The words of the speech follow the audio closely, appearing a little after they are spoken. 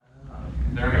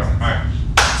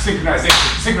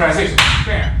Synchronization.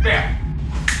 Bam, bam.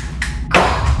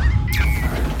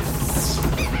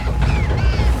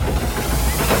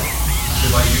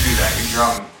 Just like you do that, you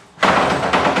drum.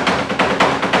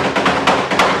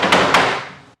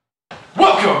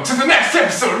 Welcome to the next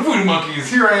episode of Voodoo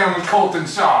Monkeys. Here I am with Colton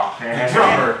Shaw, the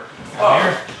drummer.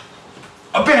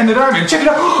 A band that I'm in. Check it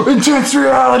out. Intense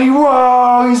Reality.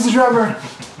 Whoa, he's the drummer.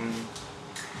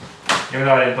 Even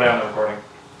though I didn't play on the recording.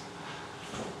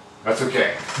 That's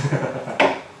okay.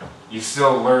 You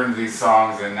still learned these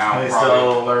songs and now I probably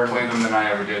still learn play them than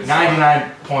I ever did.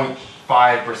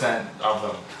 99.5% of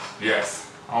them. Yes.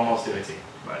 Almost to a T,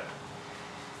 but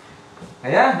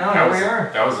yeah, no, here we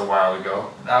are. That was a while ago.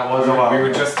 That was a while We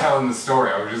were ago. just telling the story.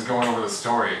 I was just going over the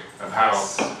story of how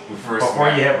we first Before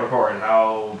met. you hit record,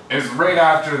 how It was right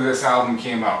after this album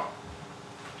came out.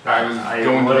 I was going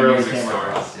to the literally music came store.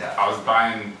 across, yeah. I was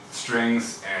buying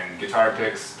strings and guitar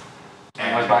picks.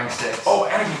 I was buying sticks. Oh,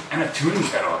 and a tuning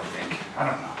pedal, I think.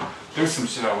 I don't know. There's some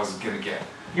shit I wasn't gonna get.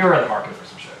 You were in the market for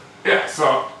some shit. Yeah,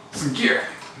 so some gear.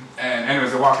 And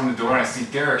anyways, I walk in the door and I see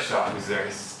Derek Shaw, who's there.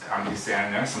 He's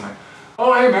standing there, so I'm like,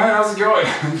 oh, hey man, how's it going?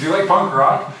 Do you like punk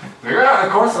rock? I'm like, yeah,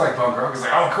 of course I like punk rock. He's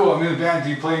like, oh, cool, I'm in a band. Do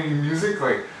you play any music?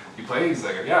 Like, you play? He's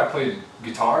like, yeah, I play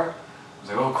guitar. I was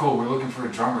like, oh, cool, we're looking for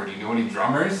a drummer. Do you know any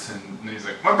drummers? And he's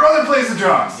like, my brother plays the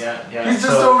drums. Yeah. He's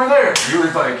just over there. You were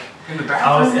like in the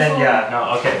bathroom.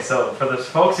 Okay, so for the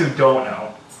folks who don't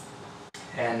know,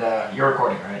 and you're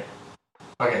recording, right?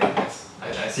 Okay, yes.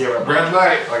 I see a Red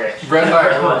light. Okay. Red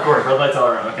light, we're recording. Red lights all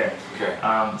around, okay. Okay.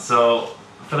 So,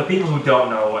 for the people who don't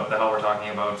know what the hell we're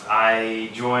talking about, I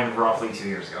joined roughly 2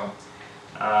 years ago.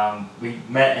 We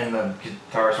met in the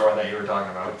guitar store that you were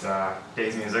talking about,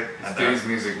 Days Music. It's Days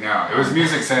Music now. It was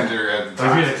Music Center at the time. It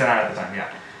was Music Center at the time, yeah.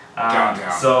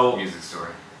 Downtown music store.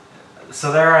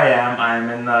 So there I am. I'm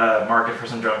in the market for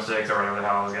some drumsticks or whatever the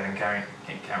hell I was getting. Can't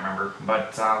remember.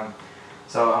 But so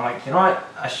I'm like, you know what?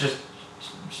 I should just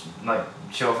like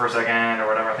chill for a second or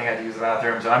whatever. I think I had to use the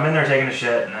bathroom. So I'm in there taking a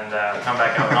shit and come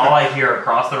back out. And all I hear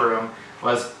across the room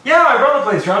was, "Yeah, my brother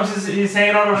plays drums. He's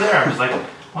hanging out over there." I'm just like,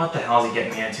 what the hell is he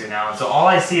getting me into now? And so all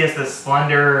I see is this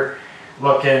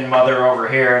slender-looking mother over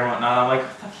here and whatnot. I'm like,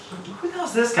 who the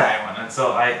hell's this guy? And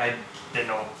so I didn't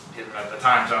know him at the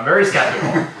time, so I'm very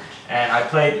skeptical. And I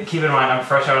played. Keep in mind, I'm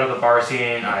fresh out of the bar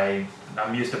scene. I'm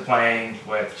used to playing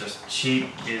with just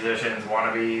cheap musicians,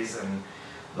 wannabes, and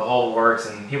the whole works,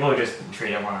 and people who just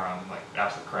treat everyone around like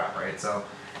absolute crap, right? So,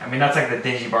 I mean, that's like the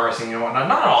dingy bar scene and whatnot.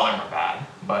 Not all of them are bad,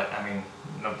 but I mean,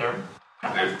 no,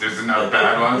 there's enough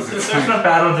bad ones. There's enough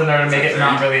bad ones in there to make it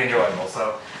not really enjoyable.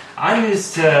 So, I'm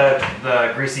used to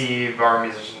the greasy bar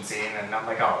musician scene, and I'm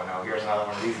like, oh no, here's another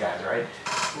one of these guys, right?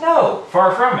 No,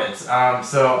 far from it.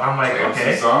 So I'm like,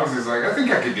 okay. Some songs, he's like, I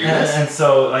think I could do this. And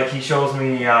so, like, he shows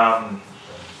me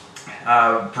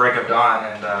Break of Dawn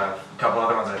and a couple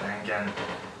other ones, I think, and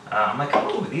I'm like,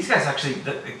 oh, these guys actually.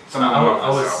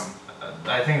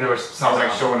 I think there was something. I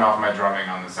was like showing off my drumming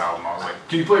on this album. I was like,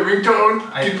 can you play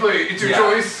Ringtone? Can you play It's Your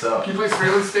Choice? Can you play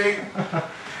Surveillance State?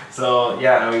 So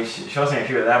yeah, no, he shows me a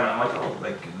few of them, and I'm like, oh,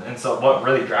 like, and so what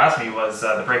really grasped me was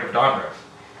the Break of Dawn riff,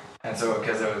 and so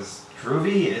because it was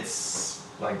groovy, it's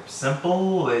like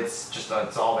simple, it's just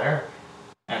it's all there,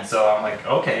 and so I'm like,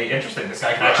 okay, interesting, this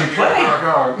guy can actually play.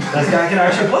 This guy can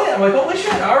actually play. I'm like, holy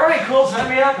shit, all right, cool, sign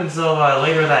me up. And so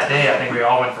later that day, I think we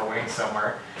all went for wings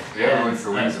somewhere. Yeah, we went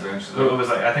for wings eventually. It was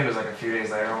like I think it was like a few days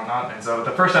later or whatnot, and so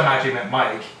the first time I actually met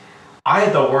Mike, I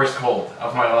had the worst cold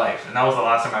of my life, and that was the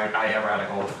last time I ever had a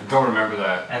cold. I don't remember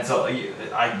that. And so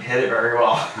I hit it very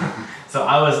well. So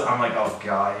I'm like, oh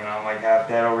god, you know, I'm like half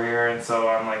dead over here, and so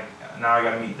I'm like, now I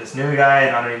gotta meet this new guy,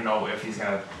 and I don't even know if he's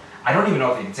gonna, I don't even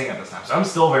know if he can sing at this time, so I'm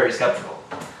still very skeptical.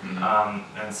 Mm-hmm.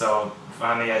 And so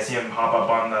finally I see him hop up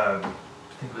on the, I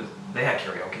think it was, they had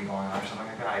karaoke going on or something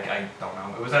like that, I don't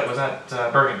know. Was that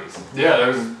Burgundy's?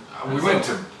 Yeah, we went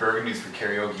to Burgundy's for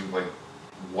karaoke like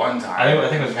one time. I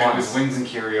think it was once. It was wings and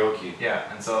karaoke. Yeah,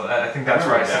 and so I think that's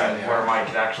where I said where Mike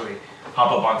could actually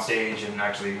hop up on stage and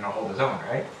actually, you know, hold his own,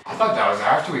 right? I thought that was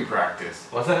after we practiced.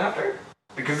 Was that after?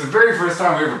 Because the very first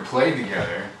time we ever played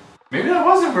together, maybe that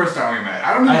was the first time we met.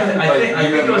 I don't know. I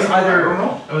think it was either,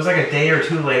 it was like a day or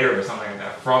two later or something like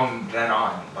that. From then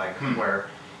on, like where,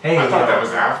 hey, I thought that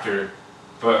was after.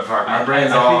 But fuck, my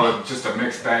brain's all just a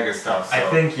mixed bag of stuff. So. I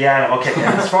think, yeah, okay.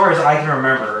 As far as I can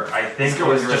remember, I think it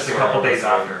was just a couple days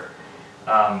after.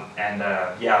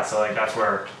 Yeah, so like that's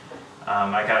where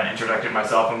I kind of introduced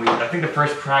myself, and I think the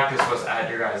first practice was at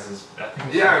your guys'. I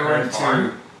think it was we went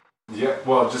to. Yeah,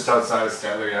 well, just outside of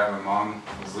Statler. Yeah, my mom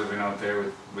was living out there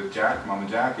with Jack, Mom and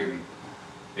Jack, and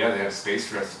yeah, they had space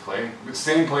for us to play. The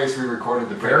same place we recorded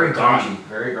the very grungy,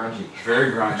 very grungy.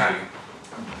 Very grungy.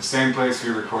 The same place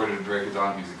we recorded a Break of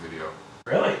Dawn music video.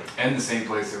 Really? And the same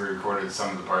place that we recorded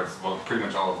some of the parts, well, pretty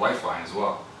much all of Lifeline as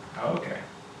well. Oh, okay.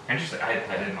 Interesting. I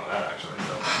didn't know that actually.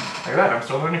 So, like that, I'm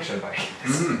still learning shit by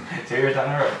 2 years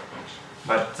down the road.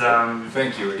 But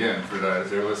thank you again for that if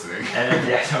they're listening. And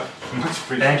yeah, so, much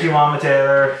appreciated. Thank you, Mama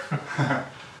Taylor.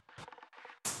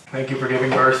 Thank you for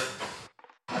giving birth.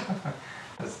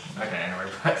 Okay, anyway,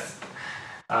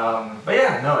 but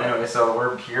yeah, no, anyway, so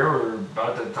we're here, we're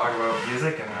about to talk about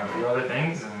music and a few other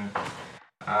things,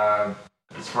 and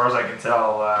as far as I can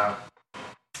tell,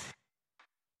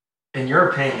 in your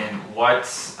opinion,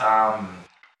 what's, oh,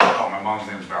 my mom's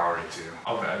name's Valerie, too.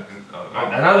 Okay,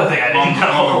 another thing I didn't know.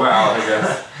 Oh, Val, I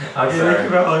guess. Okay, thank you,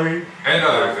 Valerie. And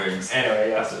other things. Anyway,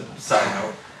 yeah, so,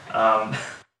 side note.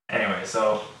 Anyway,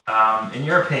 so, in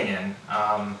your opinion,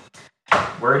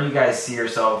 where do you guys see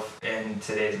yourself in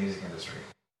today's music industry?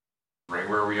 Right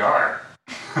where we are.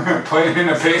 Playing in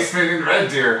a basement in Red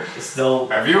Deer. Still.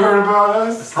 Have you heard about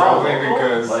us? Probably local?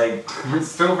 because like we're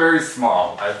still very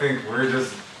small. I think we're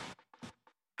just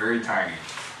very tiny.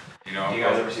 You know. Do you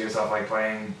guys ever see yourself like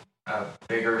playing a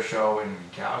bigger show in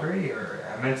Calgary or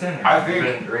Edmonton? Or I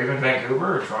think, or even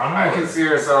Vancouver or Toronto? I can see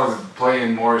ourselves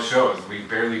playing more shows. We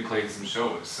barely played some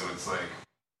shows, so it's like.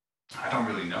 I don't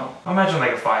really know. Imagine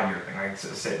like a 5-year thing. Like,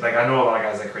 say, like I know a lot of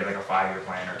guys that create like a 5-year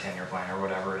plan or 10-year plan or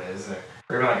whatever it is, or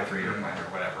even like a 3-year plan or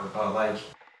whatever. But like,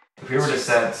 if we were to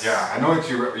set, yeah, I know what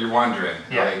you're wondering.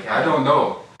 Yeah, like, I don't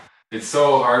know. It's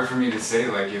so hard for me to say.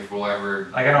 Like, if we'll ever.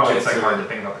 Like I know it's like hard to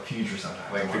think about the future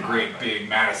sometimes. Like the great big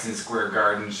Madison Square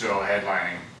Garden show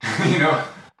headlining. You know,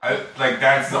 like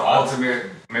that's the ultimate.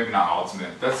 Maybe not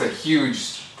ultimate. That's a huge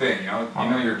thing. You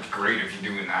know, you're great if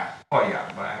you're doing that. Oh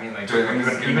yeah, but I mean like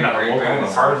even at a local level,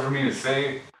 it's hard for me to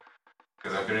say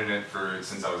because I've been in it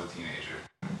since I was a teenager.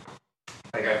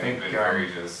 Like I think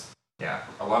very just yeah,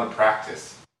 a lot of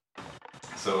practice.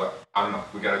 So I don't know.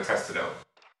 We gotta test it out.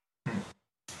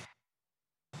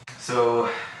 So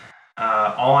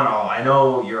all in all, I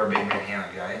know you're a big Van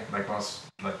Halen guy, like most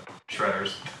like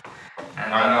shredders.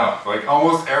 And, I know, like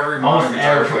almost every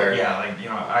guitar player. Yeah, like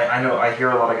I know I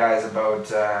hear a lot of guys about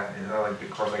like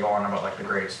of course they go on about like the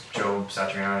greats, Joe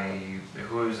Satriani,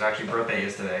 whose actually birthday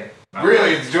is today.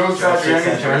 Really, it's Joe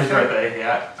Satriani's birthday.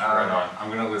 Yeah. Right on. I'm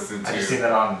gonna listen to. I just seen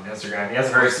that on Instagram. He has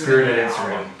a very spirited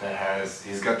Instagram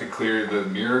he's got the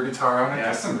mirror guitar on it. Yeah.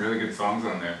 There's some really good songs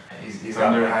on there. He's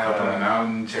Thunder got High Up on the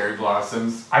Mountain, Cherry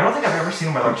Blossoms. I don't think I've ever seen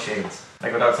him without shades.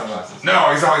 Like without sunglasses.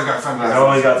 No, he's always got sunglasses. He's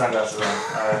always got sunglasses on.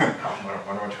 I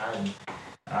wonder what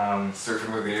time.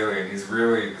 Surfing with the Alien, he's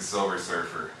really the Silver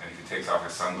Surfer. And if he takes off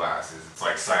his sunglasses, it's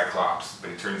like Cyclops,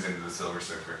 but he turns into the Silver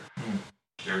Surfer.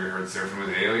 You ever heard Surfing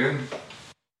with the Alien?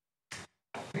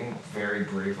 I think very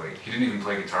briefly. He didn't even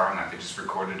play guitar on that, they just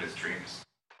recorded his dreams.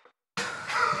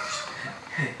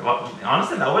 Well,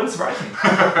 honestly, that wouldn't surprise me.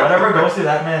 Whatever goes through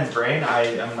that man's brain,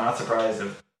 I am not surprised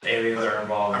if aliens are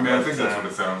involved. I mean, I think that's what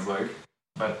it sounds like.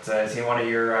 But is he one of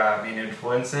your main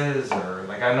influences, or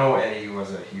like I know Eddie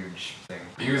was a huge thing.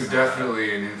 He was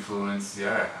definitely an influence.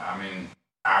 Yeah, I mean,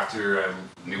 after I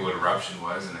knew what Eruption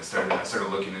was, and I started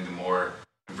looking into more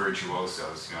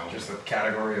virtuosos. Just the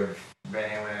category of Van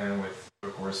Halen with,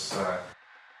 of course,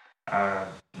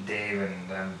 Dave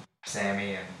and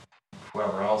Sammy and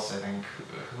whoever else. I think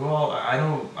who all I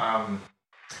know.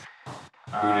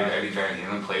 Who did Eddie Van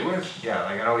Halen play with? Yeah,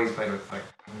 like I know he's played with like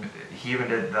he even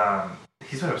did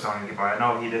he's played with so many people. I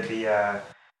know he did the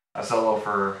a solo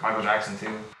for Michael Jackson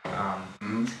too.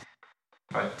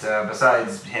 But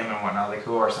besides him and whatnot, like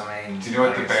who are some main? Do you know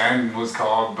what the band was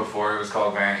called before it was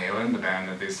called Van Halen? The band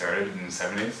that they started in the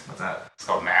 70s? What's that? It's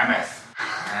called Mammoth.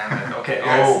 Mammoth. Okay.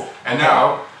 Yes. Oh. And okay.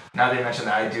 now they mentioned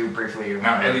that, I do briefly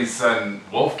remember. Now Eddie's son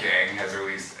Wolfgang has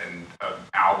released an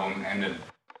album and a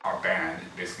band.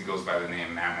 It basically goes by the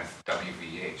name Mammoth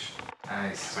WVH.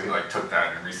 Nice. So he like took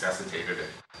that and resuscitated it.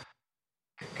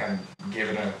 Kind of gave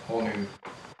it a whole new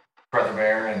breath of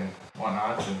air and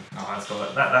whatnot, and that's cool.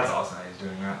 That's awesome that he's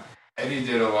doing that. Eddie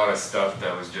did a lot of stuff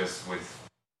that was just with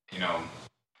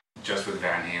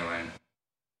Van Halen,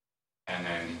 and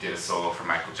then he did a solo for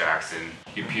Michael Jackson.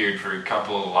 He appeared for a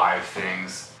couple of live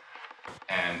things,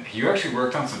 and he actually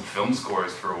worked on some film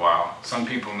scores for a while. Some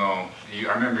people know.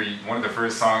 I remember one of the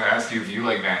first songs I asked you if you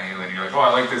like Van Halen. You're like, "Oh,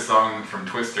 I like this song from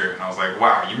Twister," and I was like,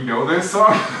 "Wow, you know this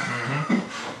song?" Mm-hmm.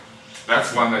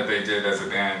 That's one that they did as a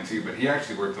band too, but he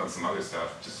actually worked on some other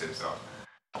stuff just himself,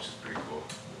 which is pretty cool.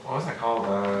 What was that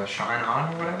called? Shine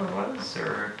On or whatever it was?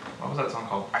 Or what was that song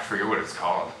called? I forget what it's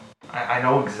called. I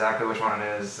know exactly which one it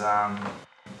is.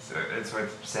 It's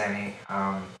with Sammy.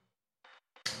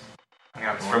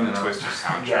 It's from the Twister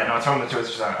soundtrack. Yeah, no, it's from the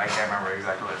Twister soundtrack. I can't remember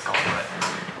exactly what it's called, but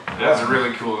it has a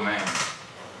really cool name.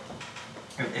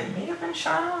 been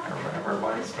Sean or whatever it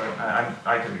was, but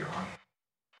I could be wrong.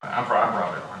 I'm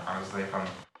probably wrong, honestly. If I'm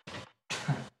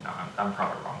no, I'm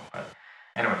probably wrong. But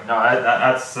anyway, no,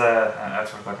 that's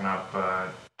worth looking up.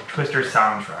 Twister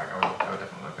soundtrack. I would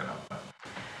definitely look it up.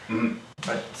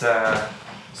 But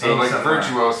so like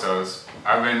virtuosos,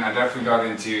 I definitely got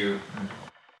into.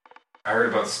 I heard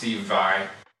about Steve Vai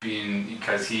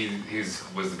because he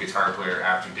was the guitar player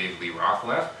after David Lee Roth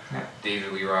left. Yeah.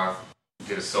 David Lee Roth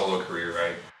did a solo career,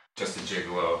 right? Just a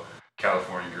Gigolo,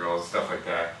 California Girls, stuff like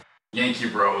that. Yankee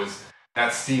Bros.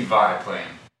 That's Steve Vai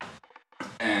playing.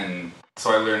 And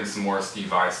so I learned some more Steve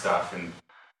Vai stuff, and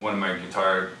one of my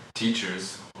guitar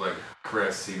teachers, like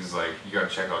Chris, he was like, you gotta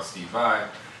check out Steve Vai.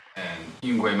 And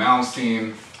Yngwie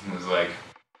Malmsteen was like,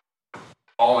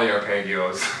 all the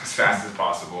arpeggios as fast as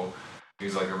possible. He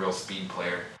was like a real speed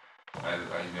player. I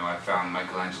found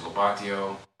Michelangelo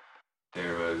Battio.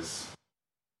 There was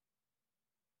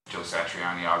Joe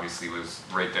Satriani, obviously, was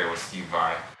right there with Steve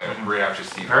Vai. Right after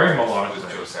Steve Vai was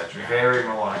Joe Satriani. Very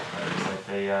melodic players. Like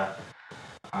they,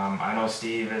 I know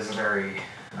Steve is a very,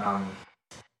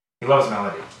 he loves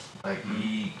melody. Like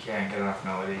he can't get enough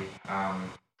melody.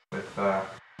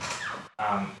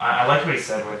 I liked what he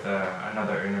said with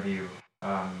another interview.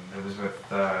 It was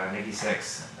with Nikki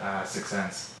Sixx, Sixth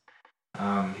Sense.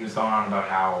 He was going on about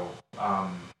how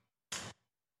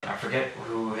I forget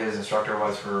who his instructor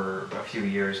was for a few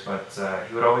years, but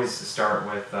he would always start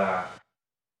with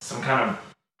some kind of,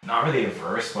 not really a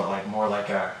verse, but like more like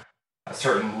a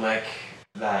certain lick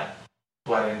that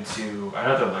bled into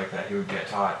another lick that he would get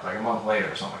taught like a month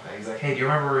later or something like that. He's like, hey, do you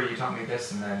remember you taught me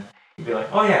this? And then he'd be like,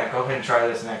 oh yeah, go ahead and try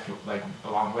this next, like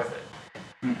along with it.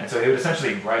 And so he would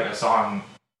essentially write a song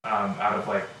out of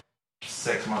like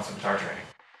 6 months of guitar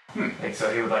training. Like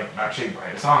so he would like actually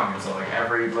write a song, and so like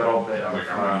every little bit of I'm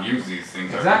gonna use these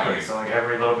things exactly. So like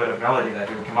every little bit of melody that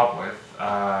he would come up with,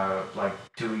 like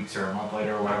 2 weeks or a month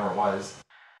later or whatever it was,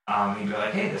 he'd be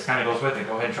like, hey, this kind of goes with it.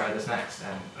 Go ahead and try this next.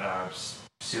 And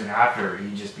soon after,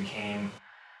 he just became.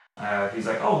 He's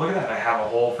like, oh, look at that! I have a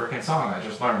whole freaking song I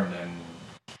just learned, and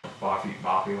off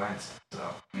he went.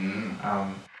 So.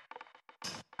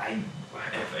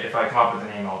 If I come up with a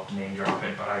name, I'll name drop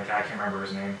it, but I can't remember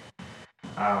his name.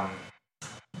 Yeah,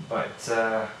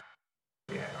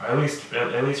 at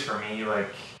least for me,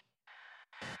 like,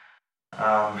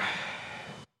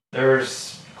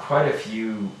 there's quite a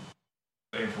few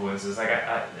influences. Like,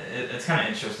 it's kind of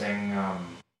interesting,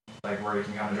 like where you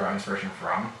can kind of draw inspiration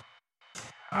from.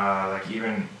 Like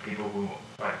even people who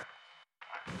like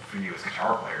for you as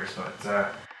guitar players,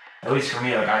 but. At least for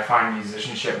me, like I find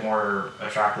musicianship more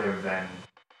attractive than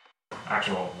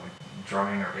actual like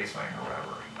drumming or bass playing or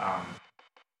whatever.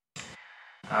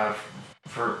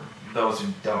 For those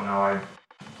who don't know, I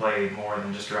play more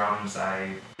than just drums.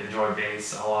 I enjoy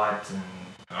bass a lot, and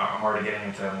I'm already getting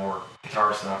into more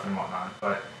guitar stuff and whatnot.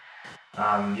 But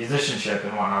musicianship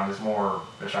and whatnot is more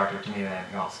attractive to me than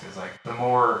anything else, because like the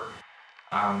more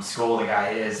schooled the guy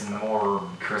is, and the more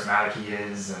charismatic he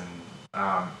is, and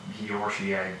he or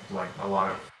she, I like a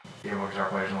lot of female guitar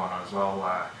players and whatnot as well.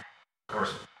 Of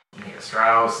course, Nina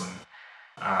Strauss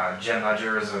and Jen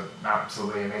Ledger is an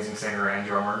absolutely amazing singer and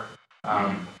drummer.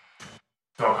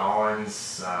 Phil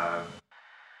Collins,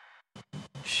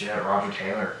 Roger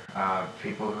Taylor,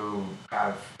 people who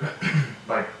have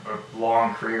like a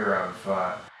long career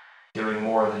of doing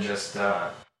more than just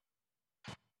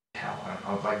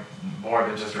like more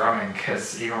than just drumming,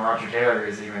 because even Roger Taylor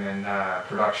is even in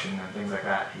production and things like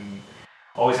that. He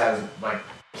always has like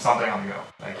something on the go.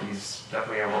 Like he's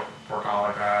definitely a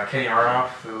workaholic. Kenny Aronoff,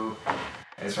 who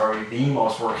is probably the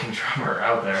most working drummer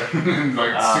out there.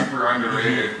 Like super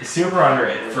underrated. Super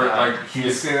underrated. For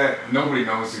you say that nobody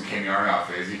knows who Kenny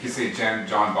Aronoff is. You can say John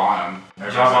Bonham.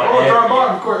 John Bonham. John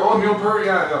Bonham, of course. Oh, Neil Peart,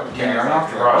 yeah. Kenny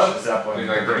Aronoff. Rush, Zeppelin.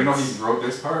 Like, did you know he wrote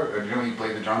this part? Or did you know he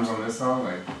played the drums on this song?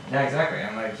 Like. Yeah, exactly.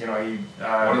 And like he.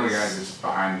 One of the guys is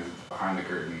behind the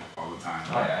curtain all the time.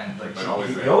 Oh yeah, and like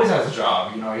he always has a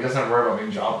job. He doesn't worry about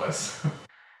being jobless.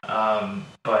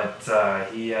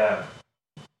 He.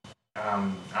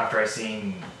 After I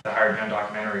seen the Hired Gun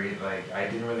documentary, like I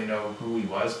didn't really know who he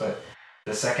was, but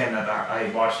the second that I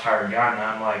watched Hired Gun,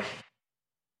 I'm like,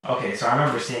 okay, so I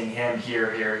remember seeing him here,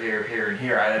 and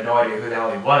here. I had no idea who the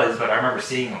hell he was, but I remember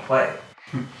seeing him play.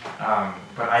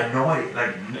 But I had no idea.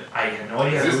 Like I had no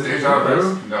idea. Is this Deja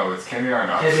Vu? No, it's Kenny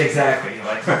Aronoff. Exactly.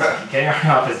 Like Kenny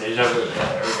Aronoff is Deja Vu.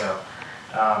 Yeah, there we go.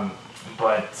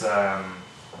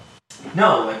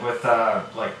 No, like with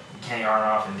like Kenny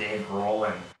Aronoff and Dave Grohl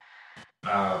and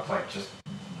like just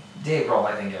Dave Grohl,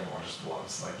 I think everyone just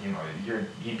loves. Like, you know,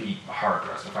 you'd be hard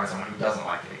pressed to find someone who doesn't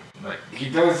like Dave. Like, he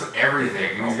does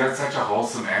everything, and he's got such a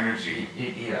wholesome energy.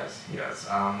 He does.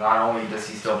 Not only does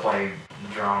he still play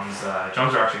drums,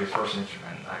 drums are actually his first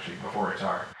instrument, actually, before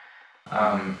guitar.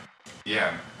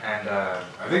 Yeah. And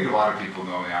I think a lot of people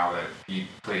know now that he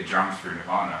played drums for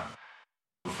Nirvana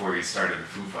before he started the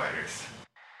Foo Fighters.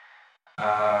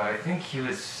 I think he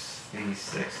was the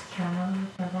sixth drummer.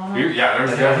 Yeah, there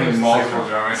was definitely multiple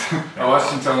drummers. I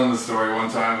watched him telling the story one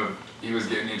time of he was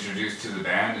getting introduced to the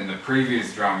band, and the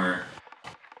previous drummer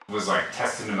was like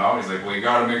testing him out. He's like, well, you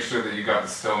gotta make sure that you got the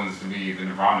stones to be the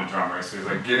Nirvana drummer. So he's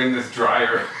like, get in this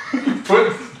dryer,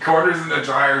 put quarters in the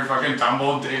dryer, and fucking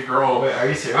tumbled Dave Grohl. Wait, are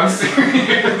you serious? I'm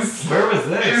serious. Where was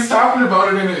this? He was talking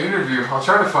about it in an interview. I'll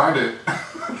try to find it.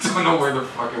 Don't know where the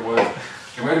fuck it was.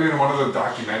 It might have been one of the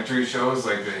documentary shows,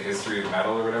 like the history of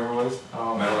metal or whatever it was.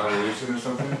 Oh, Metal Evolution or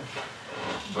something.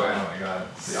 But oh my god.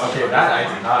 Okay, that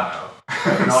I did not know.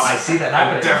 No, I see that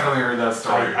happening. I definitely heard that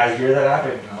story. I hear that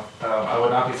happening now. I would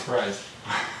not be surprised.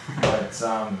 But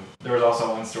there was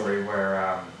also one story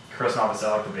where Chris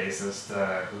Novoselic, the bassist,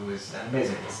 who is an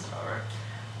amazing bassist, by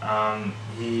the way,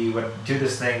 he would do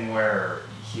this thing where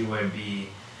he would be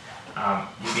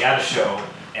he'd be at a show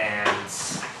and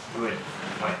he would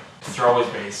like throw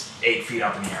his bass 8 feet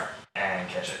up in the air and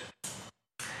catch it.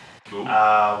 Cool.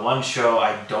 One show,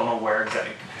 I don't know where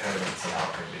exactly, it could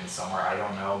have been somewhere, I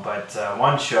don't know, but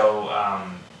one show,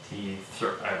 he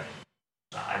threw,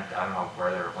 I don't know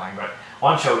where they were playing, but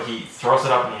one show he throws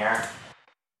it up in the air,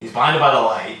 he's blinded by the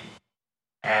light,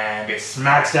 and it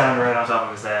smacks down right on top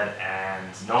of his head,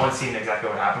 and no one's seen exactly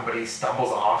what happened, but he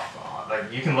stumbles off,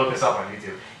 like you can look this up on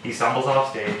YouTube, he stumbles off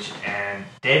stage, and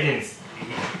Dave didn't,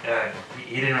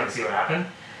 he didn't really see what happened,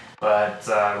 but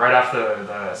right after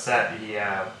the set, he,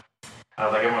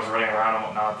 like everyone's running around and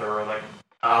whatnot, they were like,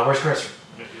 where's Chris?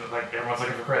 Like everyone's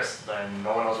looking for Chris, and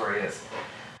no one knows where he is.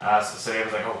 So he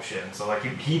was like, oh shit. And so like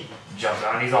he jumps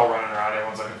out and he's all running around,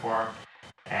 everyone's looking for him.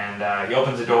 And he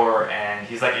opens the door and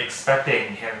he's like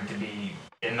expecting him to be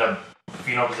in the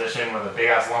fetal position with a big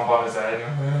ass lump on his head,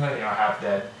 you know, half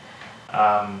dead.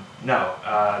 No,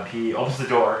 he opens the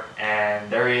door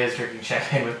and there he is drinking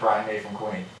champagne with Brian May from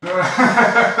Queen.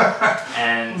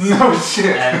 And no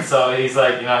shit. And so he's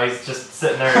like, you know, he's just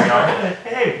sitting there, you know,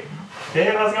 hey,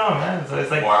 Dave, how's it going, man? So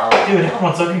he's like, wow, dude,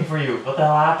 everyone's looking for you. What the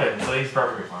hell happened? So he's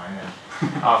perfectly fine.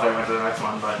 And off they went to the next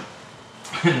one, but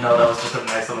no, that was just a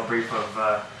nice little brief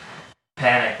of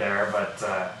panic there. But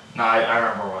no, I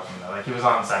remember watching that. Like he was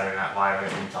on Saturday Night Live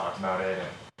and we talked about it.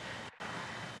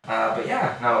 And but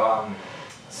yeah, no.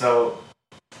 So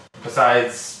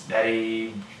besides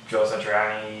Eddie, Joe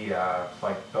Satriani,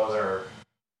 like those are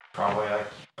probably like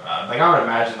I would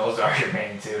imagine those are your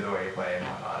main two, the way you play and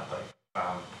whatnot.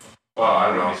 Like well, I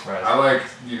don't know. I like,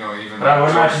 you know, even. But I would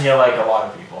imagine you like a lot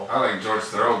of people. I like George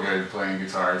Thorogood playing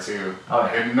guitar too. Oh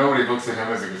yeah. And nobody looks at him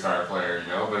as a guitar player,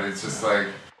 you know. But it's just like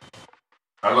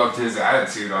I loved his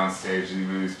attitude on stage, and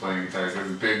even when he's playing guitar, he has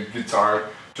a big guitar.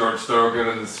 George Thorogood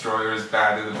and the Destroyers,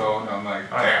 bad to the bone. I'm like,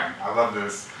 damn, I love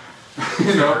this.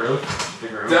 You know,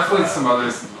 definitely some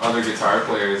other guitar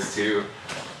players too.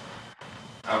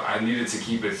 I needed to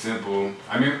keep it simple.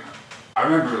 I mean, I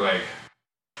remember like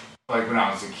when I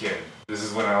was a kid. This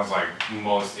is when I was like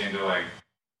most into like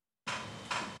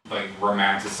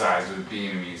romanticized with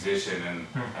being a musician, and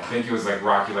I think it was like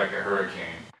Rocky Like a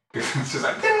Hurricane. It's just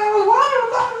like I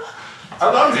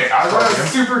loved it. I thought it was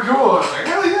super cool. I was like,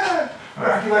 hell yeah,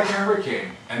 Rocky Like a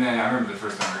Hurricane. And then I remember the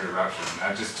first time I heard Eruption,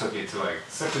 I just took it to like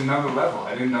such another level.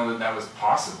 I didn't know that was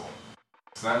possible.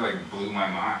 So that like blew my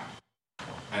mind.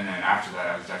 And then after that,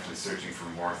 I was definitely searching for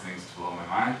more things to blow my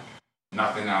mind.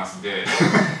 Nothing else did.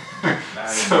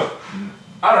 So,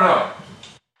 I don't know.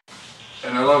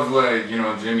 And I love, like, you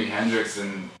know, Jimi Hendrix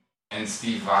and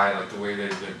Steve Vai, like, the way they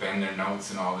bend their notes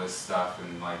and all this stuff.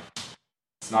 And, like,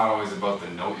 it's not always about the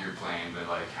note you're playing, but,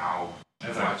 like, how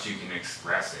much you can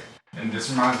express it. And this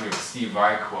reminds me of a Steve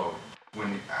Vai quote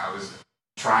when I was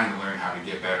trying to learn how to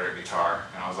get better at guitar.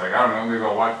 And I was like, I don't know, maybe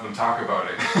I'll watch them talk about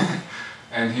it.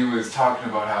 And he was talking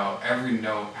about how every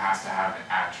note has to have an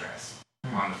address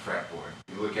on the fretboard.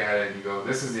 You look at it, you go,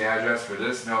 this is the address for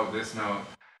this note,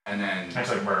 and then... That's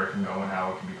like where it can go and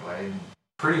how it can be played.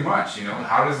 Pretty much, you know,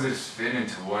 how does this fit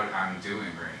into what I'm doing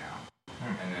right now?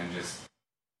 And then just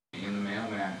being the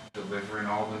mailman, delivering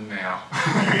all the mail.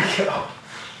 There you go.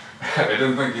 I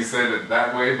didn't think he said it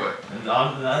that way, but...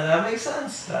 That makes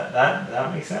sense.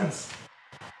 That makes sense.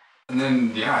 And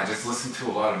then, yeah, I just listened to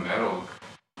a lot of metal.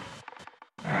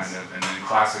 Nice. And then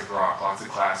classic rock, lots of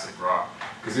classic rock.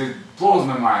 Because it blows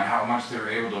my mind how much they were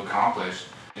able to accomplish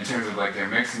in terms of like their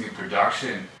mixing and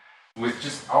production. with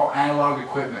just all analog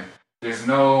equipment. There's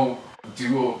no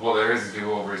there is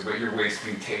do-overs, but you're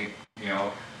wasting tape, you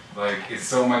know? Like, it's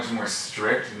so much more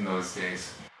strict in those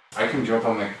days. I can jump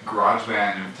on like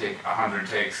GarageBand and take 100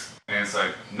 takes, and it's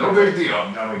like, no big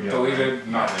deal. No big deal. Deleted,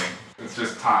 nothing. It's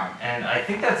just time. And I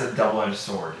think that's a double-edged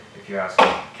sword, if you ask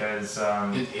me, because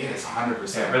it is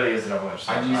 100%. It really is a double-edged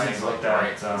sword. I use it to looked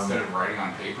write at instead of writing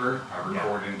on paper. I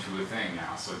record into a thing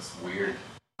now, so it's weird.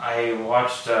 I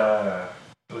watched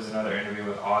it was another interview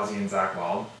with Ozzy and Zach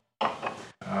Wild,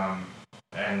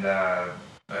 and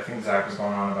I think Zach was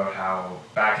going on about how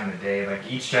back in the day,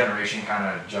 like each generation kind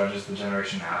of judges the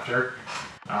generation after,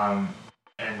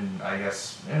 and I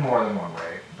guess in more than one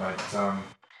way, but.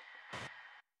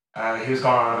 He was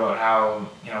going on about how,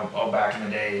 you know, back in the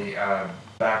day,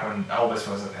 back when Elvis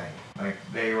was a thing, like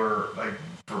they were like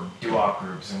for doo-wop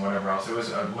groups and whatever else, it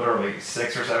was literally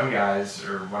 6 or 7 guys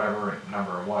or whatever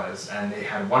number it was, and they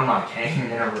had one mic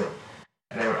hanging in a room,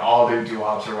 and they would all do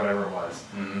doo-wops or whatever it was.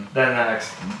 Mm-hmm. Then the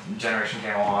next generation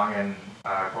came along, and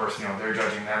of course, you know, they're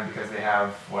judging them because they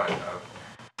have what a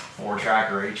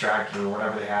 4-track or 8-track or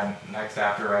whatever they had next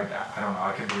after. I don't know,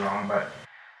 I could be wrong, but.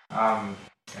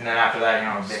 And then after that, you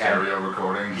know, they had stereo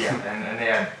recording. Yeah, and they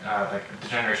had like the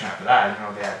generation after that, you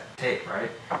know, they had tape, right?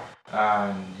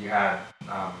 You had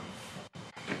I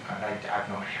have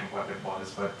no idea what it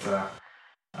was, but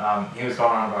he was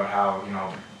going on about how, you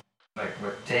know, like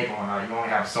with tape and whatnot, you only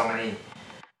have so many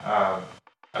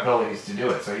abilities to do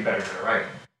it, so you better get it right.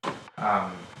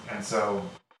 And so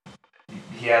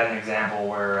he had an example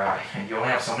where you only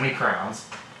have so many crayons.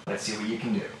 Let's see what you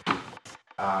can do.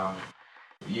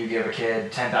 You give a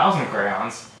kid 10,000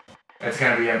 crayons, it's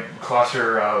going to be a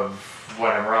cluster of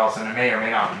whatever else, and it may or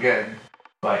may not be good,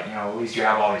 but, you know, at least you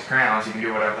have all these crayons, you can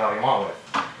do whatever the hell you want with.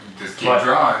 Just keep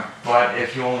drawing. But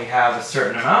if you only have a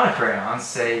certain amount of crayons,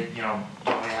 say, you know,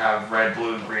 you only have red,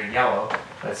 blue, green, yellow,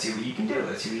 let's see what you can do,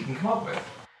 let's see what you can come up with.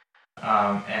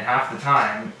 And half the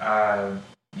time,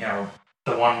 you know,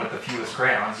 the one with the fewest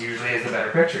crayons usually is the better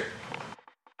picture.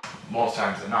 Most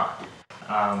times than not.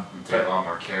 Take a lot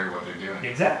more care of what they're doing.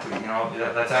 Exactly, you know,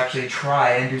 let's actually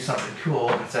try and do something cool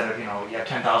instead of, you know, you have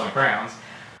 10,000 crayons,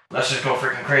 let's just go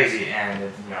freaking crazy, and,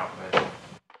 you know,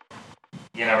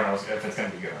 you never know if it's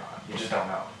going to be good or not. You just don't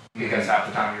know. Because half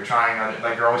the time you're trying,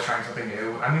 like, you're always trying something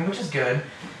new, I mean, which is good,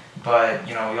 but,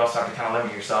 you know, you also have to kind of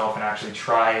limit yourself and actually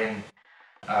try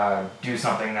and do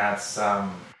something that's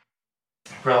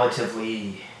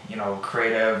relatively, you know,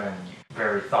 creative and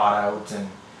very thought out and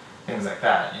things like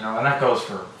that, you know, and that goes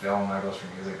for film, that goes for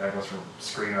music, that goes for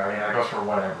screenwriting, that goes for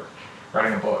whatever.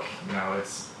 Writing a book, you know,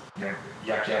 it's, you know,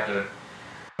 you actually have to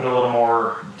put a little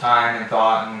more time and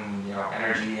thought and, you know,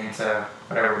 energy into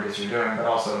whatever it is you're doing, but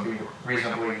also be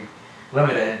reasonably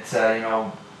limited to, you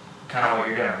know, kind of what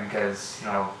you're doing, because, you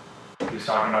know, he was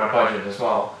talking about a budget as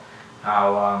well,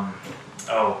 how,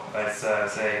 let's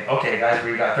say, okay guys,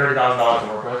 we got $30,000 to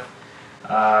work with, you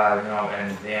know,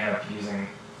 and they end up using,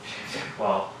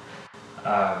 well,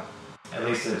 at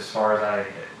least as far as I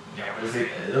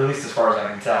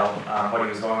can tell, what he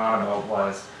was going on about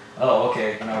was,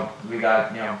 okay, you know, we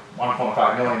got, you know,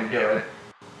 1.5 million to do it.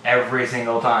 Every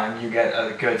single time you get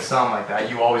a good sum like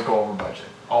that, you always go over budget.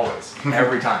 Always.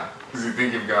 Every time. Because you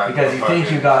think you've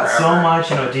got so much,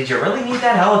 you know, did you really need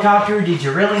that helicopter? Did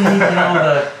you really need, you know,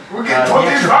 the... We'll get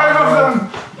 25 of them!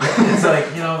 It's like,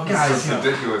 you know, guys, it's just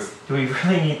ridiculous. Do we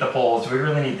really need the poles? Do we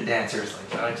really need the dancers? Like,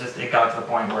 you know, it got to the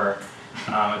point where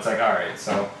it's like, alright,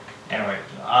 so anyway,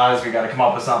 Oz, we got to come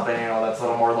up with something, you know, that's a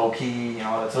little more low key, you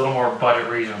know, that's a little more budget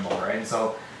reasonable, right? And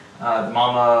so the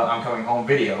Mama I'm Coming Home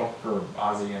video for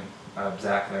Ozzy and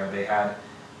Zach there, they had,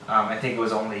 I think it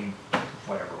was only,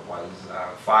 whatever it was,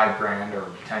 $5,000 or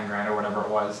 $10,000 or whatever it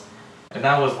was, and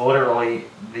that was literally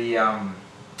the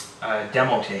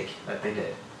demo take that they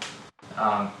did,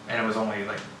 and it was only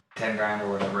like $10,000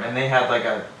 or whatever, and they had like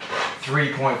a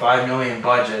 3.5 million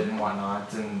budget and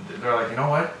whatnot, and they're like, you know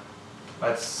what,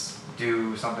 let's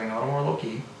do something a little more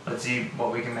low-key, let's see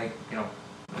what we can make, you know,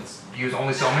 let's use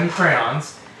only so many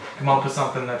crayons, come up with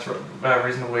something that's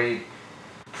reasonably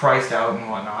priced out and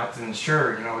whatnot, and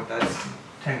sure, you know, that's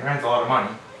 $10,000's a lot of money,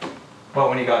 but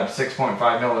when you got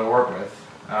 6.5 million to work with,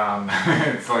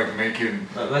 it's like making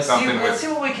let's see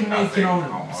what we can make, you know,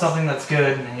 almost. Something that's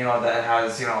good and, you know, that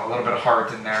has, you know, a little bit of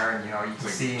heart in there, and, you know, you can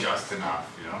like see just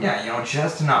enough, you know. Yeah, you know,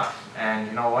 just enough, and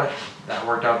you know what, that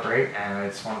worked out great, and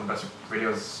it's one of the best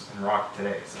videos in rock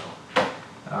today. So,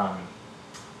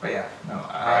 but yeah, no,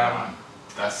 right on.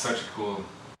 That's such a cool.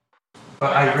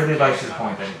 But I really liked his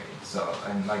point that he made. So,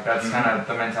 and like that's kind of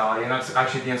the mentality, and that's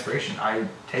actually the inspiration I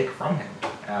take from him,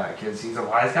 because he's a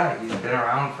wise guy. He's been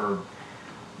around for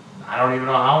I don't even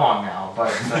know how long now,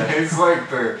 but He's like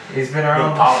the he's been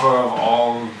around. papa of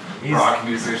all He's- rock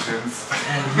musicians.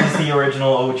 And he's the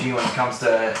original OG when it comes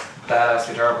to badass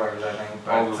guitar players, I think.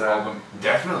 But all of them.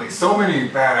 Definitely. So many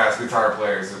badass guitar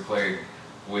players have played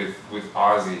with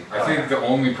Ozzy. I think the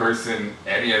only person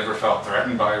Eddie ever felt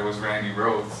threatened by was Randy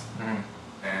Rhoads. mhm.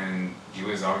 And he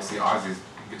was obviously Ozzy's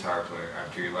guitar player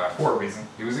after he left. For a reason.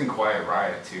 He was in Quiet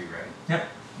Riot too, right? Yep.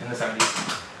 In the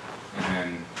 70s. And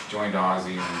then joined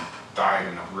Ozzy and died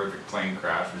in a horrific plane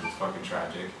crash, which is fucking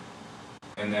tragic.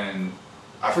 And then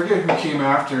I forget who came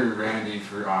after Randy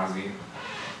for Ozzy,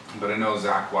 but I know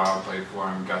Zakk Wylde played for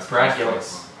him. Gus Brad Fring played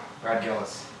Gillis. for him. Brad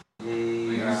Gillis.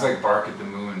 He was like Bark at the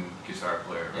Moon guitar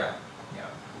player. Right?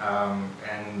 Yeah.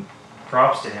 And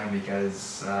props to him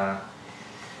because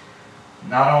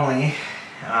not only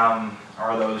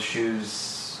are those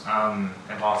shoes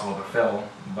impossible to fill,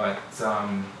 but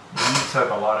he took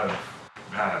a lot of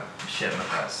shit in the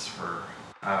press for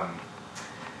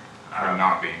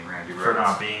not being Randy Rhoads. for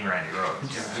not being Randy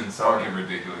Rhoads. Just And it's so- fucking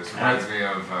ridiculous. Reminds me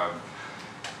of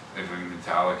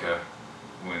Metallica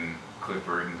when Cliff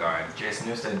Burton died. Jason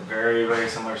Newsted, very, very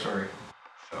similar story.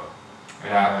 So it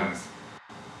And, happens.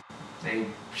 They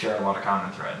share a lot of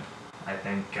common thread. I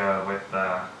think with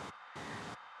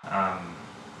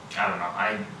I don't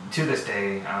know. To this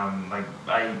day, like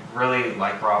I really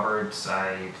like Roberts.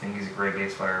 I think he's a great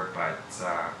bass player, but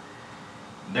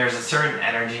there's a certain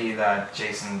energy that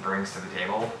Jason brings to the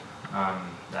table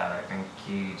that I think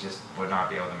he just would not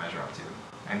be able to measure up to.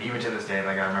 And even to this day,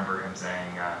 like I remember him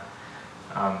saying,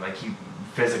 like he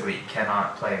physically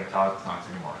cannot play Metallica songs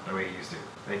anymore the way he used to.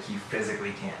 Like he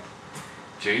physically can't.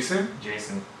 Jason?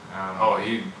 Jason. Oh,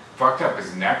 he fucked up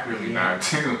his neck really bad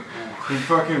too. He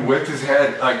fucking whipped his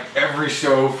head like every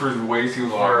show for way too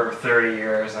long. For 30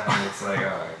 years, and it's like,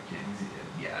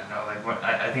 yeah, no, like what,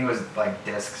 I think it was like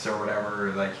discs or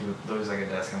whatever. Like he would lose like a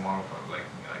disc and one would like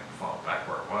fall back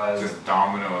where it was. Just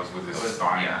dominoes with his It was-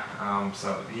 spine. Yeah.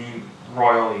 So he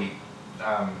royally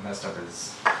messed up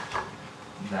his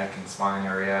neck and spine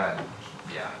area, and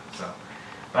yeah. So,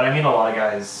 but I mean, a lot of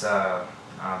guys.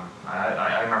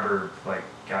 I remember like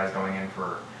guys going in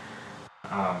for.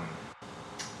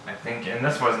 I think, and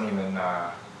this wasn't even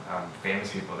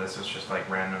famous people. This was just like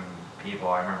random people.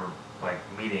 I remember like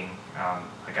meeting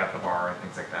like at the bar and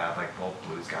things like that, like old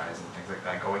blues guys and things like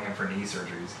that, going in for knee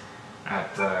surgeries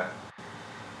at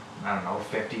I don't know,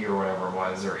 50 or whatever it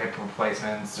was, or hip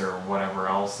replacements or whatever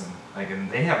else, and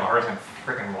they have a hard time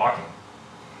freaking walking.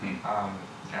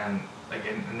 And like,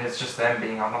 and it's just them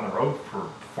being out on the road for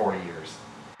 40 years.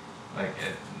 Like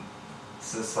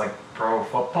it's this like pro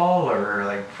football or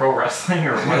like pro wrestling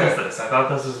or what is this? I thought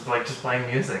this was like just playing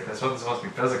music. This wasn't supposed to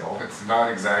be physical. It's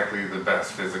not exactly the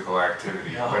best physical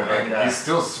activity, No, but like and, you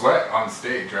still sweat on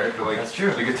stage, right? But like That's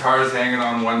true. the guitar is hanging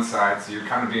on one side, so you're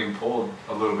kind of being pulled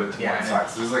a little bit to Yeah, one and side.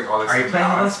 So there's like all this. Are you playing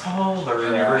balance. Les Paul or?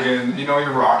 And you're freaking,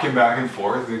 you're rocking back and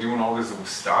forth and doing all this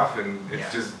stuff, and it Yeah.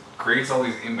 just creates all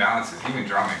these imbalances. Even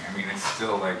drumming, I mean, it's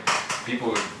still like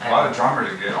people, a lot of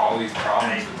drummers get all these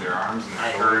problems with their arms and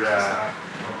I their heard shoulders and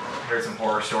stuff. heard some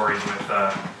horror stories with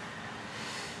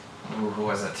who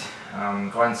was it?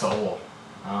 Glenn Sowell,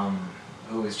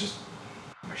 who is just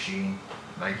a machine.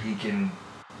 Like he can,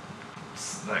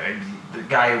 like the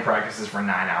guy who practices for 9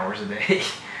 hours a day,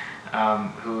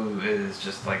 who is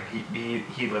just like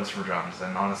he lives for drums.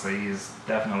 And honestly, he's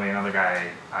definitely another guy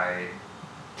I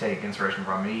take inspiration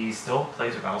from. He still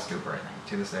plays with Alice Cooper, I think,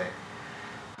 to this day.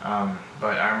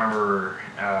 But I remember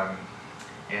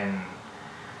in,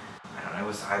 I don't know, it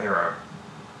was either a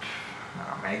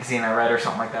magazine I read or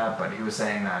something like that, but he was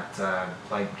saying that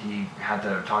like he had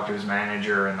to talk to his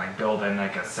manager and like build in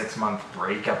like a 6-month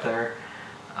break up there.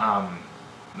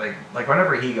 Like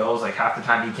whenever he goes, like half the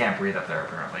time he can't breathe up there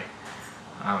apparently.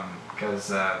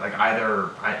 Because like either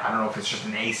I don't know if it's just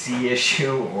an AC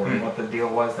issue or what the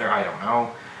deal was there. I don't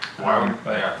know.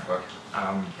 But yeah, fuck.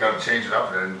 Gotta change it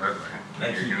up then.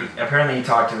 like apparently he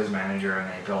talked to his manager and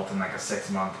they built in like a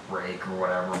 6-month break or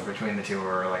whatever between the two,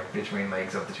 or like between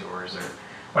legs of the tours or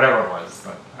whatever it was.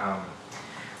 But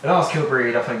with Alice Cooper,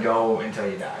 you definitely go until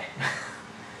you die.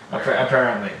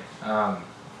 Apparently.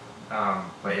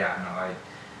 But yeah,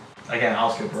 no, again,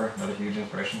 Alice Cooper, another huge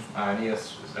inspiration.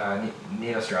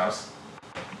 Nina Strauss,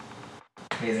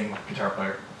 amazing guitar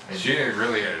player. She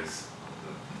really is.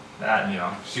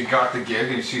 That, She got the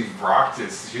gig and she rocked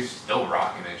it. She's still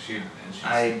rocking it. She's,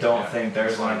 I don't think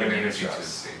there's a lot one of to good Nina energy to the Strauss.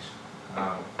 stage.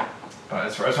 But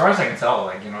as far as I can tell,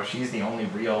 like, she's the only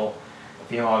real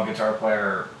female guitar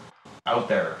player out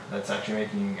there that's actually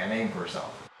making a name for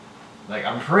herself. like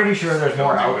I'm pretty sure there's Still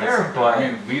more doing out there, something. but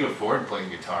I mean, Lita Ford played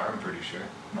guitar. I'm pretty sure.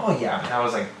 oh yeah, that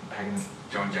was like back in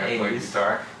Joan the Jett played 80s.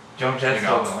 guitar. Joan Jett's You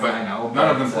know, still going, but I know. none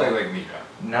of but, them play like Lita.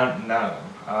 None of them.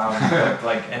 But,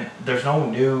 like, and there's no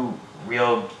new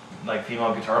real like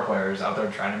female guitar players out there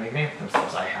trying to make names for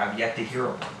themselves. I have yet to hear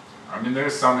of one. I mean,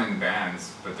 there's some in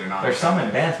bands, but they're not. There's some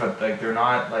in bands, but like they're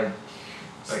not like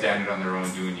standing on their own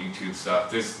doing YouTube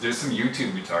stuff. There's some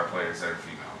YouTube guitar players that are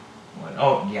female. what,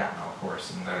 oh yeah, no, of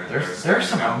course. And there's some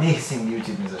standing out. amazing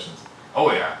YouTube musicians.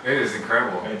 Oh yeah, it is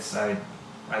incredible. It's I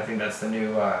think that's the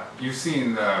new You've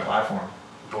seen the platform.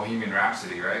 Bohemian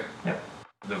Rhapsody, right? Yep.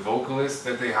 The vocalist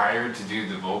that they hired to do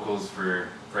the vocals for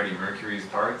Freddie Mercury's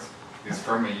parts is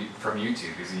from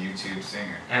YouTube. He's a YouTube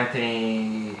singer.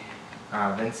 Anthony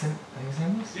Vincent, I think his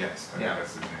name is. Yes, I Yeah. think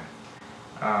that's his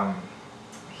name.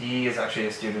 He is actually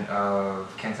a student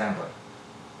of Ken Tamplin.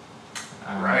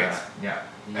 Right. Yeah.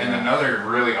 He, And another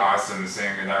really awesome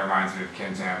singer that reminds me of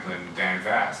Ken Tamplin, Dan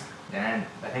Vasc. Dan,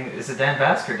 I think, is it Dan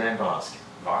Vasc or Dan Vosk?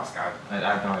 Vasc, I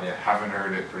have no idea. haven't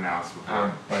heard it pronounced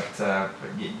before.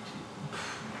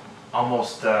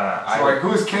 Almost, so like,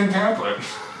 who's Ken Tamplin?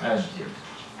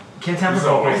 Ken Tamplin He's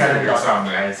a wizard or vocals.com,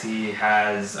 something. guys. He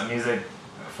has a music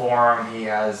forum, he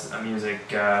has a music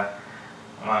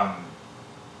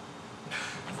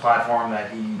platform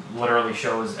that he literally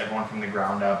shows everyone from the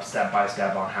ground up, step by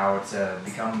step, on how to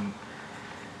become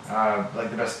like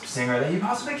the best singer that you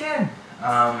possibly can.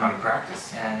 How to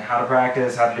practice. And how to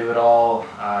practice, how to do it all.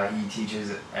 He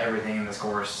teaches everything in this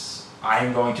course. I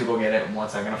am going to go get it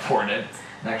once I can afford it,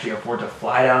 and actually afford to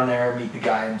fly down there, meet the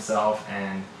guy himself,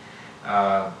 and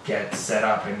get set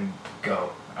up and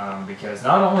go. Because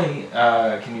not only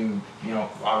can you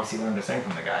obviously learn to sing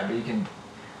from the guy, but you can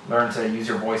learn to use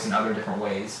your voice in other different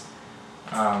ways.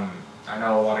 I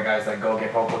know a lot of guys that go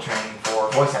get vocal training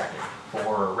for voice acting,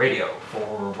 for radio,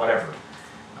 for whatever.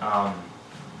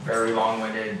 Very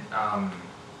long-winded, I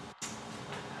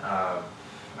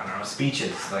don't know,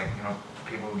 speeches, like,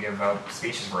 people who give out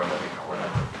speeches for a living or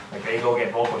whatever. Like, they go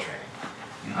get vocal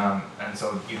training. And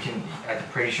so I'm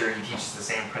pretty sure he teaches the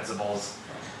same principles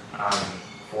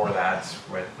for that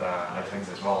with other things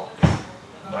as well.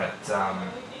 But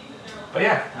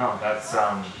yeah, no, that's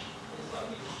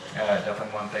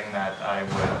definitely one thing that I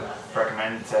would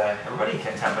recommend to everybody.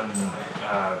 Ken Tamplin,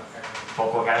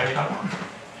 vocalacademy.com.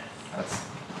 That's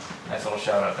a nice little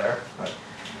shout out there.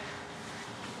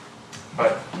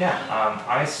 But yeah,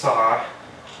 I saw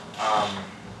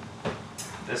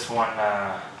this one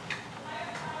guy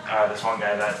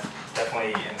that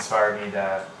definitely inspired me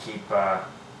to keep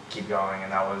going,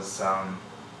 and that was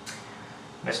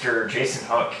Mr. Jason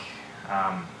Hook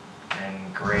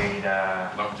in grade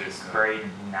Love Jason. grade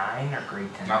 9 or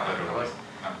grade 10. Not I think it literally. was.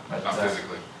 But, Not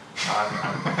physically.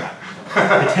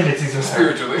 The tendencies are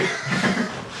Spiritually. I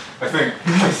think.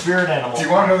 He's my spirit animal. Do you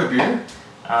want another beer?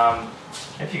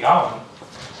 If you got one.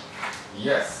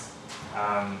 Yes.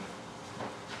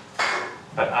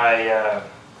 But I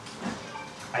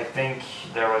think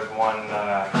there was one.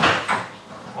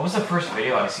 What was the first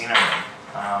video I seen of him?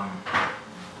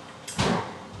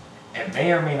 It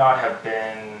may or may not have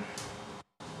been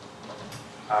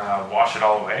Wash It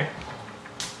All Away.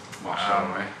 Wash it all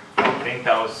away. I think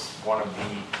that was one of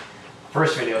the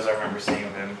first videos I remember seeing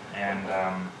of him, and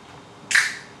I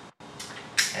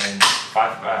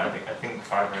think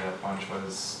Five Red Hot Punch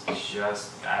was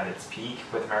just at its peak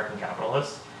with American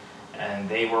Capitalist, and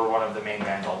they were one of the main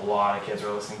bands a lot of kids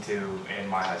were listening to in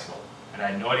my high school, and I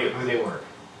had no idea who they were.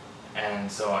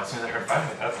 And so as soon as I heard Five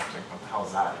Red Hot Punch, I was like, what the hell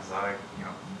is that? Is that like,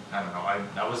 I don't know.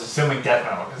 I was assuming death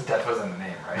metal because death was in the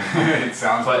name, right? It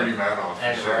sounds pretty metal. For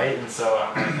And sure. right, and so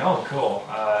I'm like, oh, cool.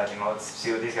 Let's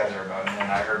see what these guys are about. And then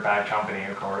I heard Bad Company,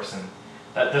 of course, and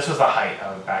this was the height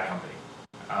of Bad Company,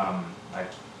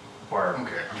 where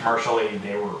commercially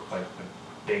they were like the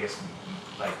biggest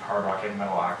like hard rock heavy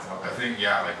metal acts out I there. think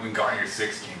like when Got Your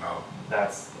Six came out.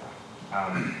 That's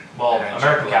well, and then American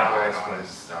Jekyll and Capitalist Hyde on his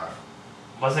was. stuff.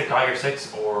 Was it Got Your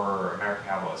Six or American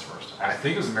Capitalist first? I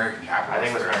think it was American I Capitalist.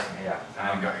 think it was first. American, yeah. And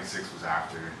then Got Your Six was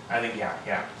after. I think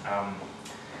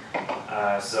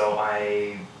so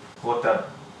I looked up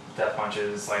Death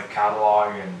Punch's like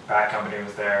catalog, and Bad Company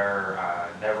was there.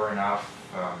 Never Enough,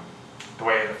 The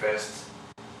Way of the Fist.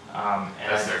 And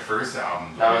That's their first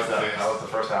album. that was the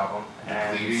first album.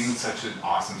 And Bleeding, such an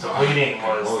awesome so song. Bleeding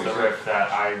was Holy the shit. riff that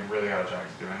I really got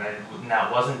attracted to, and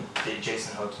that wasn't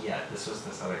Jason Hook yet. This was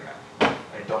this other guy.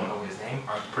 I don't know his name.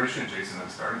 I'm pretty sure Jason Hook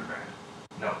started the band.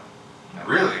 No.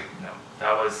 Really? No.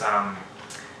 That was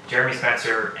Jeremy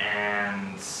Spencer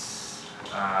and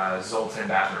Zoltan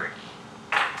Bathory.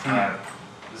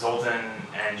 Zoltan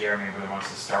and Jeremy were the ones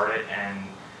to start it, and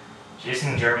Jason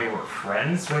and Jeremy were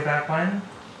friends way back when,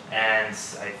 and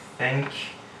I think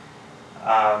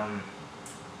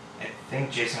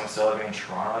Jason was still living in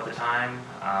Toronto at the time.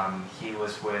 He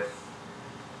was with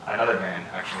another band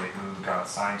actually who got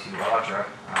signed to Elektra,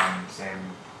 same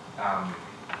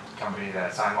company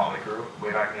that signed Motley Crue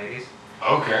way back in the 80s.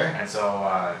 Okay. And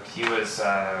so he was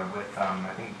with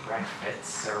I think Brent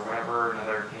Fitz or whatever,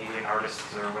 another Canadian artist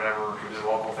or whatever. It was a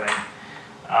local thing.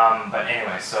 But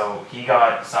anyway, so he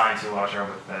got signed to Elektra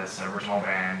with this original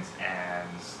band, and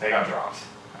they got dropped.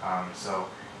 So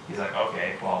he's like,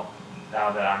 okay, well,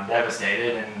 now that I'm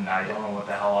devastated and I don't know what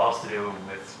the hell else to do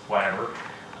with whatever,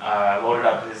 I loaded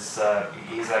up his.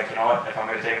 He's like, you know what? If I'm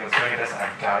gonna take him to the swing of this,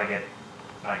 I've got to get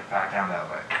like back down that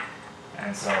way.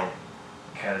 And so,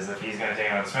 because if he's gonna take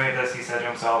him to the swing of this, he said to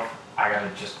himself, I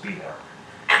gotta just be there.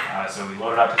 So we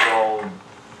loaded up his old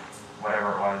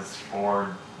whatever it was,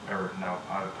 Ford. Or no,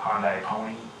 Hyundai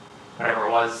Pony, whatever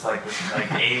it was, like this,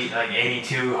 like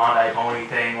 82 Hyundai Pony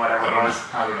thing, whatever it was.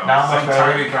 I don't know. Not Some much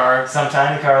tiny car. Some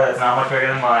tiny car that's not much bigger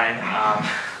than mine.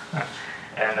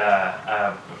 And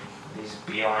he's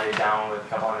beelined it down with a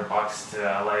couple $100 to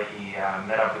LA. He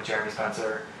met up with Jeremy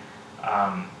Spencer,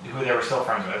 who they were still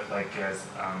friends with. Like, cause,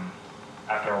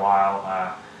 after a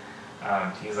while,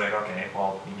 he's like, okay,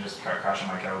 well, you can just crash on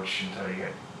my couch until you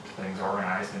get things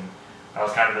organized. And that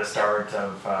was kind of the start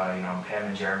of him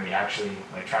and Jeremy actually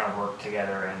like trying to work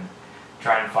together and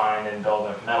try and find and build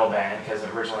a metal band, because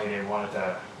originally they wanted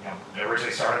to they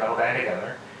originally started a metal band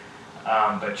together,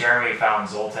 but Jeremy found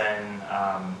Zoltan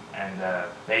and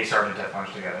they started Death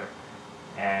Punch together,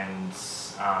 and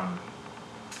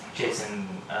Jason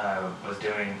was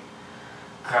doing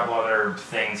a couple other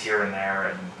things here and there,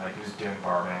 and like he was doing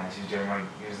bar bands. He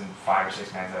was in 5 or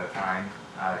 6 bands at a time.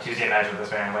 Tuesday nights with this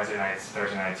band, Wednesday nights,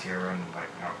 Thursday nights here, and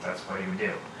that's what he would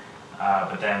do.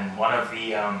 But then one of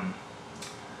the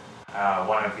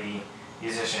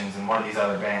musicians in one of these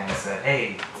other bands said,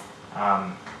 "Hey,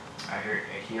 I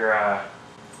hear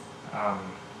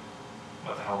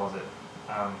what the hell was it?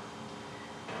 I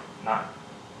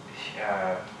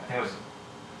think it was,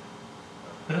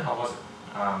 who the hell was it?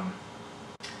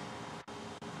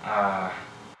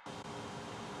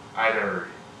 Either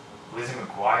Lizzie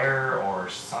McGuire or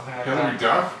something like Hilary that.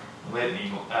 Duff?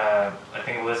 I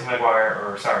think Lizzie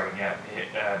McGuire,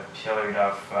 Hilary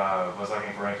Duff was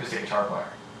looking for an acoustic guitar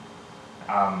player.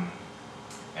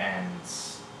 And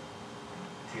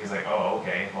he was like, oh,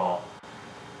 okay, well,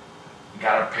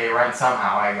 gotta pay rent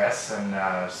somehow, I guess. And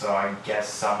so I guess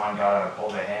someone got a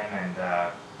hold of him, and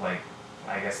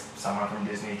I guess someone from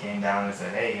Disney came down and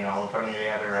said, hey, we're putting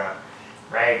together a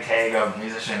ragtag of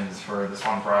musicians for this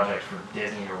one project for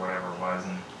Disney or whatever it was,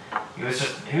 and he was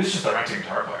just a rented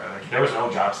guitar player. Like, there was no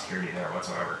job security there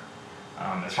whatsoever,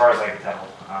 as far as I could tell.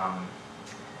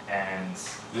 And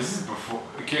this is before.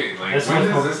 Okay, like this when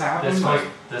does this happen?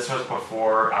 This was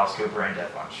before Alice Cooper and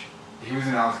Death Punch. He was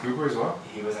in Alice Cooper as well.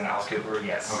 He was in Alice Cooper,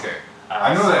 yes. Okay,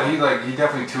 I know that he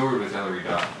definitely toured with Hilary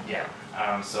Duff. Yeah.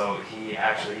 So he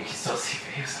actually, you can still see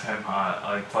videos of him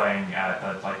playing at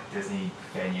the Disney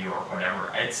venue or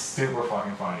whatever. It's super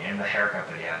fucking funny, and the haircut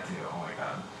that he had too. Oh my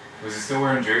god. Was he still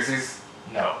wearing jerseys?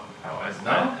 No, it's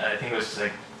not. I think it was just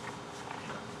like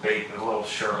a little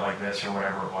shirt like this or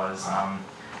whatever it was.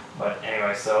 But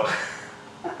anyway, so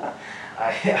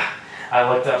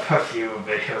I looked up a few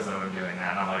videos of him doing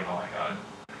that, and I'm like, oh my god,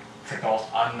 it's like the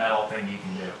most unmetal thing you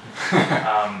can do.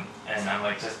 And I'm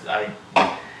like,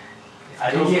 I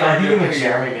think even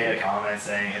Jeremy made a comment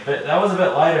saying that was a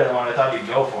bit lighter than what I thought you'd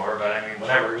go for, but I mean,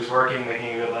 whatever. He was working,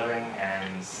 making a good living,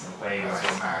 and the way That's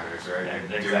what matters, right?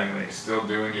 Yeah, exactly. You're still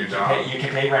doing your job. You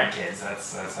can pay rent, kids.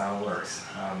 That's how it works.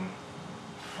 I'm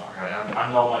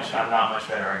not much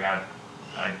better.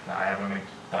 I have a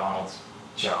McDonald's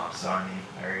job, so I mean,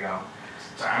 there you go.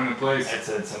 Time and place.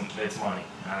 It's money.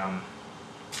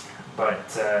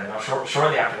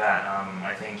 Shortly after that,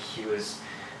 I think he was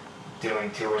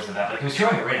doing tours of that. Like, he was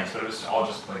touring arenas, but it was all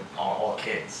just like all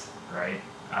kids, right?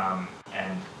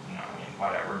 And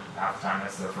whatever. Half the time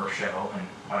that's their first show, and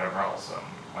whatever else.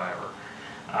 Whatever.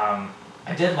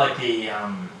 I did like the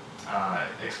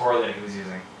Explorer that he was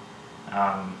using.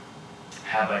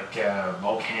 Had like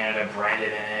Low Canada branded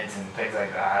in it and things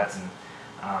like that, and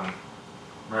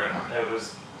right. It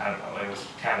was, I don't know, it was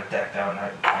kind of decked out, and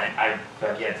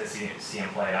I've yet to see him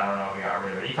play it. I don't know if he got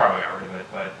rid of it. He probably got rid of it,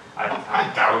 but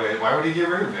I doubt it. Why would he get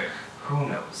rid of it? Who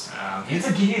knows? He's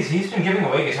been giving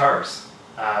away guitars.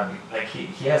 Like he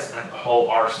has a whole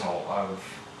arsenal of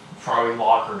probably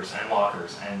lockers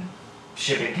and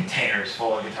shipping containers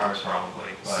full of guitars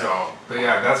probably. But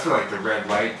yeah, that's for like the red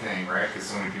light thing, right? Because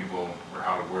so many people were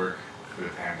out of work for the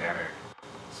pandemic.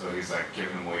 So he's like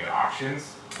giving them away to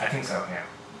auctions I think so, yeah.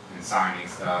 and signing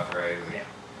stuff, right? Like, Yeah.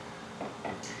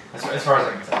 As far as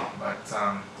I can tell. But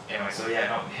anyway, so yeah,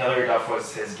 no, Hilary Duff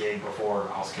was his gig before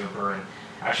Alice Cooper, and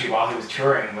actually while he was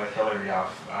touring with Hilary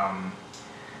Duff,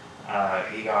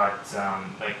 he got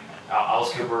like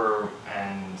Alice Cooper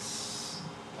and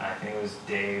I think it was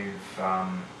Dave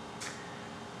from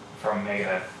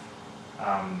Megadeth.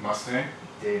 Mustang?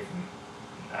 Dave,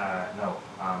 no,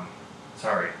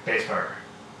 sorry, bass player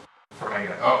for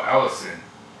Megadeth. Oh, Ellison.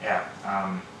 Yeah,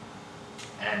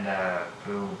 and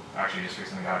who actually just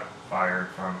recently got fired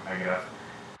from Megadeth.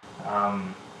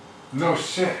 No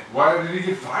shit. Why did he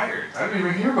get fired? I didn't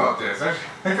even hear about this. I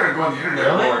gotta go on the internet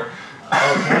Really? more.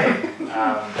 Okay.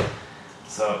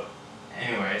 So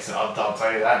anyway, so I'll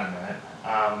tell you that in a minute.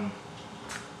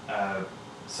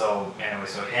 So anyway,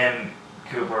 so him,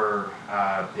 Cooper,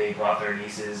 they brought their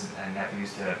nieces and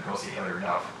nephews to go see Hilary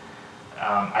Duff.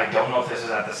 I don't know if this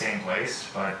was at the same place,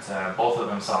 but both of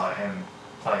them saw him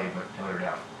play with Hilary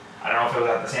Duff. I don't know if it was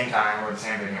at the same time or the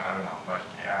same venue, I don't know. But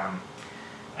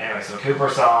anyway, so Cooper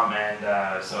saw him,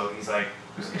 and so he's like,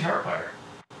 who's a guitar player?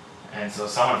 And so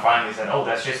someone finally said, oh,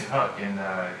 that's Jason Hook. And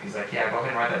he's like, yeah, go ahead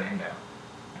and write that name down.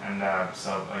 And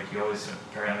so like he always,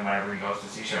 apparently whenever he goes to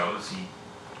see shows, he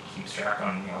keeps track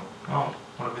on, oh,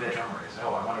 what who that drummer is?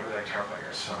 Oh, I wonder who that guitar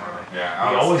player is. So Yeah,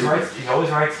 he always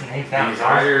writes names down. He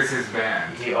hires his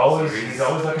band. He's always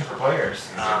looking for players.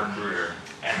 He's a recruiter.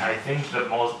 And I think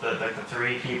the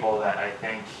three people that I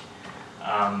think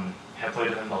have played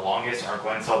with him the longest are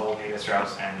Glenn Sobel, David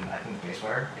Strauss, and I think the bass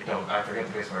player. I forget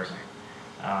the bass player's name.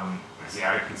 Has he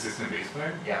had a consistent bass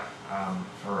player? Yeah,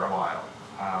 for a while.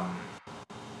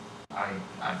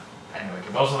 Anyway,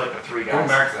 those are like the three guys. Going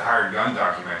back to the Hired Gun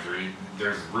documentary,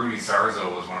 there's Rudy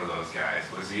Sarzo was one of those guys.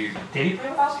 Was he? Did he play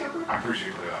with Alice Cooper? I'm pretty sure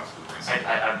he played with Alice Cooper.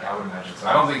 I would imagine so.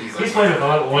 I don't think he's like. He's played with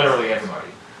literally everybody.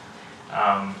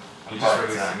 He just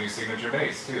released a new signature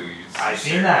bass too. I've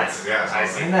seen that. Yeah, so I've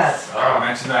seen that. I'll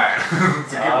mention that.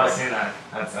 It's a good one. I've seen that.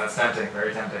 That's tempting.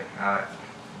 Very tempting.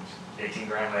 18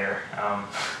 grand later. No,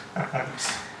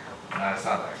 it's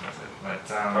not that expensive, but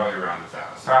Probably around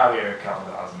 1,000. probably a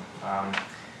couple thousand.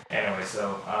 Anyway,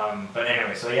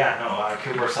 so yeah, no.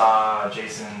 Cooper saw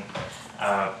Jason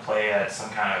play at some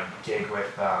kind of gig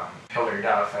with Hilary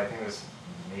Duff. I think it was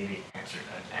maybe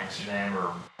Amsterdam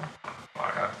or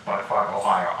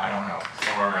Ohio. I don't know.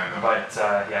 Somewhere random. But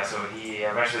yeah, so he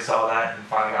eventually saw that and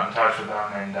finally got in touch with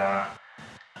them,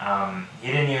 and he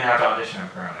didn't even have to audition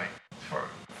apparently,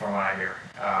 from what I hear.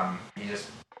 He just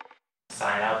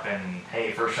signed up and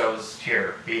hey, first show's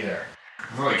here, be there.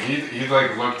 Like he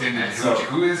like looked into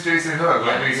who is Jason Hook?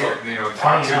 Yeah, Let me so,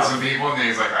 talk to some people, and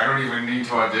he's like, I don't even need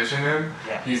to audition him.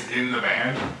 Yeah. He's in the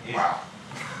band. Wow.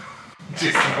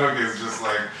 Jason Hook is just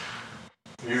like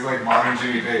he's like modern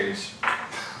Jimmy Page.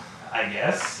 I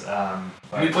guess. And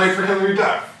he played for Hilary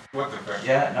Duff. What the fuck?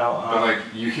 Yeah, no. But like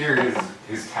you hear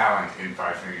his talent in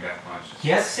Five Finger Death Punch. He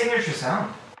has a signature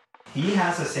sound. He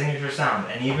has a signature sound,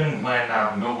 and even when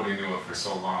nobody knew it for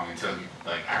so long until he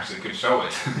like actually could show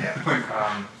it.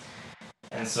 yeah.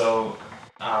 And so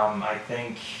I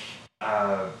think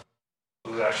it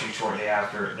was actually shortly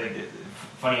after.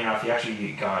 Funny enough, he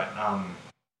actually got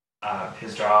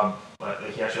his job.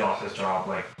 Like he actually lost his job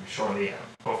like shortly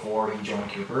before he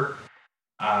joined Cooper,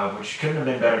 which couldn't have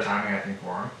been better timing, I think,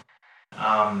 for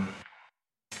him.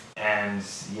 And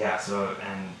yeah, so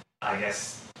and I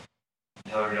guess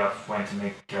Hilary Duff went to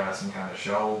make some kind of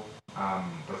show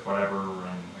with whatever,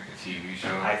 and like a TV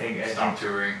show. I think stopped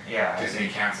touring. Yeah, Disney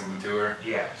canceled the tour.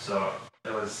 Yeah, so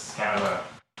it was kind of a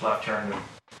left turn to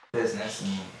business,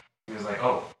 and he was like,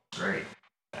 "Oh, great,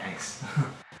 thanks."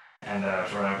 And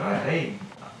shortly after that, hey,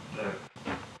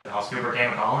 the Alice Cooper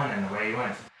came calling, and away he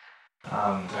went.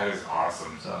 That is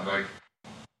awesome. So like,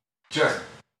 just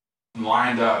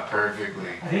lined up perfectly.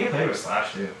 I think he played with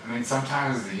Slash too. I mean,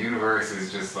 sometimes the universe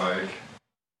is just like,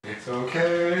 it's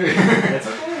okay. It's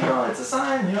okay, it's a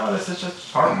sign, this is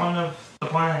just part one of the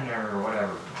plan or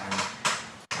whatever.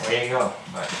 And there you go.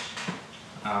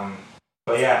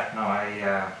 But yeah, no,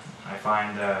 I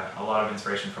find a lot of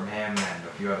inspiration from him and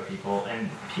a few other people,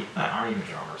 and people that aren't even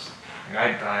drummers.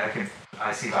 Like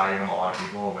I see value in a lot of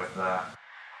people with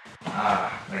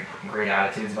like great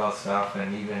attitudes about stuff,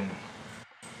 and even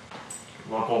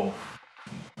the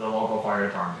local fire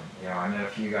department. I met a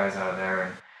few guys out of there,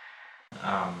 and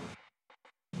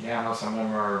I know some of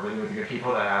them are really, really good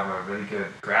people that have a really good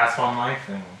grasp on life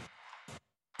and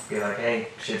be like, hey,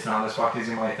 shit's not as fucked as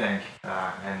you might think.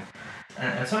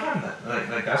 And sometimes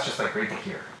like that's just like great to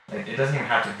hear. Like, it doesn't even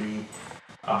have to be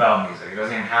about music. It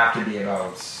doesn't even have to be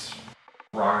about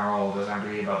rock and roll. It doesn't have to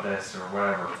be about this or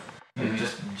whatever. Mhm.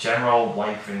 Just general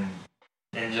life in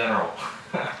general.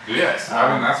 Yes,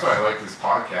 I mean that's why I like this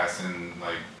podcast, and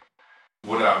like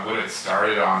what it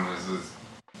started on was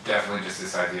definitely just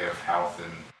this idea of health,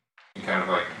 and kind of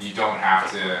like you don't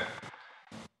have to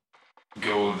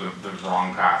go the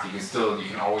wrong path. You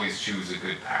can always choose a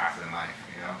good path in life,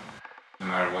 you know, no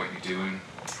matter what you're doing.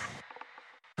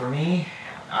 For me,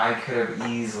 I could have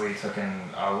easily taken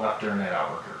a left turn at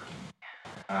Albuquerque.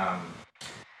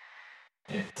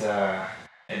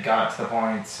 It got to the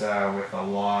point with a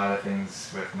lot of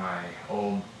things with my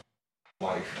old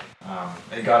life.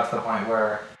 It got to the point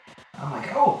where I'm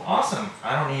like, oh, awesome!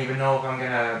 I don't even know if I'm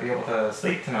gonna be able to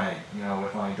sleep tonight, you know,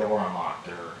 with my door unlocked,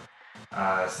 or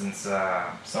since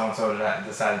so and so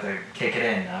decided to kick it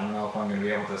in, I don't know if I'm gonna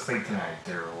be able to sleep tonight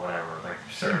or whatever. Like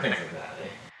certain things like that.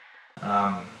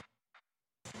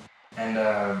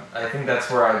 I think that's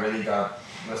where I really got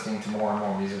listening to more and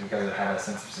more music because it had a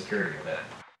sense of security with it.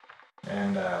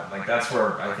 And like that's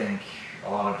where I think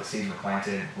a lot of the seeds were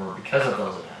planted were because of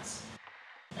those events.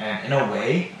 And in a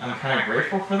way, I'm kind of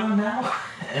grateful for them now,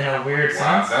 in a weird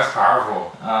sense. That's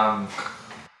powerful.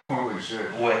 Holy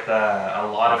shit. With a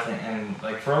lot of things, and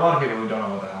like for a lot of people who don't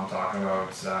know what the hell I'm talking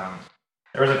about,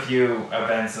 there was a few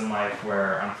events in life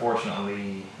where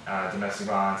unfortunately domestic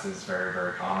violence is very,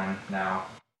 very common now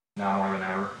more than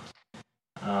ever.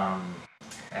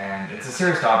 And it's a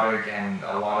serious topic, and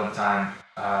a lot of the time,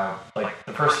 like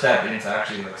the first step into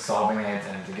actually like solving it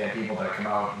and to get people to come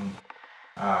out and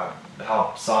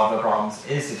help solve the problems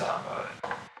is to talk about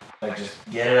it. Like just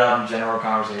get it out in general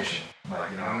conversation.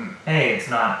 Like, you know, hey, it's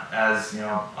not as, you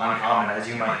know, uncommon as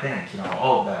you might think. You know,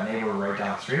 oh, that neighbor right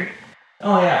down the street.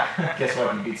 Oh yeah, guess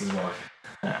what? He beats his wife.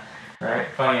 Right?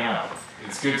 Funny enough.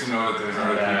 It's good to know that there's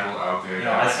other people out there. You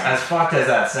know, as fucked as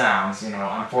that sounds, you know,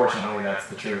 unfortunately that's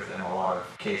the truth in a lot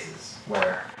of cases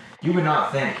where you would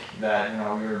not think that, you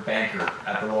know, you're a banker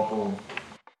at the local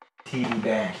TD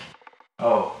bank.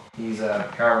 Oh, he's a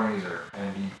heroin user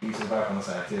and he beats his wife on the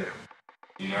side too.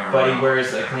 But he wears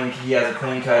he has a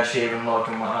clean cut, shaven look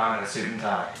and whatnot, and a suit and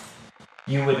tie.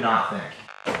 You would not think.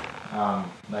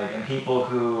 Like, and people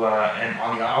who, and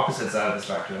on the opposite side of the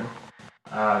spectrum,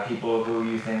 people who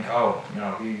you think, oh, you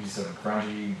know, he's a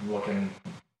grungy looking,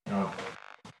 you know,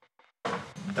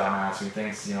 dumbass who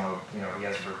thinks, you know, he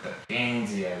has ripped up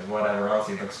jeans, he has whatever else,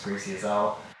 he looks greasy as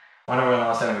hell. Wonder when the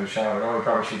last time he was showered. Oh, he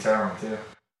probably shoots heroin too.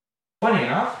 Funny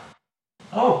enough,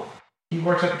 oh, he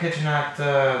works at the kitchen at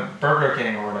Burger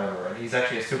King or whatever, and he's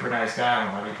actually a super nice guy,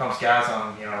 and like, he pumps gas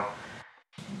on, you know,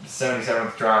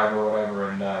 77th Drive or whatever,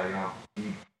 and, you know,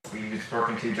 he was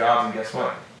working 2 jobs, and guess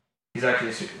what? He's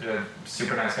actually a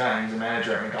super nice guy, and he's a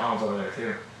manager at McDonald's over there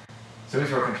too. So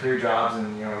he's working 3 jobs,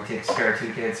 and, you know, he takes care of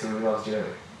 2 kids who he loves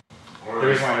dearly. Or the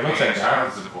reason why he looks like that.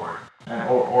 Child support. And,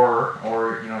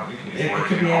 or you know, it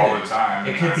could be all anything. the time.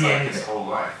 It could be like anything. His whole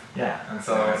life. Yeah, and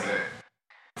so that's it.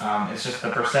 It's just the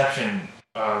perception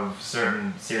of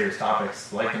certain serious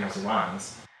topics like domestic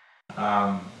violence,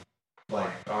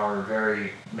 like are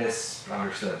very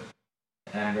misunderstood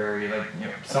and very like, you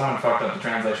know, someone fucked up the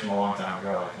translation a long time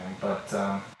ago, I think, but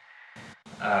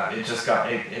it just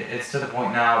got it's to the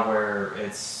point now where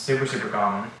it's super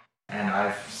common, and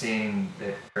I've seen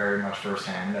it very much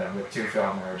firsthand with 2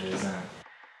 failed marriages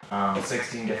and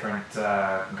 16 different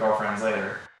girlfriends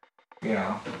later. You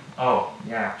know, oh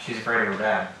yeah, she's afraid of her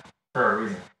dad for a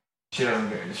reason. She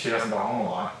doesn't go home a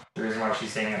lot. The reason why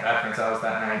she's staying at that friend's house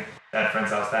that night, that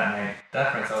friend's house that night,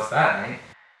 that friend's house that night,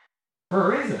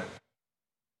 for a reason.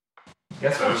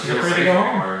 Guess what? She's afraid to go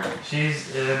home.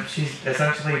 She's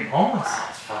essentially homeless.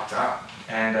 It's fucked up.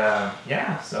 And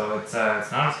yeah, so it's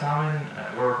not as common.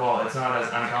 It's not as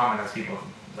uncommon as people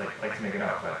like to make it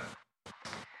out. But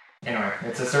anyway,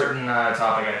 it's a certain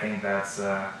topic I think that's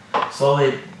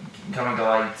slowly coming to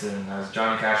light, and as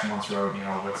Johnny Cash once wrote, you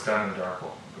know, what's done in the dark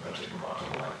will eventually be brought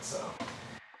to the light. So,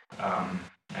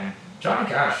 and Johnny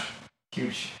Cash,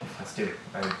 huge. Let's do it.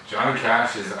 Johnny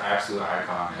Cash is an absolute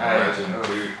icon, a legend,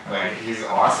 dude. Like, he's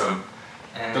awesome.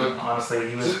 And honestly,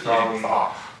 he was probably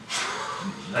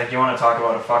like, you want to talk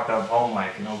about a fucked up home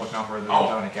life, you know, look no further than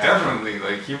Johnny Cash. Definitely.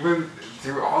 Like, he went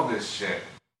through all this shit,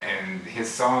 and his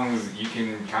songs, you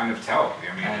can kind of tell.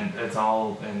 I mean, and it's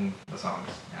all in the songs,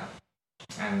 yeah.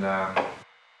 And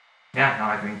yeah, no,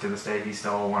 I think to this day he's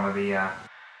still one of the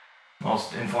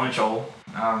most influential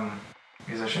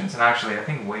musicians. And actually, I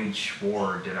think Wade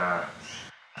Schwartz did a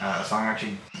song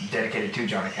actually dedicated to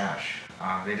Johnny Cash.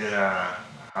 They did I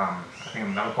think a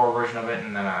metalcore version of it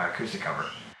and then an acoustic cover,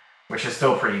 which is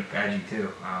still pretty edgy too.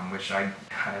 Which I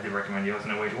highly recommend you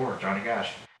listen to Wade Schwartz, Johnny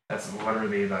Cash. That's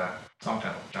literally the song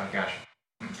title, Johnny Cash.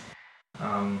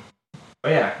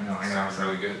 But yeah, no, I know. Sounds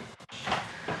really good.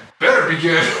 better be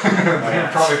good. They're yeah.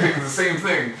 probably thinking the same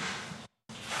thing.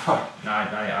 No,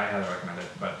 I highly recommend it.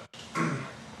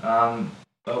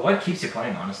 But what keeps you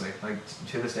playing, honestly? Like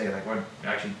to this day, like what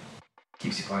actually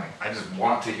keeps you playing? I just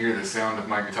want to hear the sound of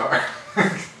my guitar.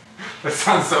 That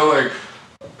sounds so like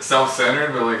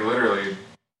self-centered, but like literally,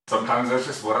 sometimes that's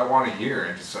just what I want to hear.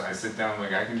 And just I sit down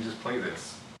like I can just play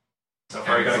this. So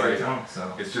far, you got a great like, song.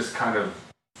 So it's just kind of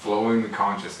flowing the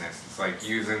consciousness. It's like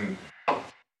using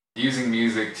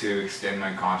music to extend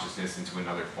my consciousness into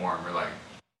another form, or like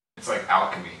it's like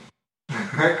alchemy.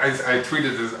 I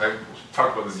tweeted this. I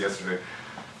talked about this yesterday.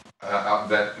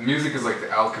 That music is like the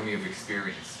alchemy of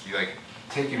experience. You like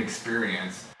take an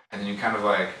experience and then you kind of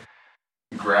like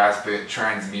grasp it,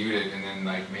 transmute it, and then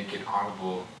like make it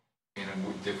audible in a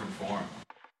different form.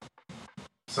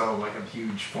 So like a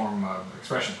huge form of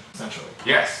expression, essentially.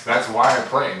 Yes, that's why I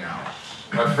play now.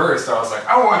 At first, I was like,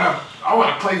 I want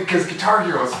to play because Guitar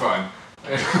Hero is fun.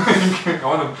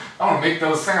 I want to make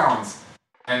those sounds.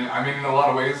 And I mean, in a lot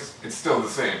of ways, it's still the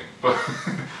same, but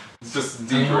it's just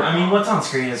deeper. I mean, what's on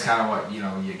screen is kind of what you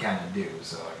kind of do.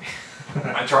 So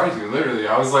I tried to literally.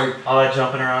 I was like, all that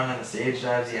jumping around in the stage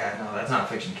dives. Yeah, no, that's not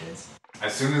fiction, kids.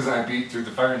 As soon as I beat Through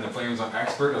the Fire and the Flames on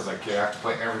Expert, I was like, okay, I have to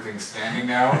play everything standing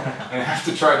now, and I have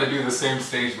to try to do the same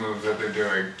stage moves that they're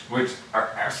doing, which are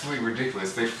absolutely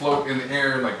ridiculous. They float in the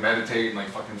air and like meditate and like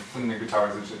fucking fling their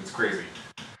guitars and shit. It's crazy.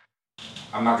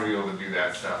 I'm not gonna be able to do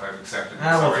that stuff. I've accepted this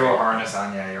We'll already. throw a harness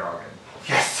on. Yeah, you're all good.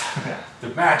 Yes! The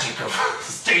magic of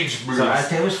stage moves. So as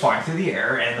Taylor's flying through the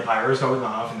air and the pyro's going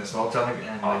off and the smoke's on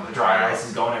the dry ice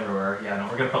is going everywhere. Yeah, no,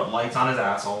 we're gonna put lights on his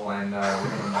asshole and we're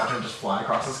gonna watch him just fly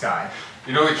across the sky.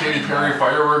 You know the Katy Perry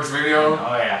fireworks video?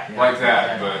 Oh yeah. Like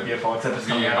that, but beautiful. Except it's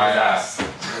coming out of his ass.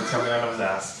 It's coming out of his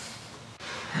ass.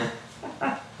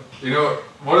 You know,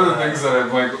 one of the things that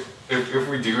I'm like, if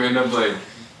we do end up like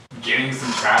getting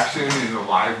some traction in the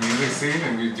live music scene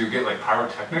and we do get like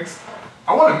pyrotechnics,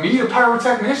 I want to meet a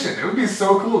pyrotechnician. It would be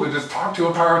so cool to just talk to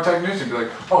a pyrotechnician. Be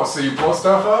like, oh, so you blow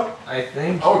stuff up? I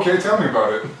think. Okay, tell me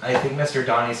about it. I think Mr.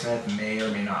 Donnie Smith may or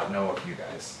may not know of you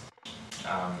guys.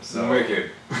 So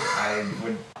Wicked. I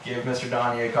would give Mr.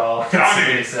 Donnie a call and Donnie! see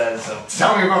what he says. So.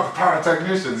 Tell me about the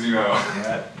pyrotechnicians, you know.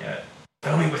 Yeah.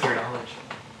 Fill me with your knowledge.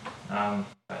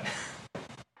 But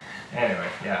anyway,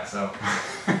 yeah. So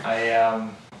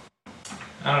I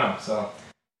don't know. So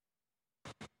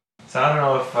I don't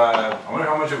know if. I wonder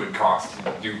how much it would cost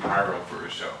to do pyro for a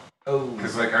show. Oh.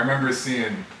 Because like I remember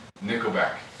seeing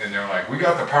Nickelback, and they're like, "We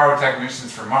got the pyrotechnicians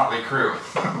from Motley Crue."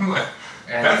 Like,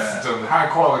 And, that's some high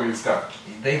quality stuff.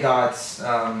 They got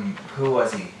who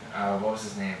was he? What was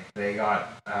his name? They got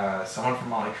someone from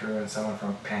Motley Crue and someone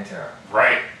from Pantera.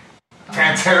 Right.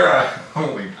 Pantera.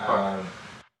 Holy fuck.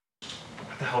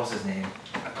 What the hell was his name?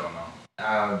 I don't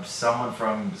know. Someone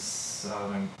from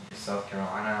South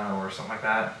Carolina or something like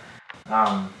that.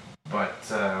 But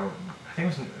I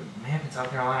think it may have been South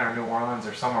Carolina or New Orleans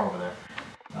or somewhere over there.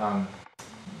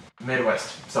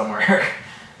 Midwest somewhere.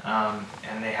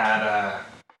 And they had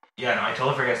I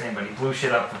totally forget his name, but he blew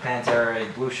shit up for Pantera, he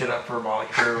blew shit up for Motley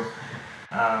Crue.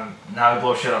 Now he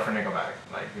blows shit up for Nickelback.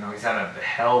 Like, he's had a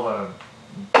hell of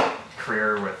a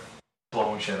career with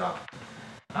blowing shit up.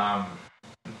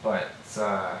 But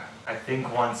I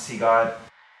think once he got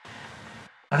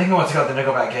the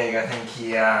Nickelback gig, I think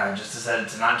he just decided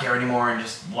to not care anymore and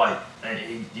just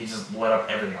he just lit up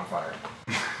everything on fire.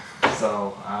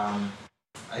 So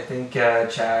I think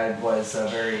Chad was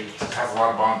very. Has a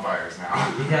lot of bonfires now.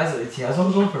 He has all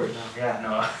the for it now. Yeah,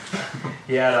 no.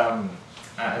 He had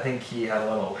I think he had a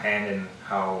little hand in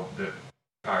how the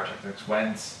pyrotechnics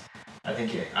went. I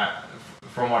think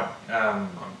from what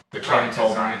They're Ken trying to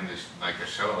told me. design like a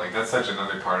show. Like that's such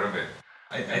another part of it.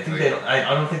 I think they.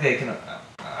 I don't think they can.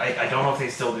 I don't know if they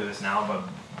still do this now, but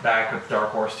back with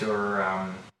Dark Horse Tour,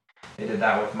 they did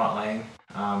that with Mutt Lange,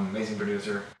 amazing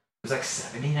producer. He's like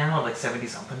 70 now, like 70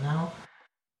 something now.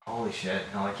 Holy shit!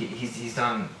 He's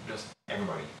done just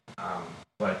everybody. I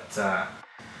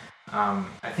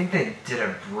think they did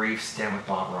a brief stint with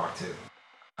Bob Rock too,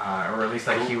 or at least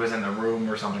like he was in the room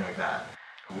or something like that.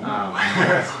 Bob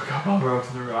Rock's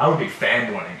in the room. I would be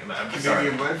fanboying.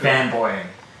 Fanboying.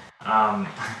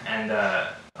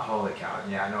 Holy cow!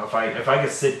 Yeah, no. If I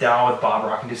could sit down with Bob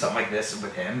Rock and do something like this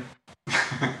with him,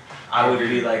 I would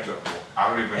be like.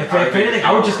 If anything,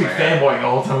 I would just be fanboying the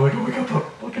whole time. Like, oh my god,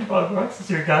 look at Bob Rock's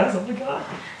here, guys. Oh my god.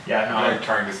 Yeah, no. Like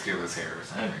trying to steal his hair or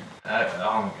something.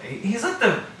 He's like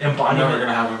the embodiment. I'm never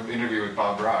gonna have an interview with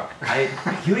Bob Rock.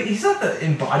 He's like the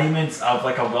embodiment of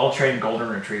like a well-trained golden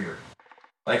retriever.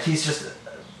 Like he's just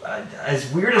as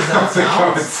weird as that sounds. I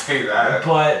would say that.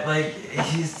 But like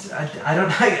he's, I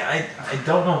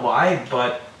don't know why,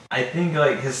 but I think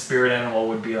like his spirit animal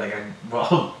would be like a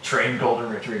well-trained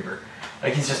golden retriever.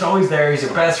 Like he's just always there. He's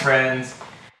your best friend.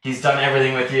 He's done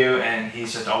everything with you, and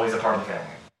he's just always a part of the family.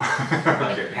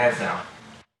 Like, Okay. hands down.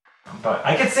 But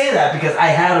I could say that because I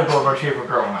had a golden retriever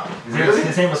growing up. Really?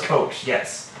 His name was Coach.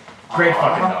 Yes. Great Aw.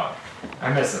 fucking dog.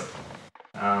 I miss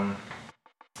him.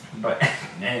 But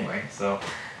anyway, so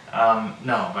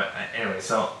no, but anyway,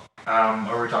 so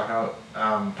what were we talking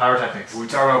about? Pyrotechnics. We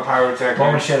talking about pyrotechnics.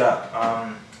 Blowing shit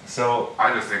up. So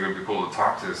I just think it would be cool to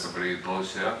talk to somebody who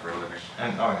blows shit up for a living.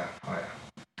 and oh yeah.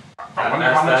 I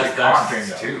wonder how much it that's the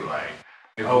costs dream, too. Like,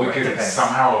 if Oh, we it could depends.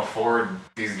 somehow afford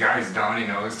these guys Donnie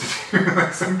knows to do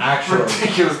like some Actually-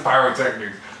 ridiculous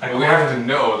pyrotechnics, Like, we have to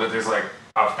know that there's like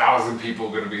 1,000 people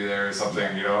gonna be there or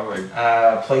something. You know, like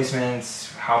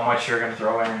Placements, how much you're gonna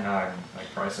throw in, like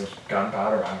price of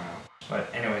gunpowder. I don't know. But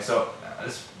anyway, so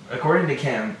according to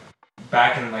Kim,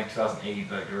 back in like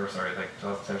 2008, like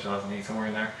 2007, 2008, somewhere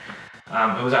in there.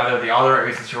 It was either the All Out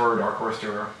Racing Tour or Dark Horse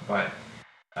Tour, but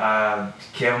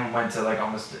Kim went to like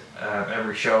almost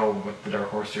every show with the Dark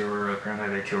Horse Tour. Apparently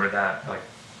they toured that like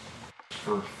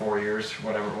for 4 years,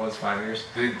 whatever it was, 5 years.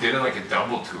 they did it like a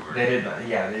double tour. They did,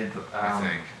 yeah, they did. I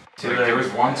think. two Like, legs- there was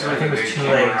one tour I think that it they was 2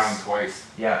 came legs. around twice.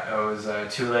 Yeah, it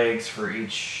was 2 legs for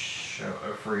each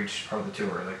part of the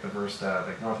tour, like the first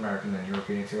like North American and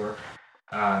European tour.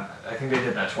 I think they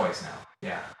did that twice now.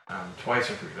 Yeah, twice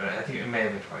or 3. I think it may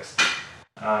have been twice.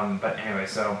 But anyway,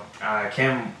 so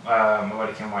Kim, my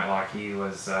buddy Kim Whitelock, he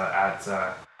was at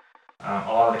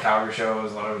a lot of the Calgary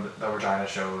shows, a lot of the Regina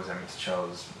shows, Edmonton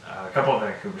shows, a couple of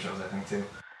Vancouver shows, I think too.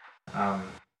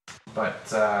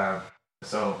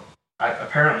 So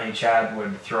apparently Chad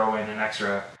would throw in an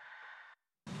extra,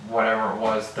 whatever it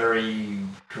was, 30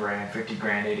 grand, 50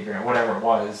 grand, 80 grand, whatever it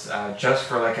was, just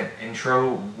for like an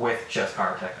intro with just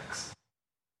pyrotechnics.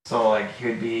 So like he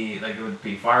would be like, it would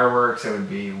be fireworks, it would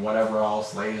be whatever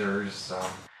else, lasers,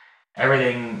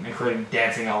 everything, including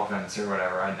dancing elephants or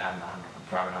whatever. I'm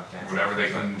probably not dancing. Whatever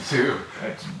they elephants, can do.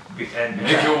 but- and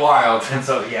Make it wild. and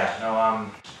so yeah, no.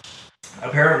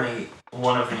 Apparently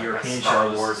one of the Like a European Star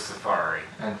shows. Wars Safari.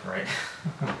 And right.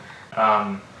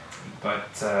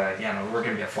 Yeah, no, we're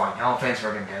gonna be a flying elephants.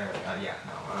 We're gonna get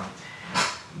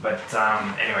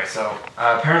anyway, so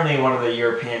apparently one of the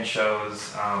European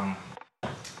shows.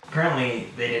 Apparently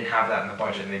they didn't have that in the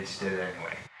budget, and they just did it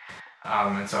anyway.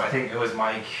 And so I think it was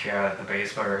Mike, the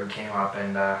bass player, who came up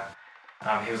and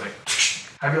he was like,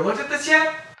 "Have you looked at this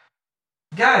yet,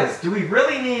 guys? Do we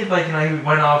really need he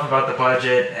went off about the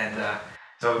budget and."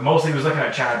 So mostly he was looking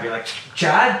at Chad, be like,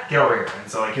 "Chad, get over here." And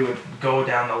so he would go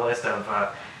down the list of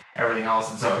everything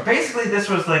else. And so basically this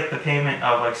was like the payment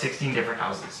of like 16 different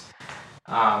houses.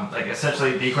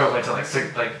 Essentially the equivalent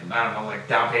to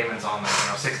down payments on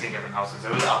 16 different houses.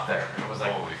 It was up there. It was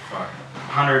like Holy fuck.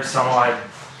 100 some odd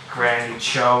grand each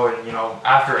show, and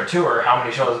after a tour, how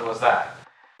many shows was that?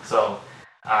 So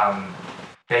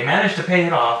they managed to pay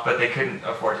it off, but they couldn't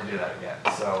afford to do that again.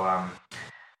 So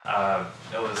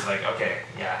it was like, okay,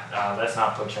 yeah, let's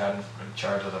not put Chad in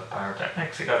charge of the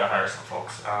pyrotechnics. We gotta hire some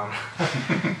folks.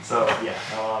 So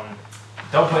yeah,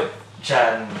 don't put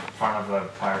Chad in front of the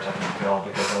pyrotechnic bill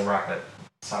because he'll rock that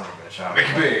son of a bitch out. Make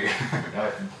it big.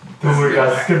 Oh my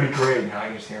god, it's gonna be great. I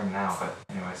can just hear him now. But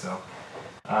anyway, so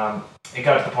it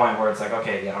got to the point where it's like,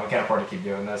 okay, we can't afford to keep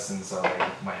doing this, and so they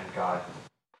went and got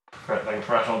like a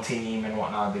professional team and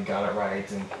whatnot. They got it right,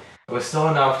 and it was still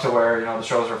enough to where the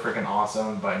shows were freaking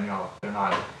awesome, but they're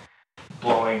not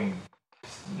blowing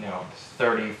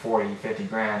 30, 40, 50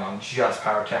 grand on just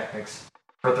pyrotechnics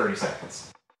for 30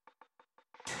 seconds.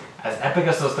 As epic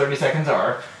as those 30 seconds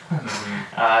are,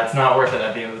 it's not worth it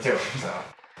at the end of the tour. So,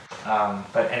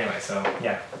 but anyway, so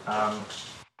yeah.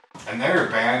 And they're a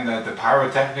band that the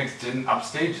pyrotechnics didn't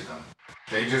upstage them.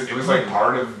 It was like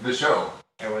part of the show.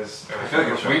 It was I feel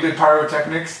like if we did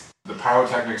pyrotechnics, the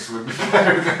pyrotechnics would be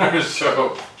better than our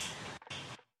show.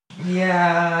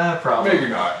 Yeah, probably. Maybe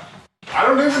not. I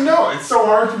don't even know. It's so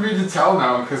hard for me to tell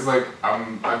now because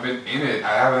I've been in it.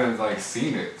 I haven't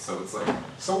seen it, so it's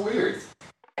so weird.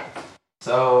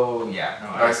 So yeah,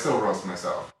 no, But I still roast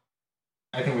myself.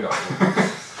 I think we all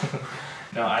do.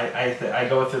 No, I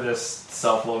go through this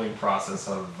self-loathing process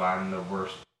of I'm the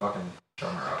worst fucking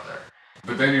drummer out there.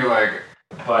 But then you're like,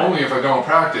 But only if I don't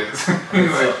practice. You're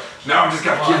like, no, I'm just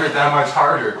gonna give it that much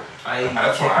harder. I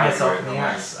That's kick why I myself do in it. the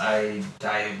I'm ass.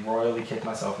 I royally kick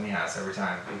myself in the ass every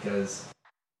time because,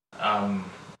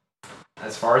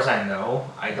 as far as I know,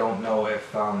 I don't know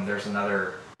if there's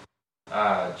another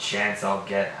chance I'll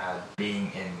get at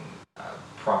being in a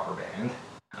proper band.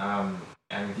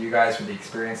 And with you guys, with the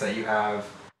experience that you have,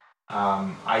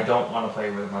 I don't want to play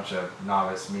with a bunch of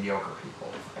novice, mediocre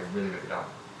people. I really, really don't.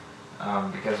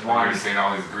 Because You're seeing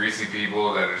all these greasy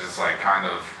people that are just like kind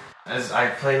of. As I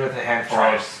played with a handful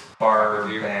of bar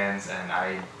bands,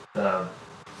 and the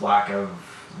lack of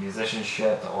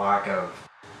musicianship, the lack of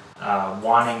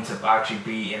wanting to actually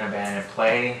be in a band and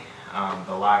play,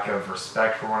 the lack of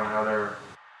respect for one another,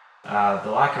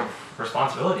 the lack of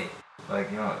responsibility. Like,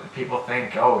 people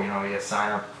think, oh, you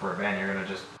sign up for a band, you're gonna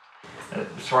just,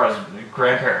 as far as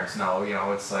grandparents know,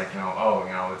 it's like,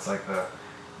 it's like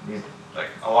like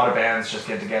a lot of bands just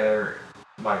get together,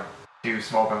 like do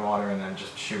Smoke on Water and then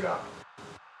just shoot up.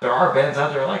 There are bands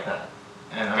out there like that.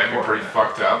 And they're pretty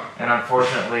fucked up. And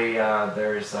unfortunately,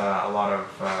 there's a lot of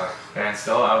bands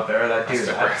still out there that do that.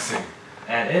 That's depressing.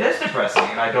 And it is depressing,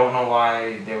 and I don't know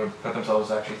why they would put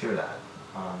themselves actually through that.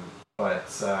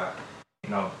 But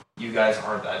you guys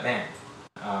aren't that band.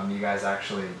 You guys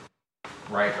actually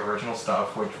write original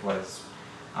stuff, which was,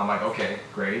 I'm like, okay,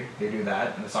 great, they do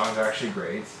that, and the songs are actually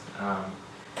great.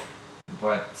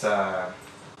 But it's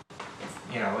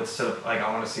sort of like,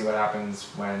 I want to see what happens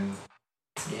when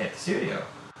you hit the studio.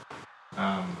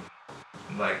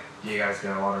 Like, do you guys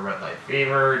get a lot of red light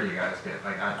fever? Do you guys get,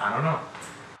 like, I don't know.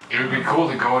 It would be cool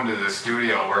to go into the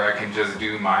studio where I can just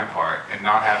do my part and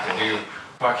not have to do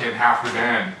fucking half the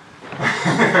band.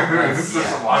 This is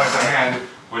a lot of band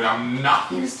when I'm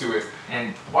not used to it.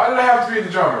 And why did I have to be the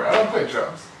drummer? I don't play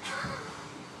drums.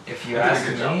 If you ask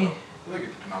me, I think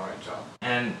it's an alright job.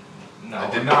 And no, I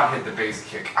did not hit the bass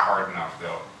kick hard enough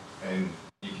though, and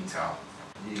you can tell.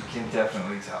 You can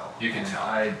definitely tell. You can tell.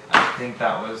 I think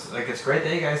that was, like, it's great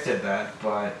that you guys did that,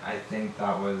 but I think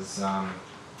that was,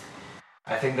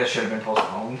 I think that should have been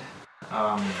postponed.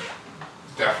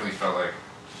 Definitely felt like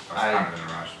I was kind of in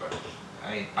a rush, but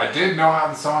I did know how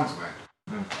the songs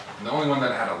went. The only one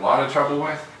that I had a lot of trouble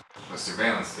with was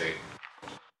Surveillance State.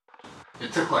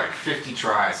 It took like 50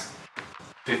 tries,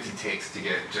 50 takes to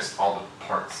get just all the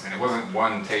parts, and it wasn't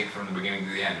one take from the beginning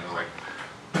to the end. It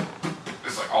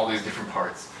was like all these different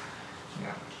parts.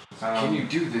 Yeah. Can you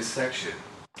do this section?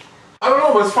 I don't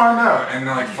know, let's find out. And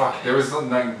they're like, fuck, there was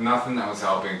like nothing that was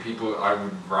helping. People, I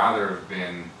would rather have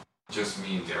been just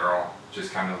me and Daryl,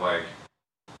 just kind of like,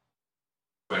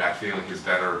 but I feel like it's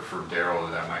better for Daryl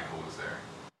that Michael was there.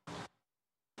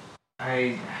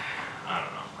 I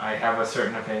don't know. I have a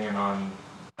certain opinion on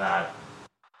that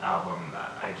album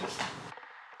that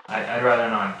I'd rather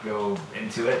not go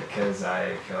into it because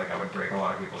I feel like I would break a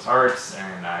lot of people's hearts,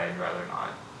 and I'd rather not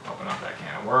open up that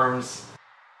can of worms.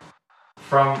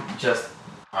 From just...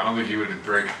 I don't think you would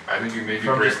break... I think you maybe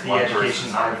from break just the one education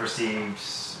person's I've heart. received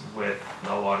with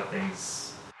a lot of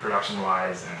things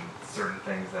production-wise and certain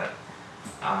things that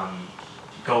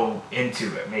go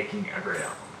into it making a great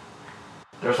album.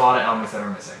 There's a lot of elements that are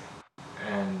missing.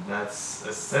 And that's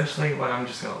essentially what I'm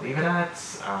just going to leave it at.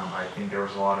 I think there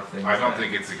was a lot of things. I don't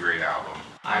think it's a great album.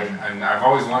 And I've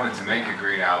always wanted to make a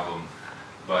great album,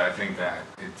 but I think that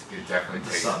it definitely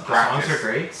takes practice. The songs are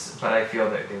great, but I feel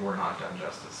that they were not done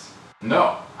justice.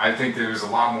 No, I think there's a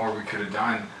lot more we could have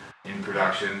done in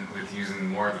production with using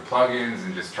more of the plugins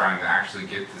and just trying to actually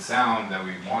get the sound that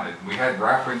we wanted. We had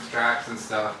reference tracks and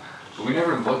stuff, but we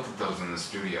never looked at those in the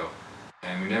studio.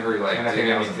 And we never did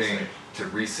anything to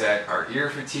reset our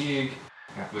ear fatigue.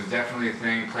 Yeah. It was definitely a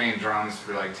thing. Playing drums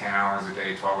for like 10 hours a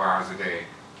day, 12 hours a day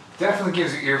definitely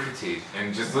gives you ear fatigue,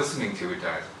 and just listening to it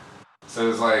does. So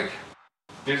it's like,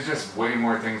 there's just way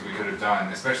more things we could have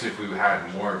done, especially if we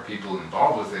had more people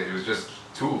involved with it. It was just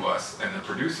two of us and the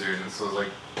producer, and so it was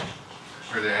like,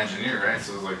 or the engineer, right?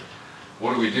 So it was like,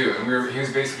 what do we do? And he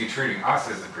was basically treating us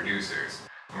as the producers.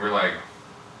 And we're like,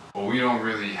 well, we don't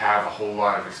really have a whole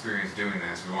lot of experience doing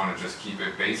this. We want to just keep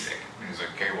it basic. And he's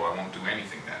like, okay, well, I won't do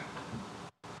anything then.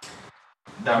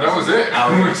 That was it.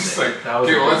 We were just like,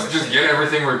 okay, well, let's just get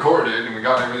everything recorded. And we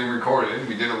got everything recorded.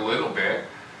 We did a little bit.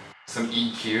 Some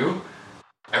EQ.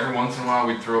 Every once in a while,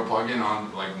 we'd throw a plug-in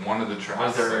on like one of the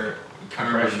tracks. Was there I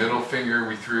remember Middle Finger,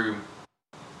 we threw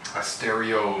a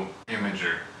stereo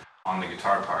imager on the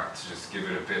guitar part to just give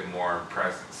it a bit more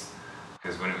presence.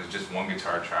 Because when it was just one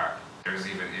guitar track,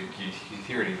 you'd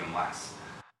hear it even less.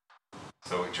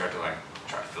 So we tried to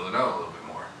fill it out a little bit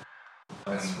more.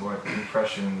 That's what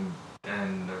impression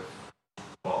and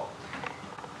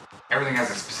everything has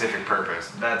a specific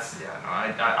purpose. That's I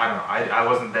don't know. I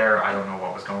wasn't there. I don't know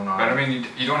what was going on. But I mean,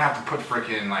 you don't have to put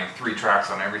freaking like 3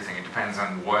 tracks on everything. It depends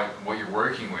on what you're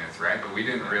working with, right? But we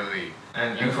didn't really.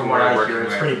 And from what I hear,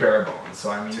 it's pretty bare bones.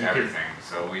 So I mean, everything.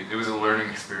 So it was a learning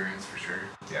experience for sure.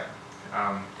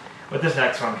 Yeah. With this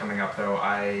next one coming up, though,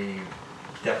 I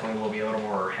definitely will be a little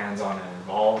more hands-on and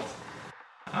involved.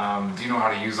 Do you know how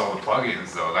to use all the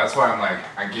plugins, though? That's why I'm like,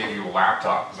 I gave you a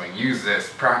laptop. I was like, use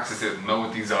this, practice it, know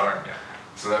what these are. Yeah.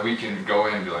 so that we can go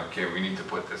in and be like, okay, we need to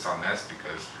put this on this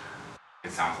because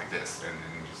it sounds like this, and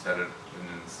then just edit, and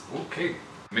then it's okay,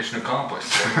 mission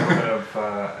accomplished. A little bit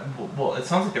of, well, it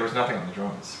sounds like there was nothing on the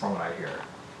drums from what I hear.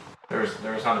 There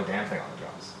was not a damn thing on the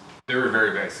drums. They were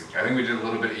very basic. I think we did a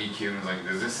little bit of EQ and was like,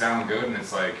 does this sound good? And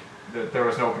it's like, There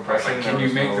was no compression. like, can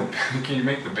you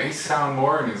make the bass sound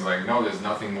more? And he's like, no, there's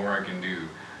nothing more I can do.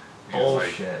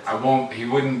 Bullshit. Like, he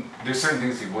wouldn't. There's certain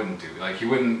things he wouldn't do. Like he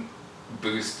wouldn't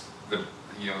boost the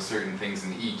certain things in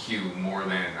the EQ more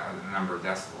than a number of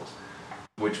decibels,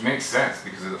 which makes sense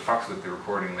because it fucks with the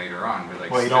recording later on. But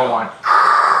like, well, you don't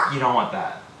want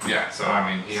that. Yeah. So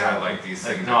I mean, he had like these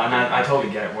things. No, and I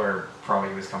totally get where probably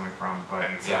he was coming from, but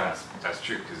yeah, that's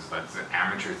true because that's an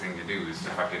amateur thing to do is to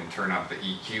fucking turn up the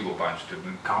EQ a bunch to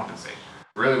compensate.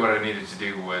 Really, what I needed to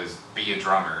do was be a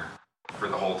drummer for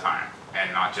the whole time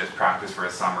and not just practice for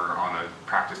a summer on a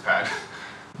practice pad.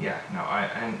 Yeah, no,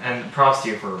 and props to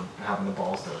you for having the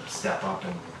balls to step up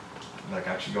and like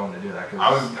actually going to do that.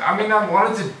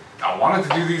 I wanted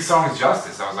to do these songs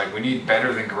justice. I was like, we need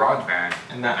better than GarageBand,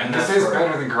 and this is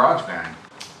better than GarageBand.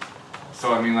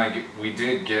 So I mean, like, we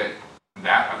did get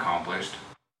that accomplished.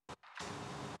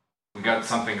 We got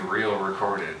something real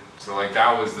recorded. So like,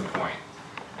 that was the point.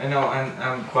 I know, and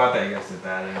I'm glad that you guys did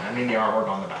that. And I mean, the artwork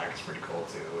on the back is pretty cool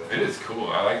too. It is cool.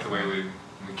 I like the way we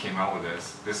came out with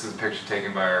this. This is a picture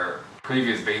taken by our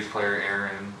previous bass player,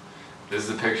 Aaron. This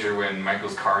is a picture when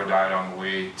Michael's car died on the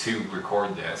way to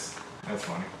record this. That's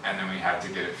funny. And then we had to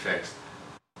get it fixed.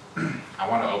 I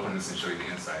want to open this and show you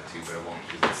the inside too, but I won't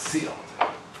because it's sealed.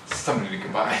 It's something you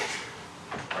can buy.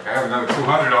 Like, I have another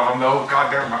 200 of them though.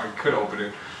 God damn, I could open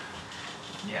it.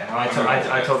 Yeah, no,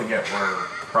 I totally get where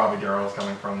probably Daryl's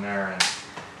coming from there.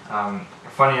 And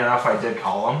funny enough, I did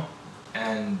call him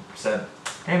and said,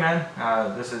 hey man,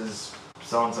 this is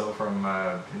so-and-so from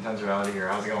Intense Reality here,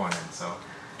 how's it going? And so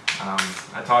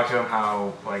I talked to him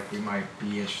how like we might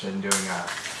be interested in doing a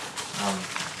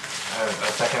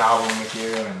second album with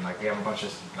you, and like we have a bunch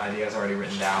of ideas already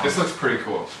written down. This looks pretty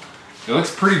cool. It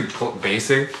looks pretty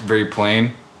basic, very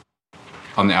plain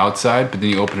on the outside, but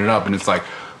then you open it up and it's like,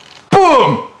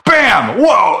 boom, bam,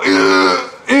 whoa,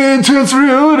 Intense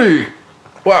Reality.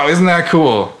 Wow, isn't that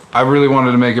cool? I really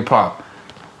wanted to make it pop.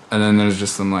 And then there's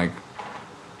just some like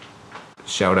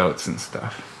shout outs and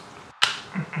stuff.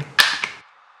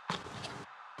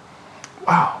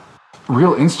 Wow.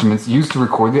 Real instruments used to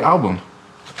record the album.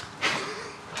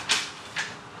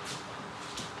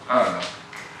 I don't know.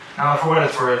 Now, for what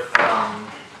it's worth,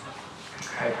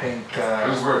 I think... it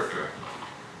was worth it.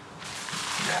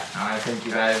 Yeah, no, I think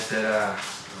you guys did... It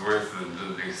was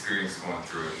worth the experience of going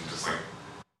through it and just like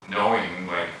knowing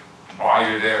like while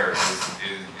you're there is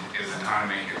the time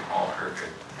to make it all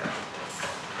perfect.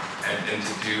 And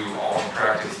to do all the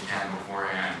practice you can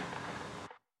beforehand.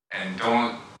 And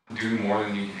don't do more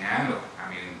than you can handle. I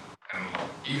mean, and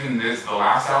even the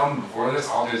last album before this,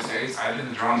 Altered States, I did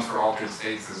the drums for Altered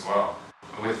States as well.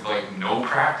 With like no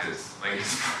practice. Like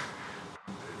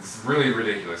it's really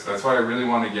ridiculous. That's why I really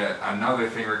want to get another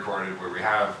thing recorded where we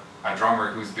have a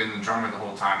drummer who's been the drummer the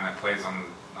whole time that plays on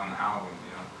the album,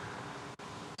 you know.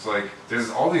 So like there's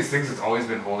all these things that's always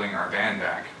been holding our band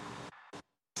back.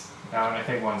 And I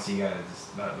think once you guys,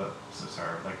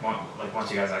 once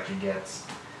you guys actually get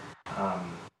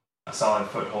a solid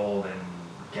foothold and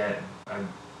get a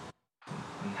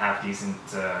half decent,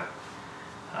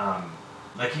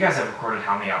 like you guys have recorded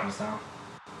how many albums now?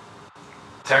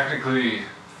 Technically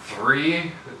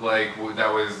 3, like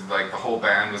that was like the whole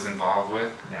band was involved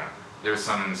with. Yeah. There's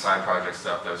some side project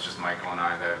stuff that was just Michael and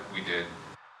I that we did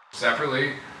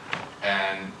separately,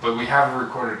 but we have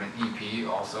recorded an EP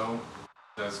also.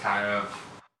 That's kind of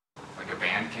like a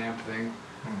Bandcamp thing.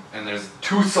 And there's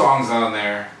 2 songs on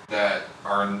there that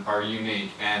are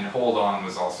unique, and Hold On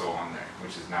was also on there,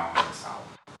 which is now on this album.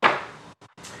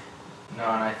 No,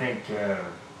 and I think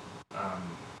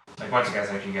like once you guys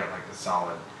actually get like a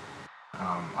solid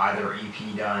either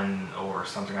EP done or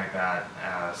something like that,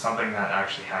 something that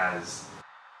actually has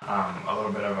a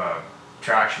little bit of a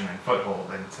traction and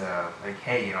foothold into like,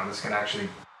 hey, you know, this can actually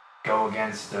go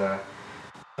against the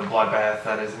bloodbath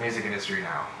that is the music industry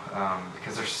now,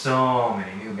 because there's so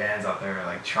many new bands out there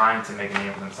like trying to make a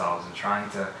name for themselves and trying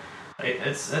to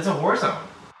it's a war zone.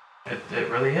 It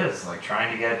really is, like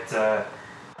trying to get a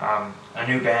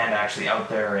new band actually out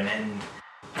there and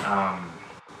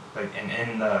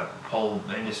in the whole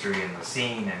industry and the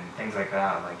scene and things like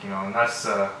that, like, you know,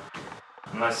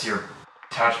 unless you're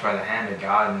touched by the hand of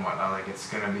God and whatnot, like it's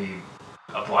gonna be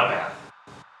a bloodbath.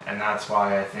 And that's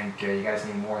why I think you guys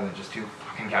need more than just 2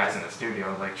 fucking guys in the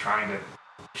studio, like trying to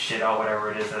shit out whatever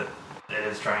it is that it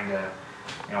is trying to,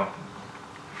 you know,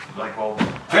 like, well,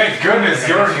 Thank goodness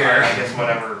you're here. I guess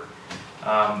whatever,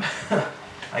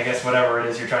 I guess whatever it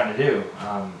is you're trying to do,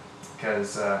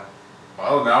 because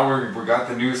well, now we got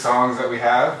the new songs that we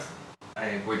have,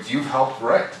 which you've helped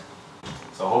write.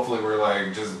 So hopefully we're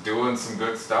like just doing some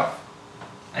good stuff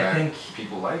that think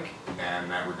people like, and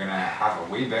that we're gonna have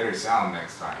a way better sound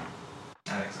next time.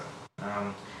 I think so.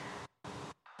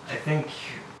 I think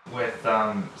with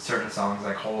certain songs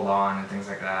like "Hold On" and things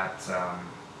like that,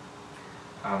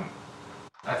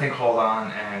 I think "Hold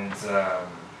On" and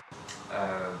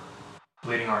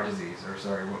 "Bleeding Heart Disease,"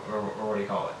 or what do you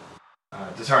call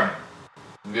it? "Disheartening."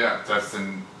 Yeah, that's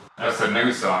a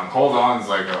new song. "Hold On's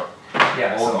like a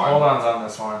so one. "Hold On's" on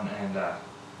this one, and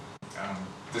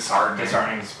Disheartening.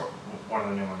 "Disheartening's" one of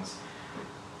the new ones.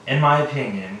 In my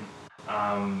opinion,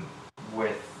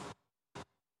 with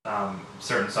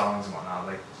certain songs and whatnot,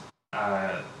 like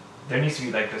there needs to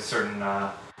be like a certain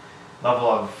level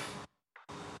of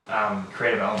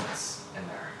creative elements in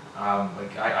there.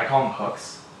 Like I call them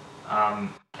hooks,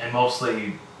 and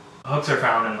mostly hooks are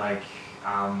found in like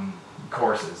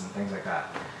choruses and things like that.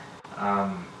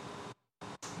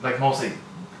 Like mostly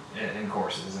in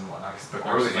choruses and whatnot. The Or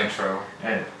choruses, the intro.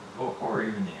 or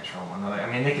even the intro one. I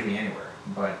mean, they could be anywhere,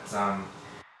 but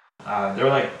they're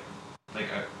like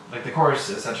the chorus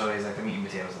essentially is like the meat and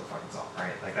potatoes of the fucking song,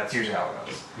 right? Like that's usually how it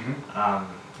goes. Mm-hmm.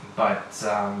 But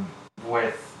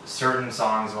with certain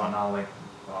songs and whatnot, like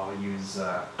I'll use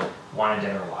 "Wanted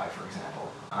Dead or Alive" for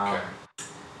example. Okay.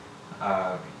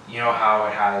 You know how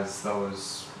it has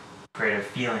those creative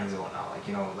feelings and whatnot, like,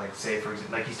 you know, like say for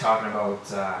example, like he's talking about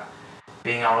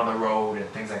being out on the road and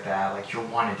things like that, like you're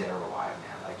wanted dead or alive,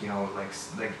 man. Like, you know, like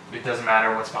it doesn't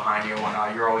matter what's behind you and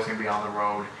whatnot, you're always gonna be on the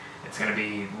road. It's gonna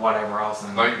be whatever else.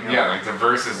 And Like, you know, yeah, like the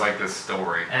verse is like the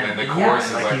story, and the yeah, chorus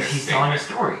is like like he's a telling a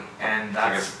statement. story, and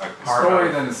that's Like a part story,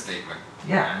 of, then a statement.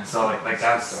 yeah, and so like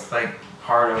that's like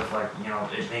part of, like, you know,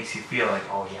 it makes you feel like,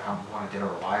 oh yeah, I'm wanted dead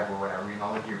or alive or whatever, you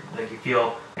know, like you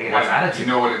feel like it has attitude.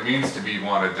 You know what it means to be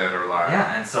wanted dead or alive.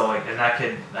 Yeah, and so like, and that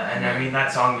could, and I mean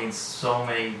that song means so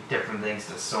many different things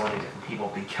to so many different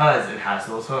people because it has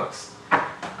those hooks.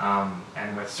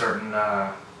 And with certain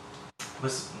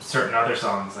other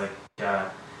songs like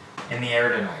 "In the Air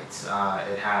Tonight,"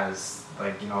 it has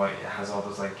like, you know, it has all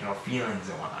those, like, you know, feelings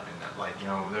and whatnot in it. Like, you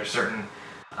know, there's certain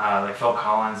like Phil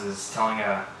Collins is telling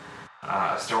a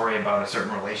story about a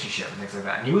certain relationship and things like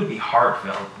that, and you would be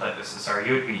heartfelt.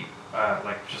 You would be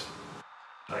like just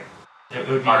like it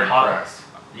would be Hard pressed.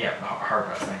 Yeah, hard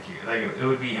pressed. Thank you. Like it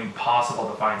would be impossible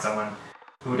to find someone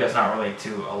who does not relate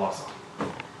to a love song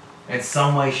in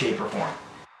some way, shape, or form,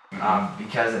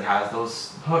 because it has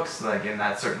those hooks. Like in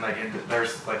that certain, like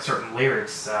there's like certain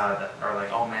lyrics that are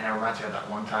like, oh man, that reminds me of that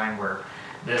one time where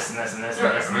this and this and this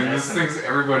and this and this. These things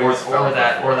everybody's felt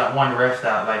or that one riff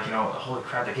that, like, you know, holy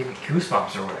crap, that gave me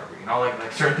goosebumps or whatever. You know,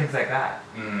 like certain things like that.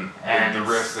 And the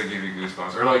riffs that give you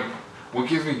goosebumps, or like what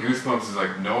gives me goosebumps is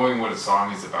like knowing what a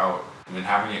song is about and then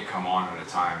having it come on at a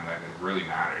time that it really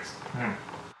matters.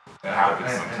 That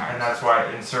happens sometimes. And that's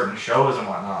why in certain shows and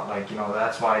whatnot, like, you know,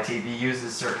 that's why TV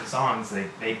uses certain songs.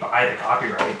 They buy the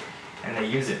copyright and they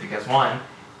use it because, one,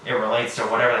 it relates to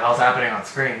whatever the hell's happening on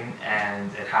screen,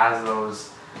 and it has those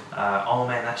oh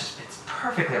man, that just fits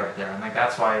perfectly right there. And like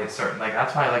that's why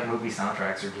I like movie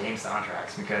soundtracks or game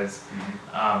soundtracks, because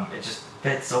it just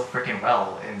fits so freaking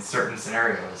well in certain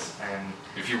scenarios. And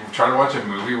if you try to watch a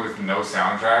movie with no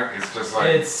soundtrack, it's just like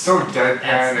it's so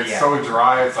deadpan, it's so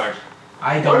dry, it's like,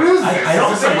 what is this? I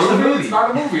don't is this finish a movie? the movie. It's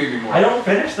not a movie anymore. I don't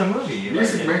finish the movie.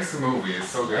 Music makes the movie. It's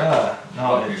so good.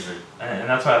 No, music. And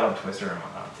that's why I love Twister and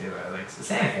whatnot too. Like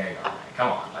Sammy Hagar, man,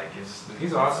 come on, like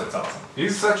he's awesome. It's awesome.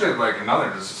 He's such a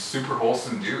another just super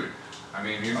wholesome dude. I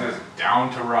mean, he's just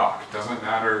down to rock. Doesn't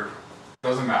matter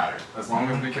as long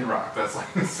as we can rock. That's like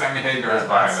Sammy Hagar's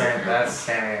vibe. That's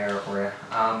Sammy Hagar for you.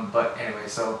 But anyway,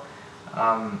 so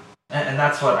and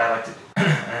that's what I like to do.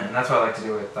 And that's what I like to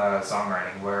do with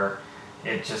songwriting, where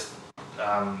it just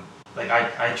like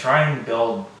I try and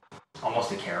build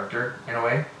almost a character in a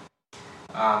way.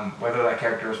 Whether that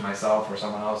character is myself or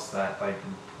someone else, that, like,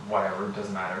 whatever, it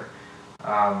doesn't matter.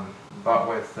 But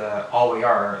with All We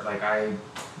Are, like, I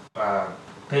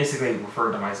basically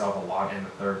refer to myself a lot in the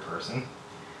third person.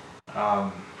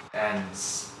 And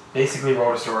basically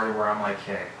wrote a story where I'm like,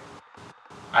 hey,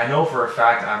 I know for a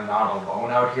fact I'm not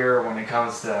alone out here when it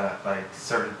comes to, like,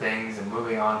 certain things and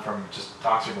moving on from just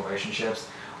toxic relationships,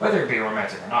 whether it be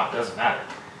romantic or not, doesn't matter.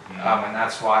 And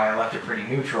that's why I left it pretty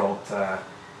neutral to,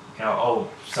 you know, oh,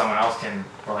 someone else can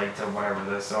relate to whatever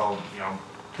this, oh, you know,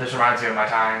 this reminds me of my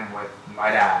time with my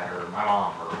dad or my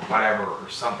mom or whatever or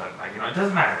something. Like, you know, it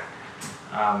doesn't matter.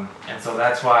 And so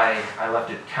that's why I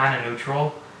left it kind of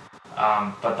neutral.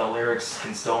 but the lyrics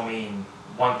can still mean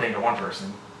one thing to one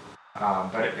person.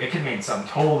 But it could mean something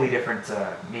totally different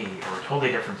to me, or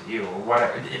totally different to you, or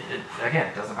whatever. Again,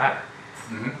 it doesn't matter.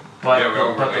 Mm-hmm. But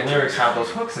Yeah, but the lyrics have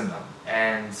those hooks in them,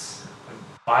 and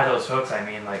by those hooks I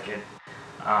mean like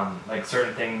like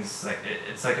certain things, like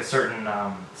it's like a certain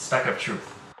speck of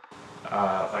truth,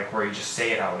 like where you just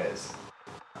say it how it is,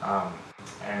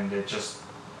 and it just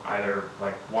either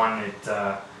like one it's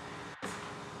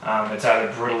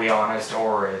either brutally honest,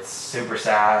 or it's super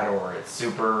sad, or it's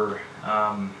super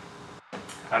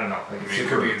I don't know, like it's It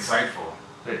super could be insightful.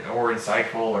 or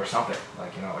insightful or something.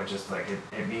 Like, you know, it just like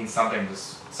it means something to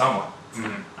someone.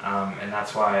 Mm-hmm. And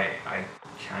that's why I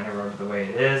kind of wrote it the way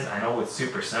it is. I know it's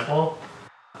super simple,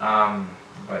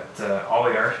 but all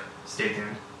we are. Stay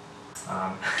tuned.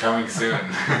 Coming soon.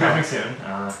 Coming soon.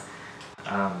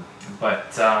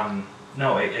 But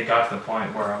no, it got to the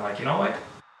point where I'm like, you know what? I'm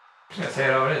just gonna say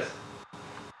it how it is.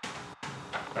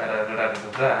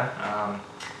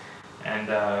 And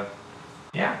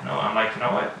yeah, no, I'm like, you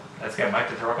know what? Let's get Mike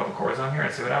to throw a couple chords on here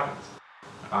and see what happens.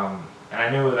 And I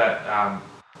knew that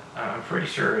I'm pretty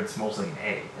sure it's mostly an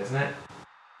A, isn't it?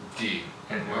 D.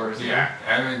 And or is it Yeah,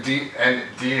 I mean D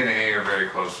and A are very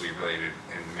closely related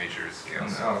in major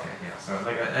scales. Oh, okay, yeah. So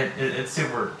like, it's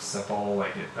super simple.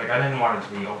 Like, I didn't want it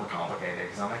to be overcomplicated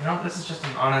because I'm like, no, this is just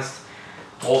an honest,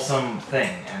 wholesome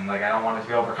thing, and like I don't want it to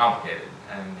be overcomplicated.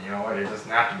 And you know what? It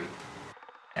doesn't have to be.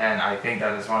 And I think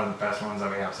that is one of the best ones that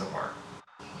we have so far.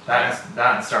 That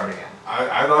and Start Again.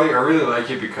 I really like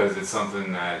it because it's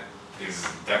something that is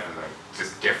definitely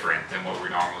just different than what we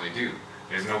normally do.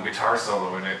 There's no guitar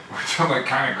solo in it, which I'm like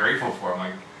kind of grateful for. I'm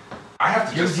like, I have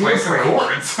to just play some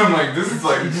chords. I'm like, this is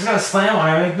like, you just gotta slam on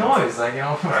it and make noise, like, you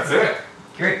know. That's it.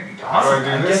 Great, How do awesome. I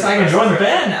do I this? guess I can join the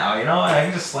band now, you know. I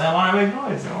can just slam on it and make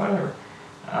noise, you know, whatever.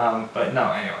 But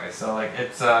no, anyway, so like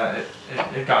it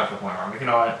got to the point where I'm like, you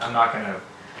know what, I'm not gonna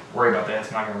worry about this,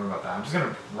 I'm not gonna worry about that. I'm just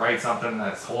gonna write something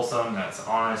that's wholesome, that's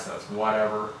honest, that's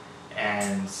whatever,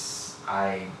 and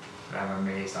I am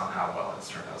amazed on how well it's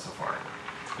turned out so far.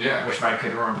 yeah. I wish I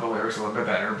could remember the lyrics a little bit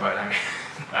better, but I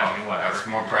mean, whatever. That's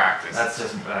more practice. That's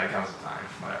just, that comes with time,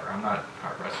 whatever. I'm not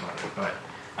hard pressed about it, but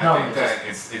I think that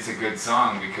it's a good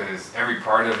song because every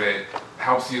part of it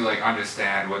helps you like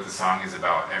understand what the song is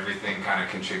about. Everything kind of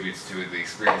contributes to the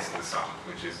experience of the song,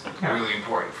 which is really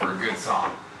important for a good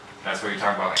song. That's what you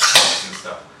talk about, like songs and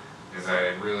stuff, is that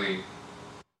it really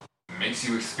makes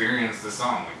you experience the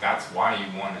song. Like that's why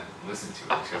you want to listen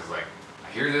to it, because like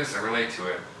I hear this, I relate to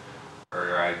it,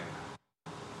 or I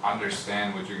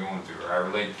understand what you're going through, or I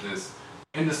relate to this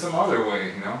into some other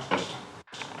way, you know?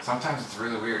 Sometimes it's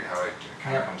really weird how it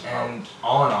kind of comes out. And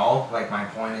all in all, like my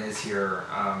point is here,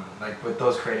 like with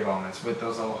those creative elements, with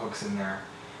those little hooks in there,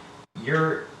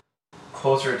 you're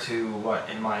closer to what,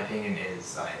 in my opinion,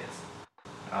 is a hit.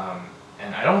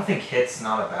 And I don't think hit's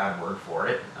not a bad word for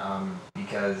it,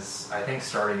 because I think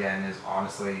Start Again is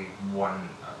honestly one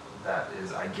that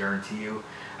is, I guarantee you,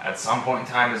 at some point in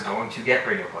time is going to get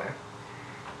radio play.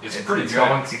 It's pretty good.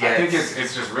 Going to get, I think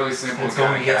it's just really simple. It's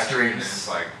going to get streams. It's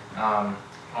like, oh,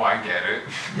 I get it.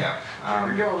 Yeah.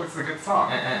 Here we go. It's a good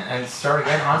song. And Start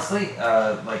Again, honestly,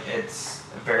 like it's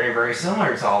very, very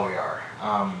similar to All We Are.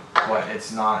 But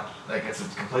it's not, like it's a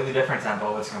completely different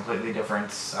tempo. It's a completely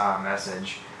different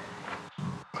message.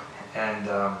 And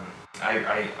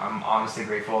I'm honestly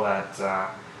grateful that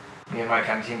me and Mike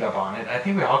kind of teamed up on it. I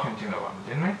think we all kind of teamed up on it,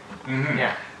 didn't we? Mm-hmm.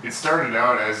 Yeah. It started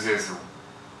out as this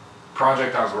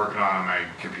project I was working on my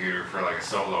computer for like a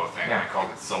solo thing. Yeah. I called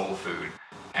it Soul Food.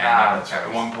 And That's at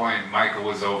right. one point, Michael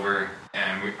was over,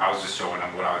 and I was just showing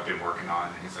him what I've been working on.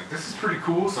 And he's like, "This is pretty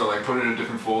cool." So like, put it in a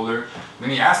different folder. Then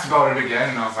he asked about it again,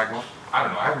 and I was like, "Well, I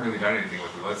don't know. I haven't really done anything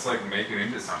with it. Let's like make it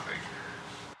into something."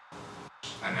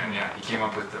 And then yeah, he came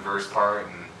up with the verse part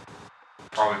and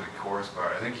probably the chorus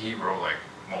part. I think he wrote like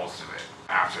most of it.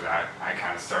 After that, I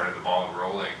kind of started the ball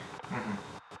rolling. Mm-hmm.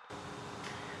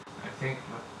 I think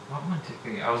what one did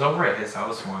we? I was over at his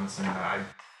house once, and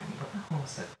what the hell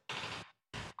was it?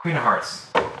 Queen of Hearts.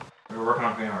 We were working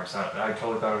on Queen of Hearts. I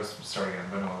totally thought it was Start Again,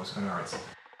 but no, it was Queen of Hearts.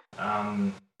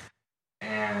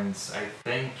 And I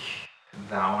think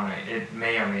that one, it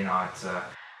may or may not.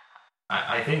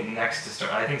 I think next to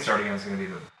Start, I think Start Again is going to be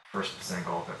the first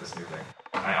single of this new thing.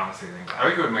 I honestly think that. I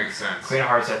think it would make sense. Queen of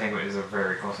Hearts, I think, is a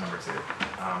very close number 2.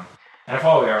 And if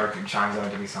All We Are chimes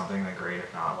out to be something, then great.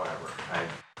 If not, whatever.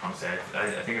 Honestly,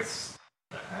 I think it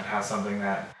has something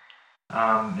that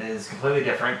is completely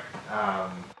different.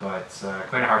 But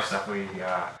Queen of Hearts definitely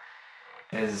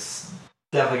is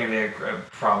definitely going to be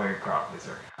probably a crowd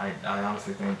pleaser. I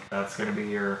honestly think that's going to be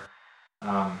your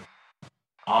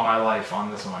all my life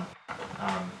on this one.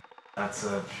 That's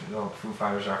a little Foo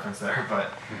Fighters reference there,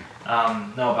 but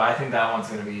no, but I think that one's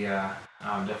going to be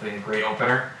definitely a great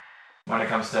opener when it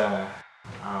comes to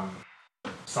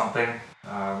something.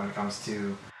 When it comes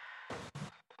to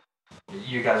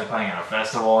you guys are playing at a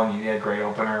festival and you need a great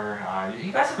opener.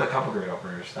 You guys have a couple great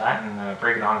openers. That and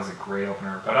Break It On is a great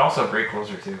opener, but also a great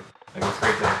closer too. Like it's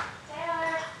great to.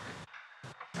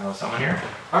 Oh, someone here?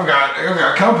 I've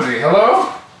got company.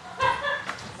 Hello?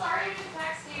 Sorry to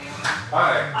text you.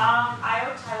 Hi. I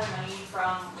owed Tyler money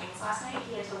from Wings last night.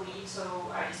 He had to leave, so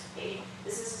I just paid.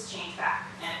 This is his change back,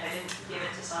 and if I didn't give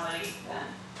it to somebody, then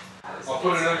I was. I'll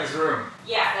put it in his room.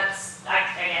 Yeah, that's. I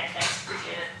get it. Thanks,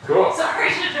 appreciate it. Cool. Sorry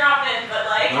to drop in, but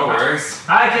like. No worries.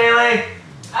 Hi, Kaylee.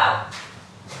 Oh.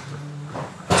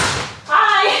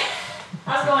 Hi.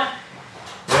 How's it going?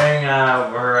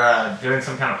 We're doing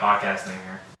some kind of podcasting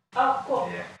here. Oh, cool.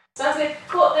 Yeah. Sounds good.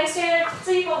 Cool. Thanks, Taylor.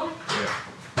 See you, Colton.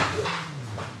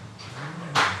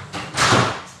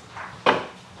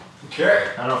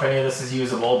 Okay. I don't know if any of this is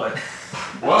usable, but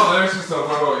Well, there's just a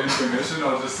little intermission.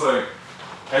 I'll just like,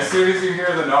 as soon as you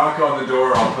hear the knock on the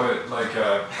door, I'll put like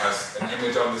an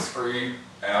image on the screen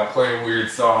and I'll play a weird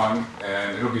song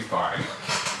and it'll be fine.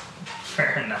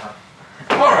 fair enough.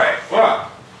 Alright,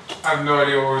 well, I have no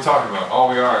idea what we're talking about. All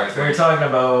we are, I We were think. talking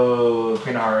about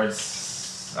Queen of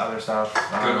Hearts, other stuff.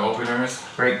 Good openers.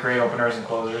 Great openers and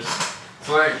closers. It's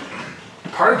like,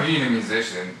 part of being a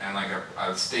musician and like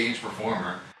a stage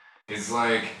performer is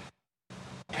like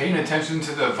paying attention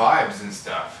to the vibes and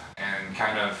stuff and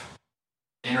kind of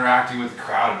interacting with the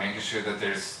crowd and making sure that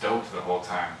they're stoked the whole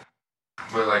time.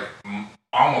 But like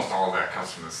almost all of that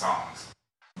comes from the songs.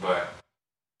 But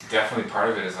definitely part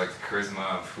of it is like the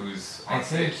charisma of who's on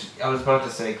stage. I was about to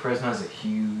say charisma is a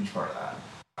huge part of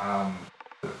that.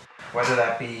 Whether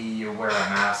that be you wear a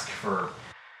mask for,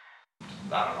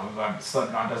 I don't know,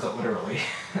 Slipknot does it literally.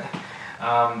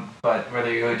 But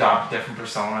whether you adopt a different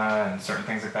persona and certain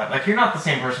things like that. Like you're not the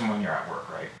same person when you're at work,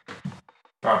 right?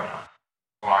 Probably not.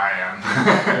 Well, I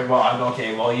am. Well, I'm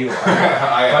okay. Well, you are.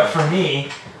 I am. But for me,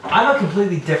 I'm a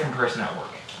completely different person at work.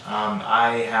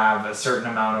 I have a certain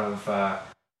amount of,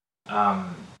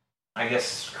 I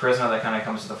guess, charisma that kind of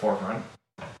comes to the forefront.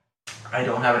 I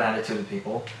don't have an attitude with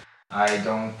people. I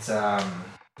don't.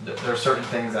 There are certain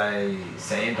things I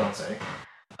say and don't say.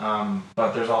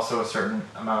 But there's also a certain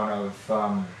amount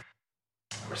of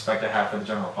respect I have for the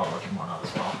general public and whatnot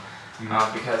as well.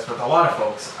 Because with a lot of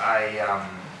folks, I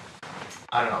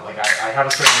don't know, like I have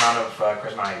a certain amount of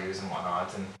charisma I use and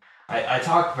whatnot, and I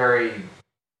talk very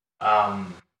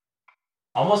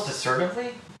almost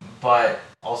assertively, but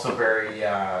also very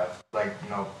like, you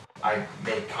know, I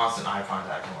make constant eye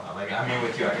contact and whatnot. Like, I mean,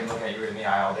 with you, I can look at you in the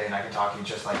eye all day and I can talk to you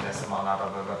just like this and whatnot, blah,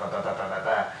 blah, blah, blah, blah, blah, blah,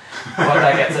 blah. But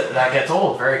that gets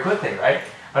old very quickly, right?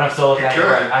 But I'm still looking at you.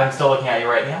 I'm still looking at you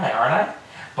right in the eye, aren't I?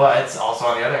 But it's also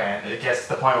on the other hand, it gets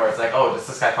to the point where it's like, oh, does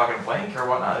this guy fucking blink or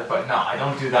whatnot? But no, I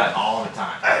don't do that all the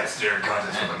time. I had a staring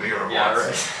contest with the mirror Yeah,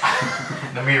 once.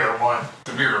 right. The mirror won.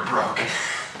 The mirror broke.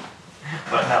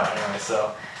 But no, anyway,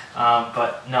 so,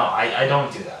 but no, I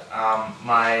don't do that.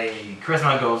 My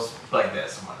charisma goes like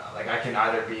this and whatnot. Like, I can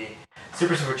either be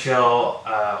super, super chill,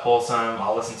 wholesome,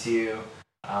 I'll listen to you,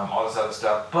 all this other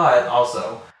stuff, but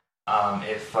also,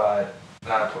 if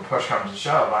push comes to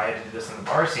shove, I had to do this in the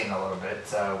bar scene a little bit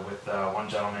with one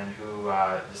gentleman who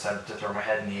decided to throw my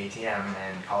head in the ATM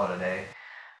and call it a day.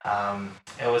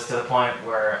 It was to the point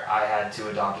where I had to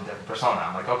adopt a different persona.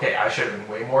 I'm like, okay, I should have been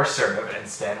way more assertive and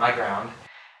stand my ground,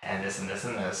 and this and this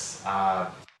and this.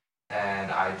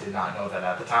 And I did not know that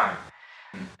at the time.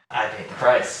 I paid the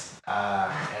price,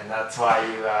 and that's why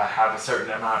you have a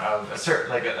certain amount of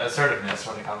assertiveness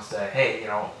when it comes to, hey, you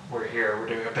know, we're here, we're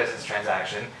doing a business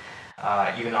transaction.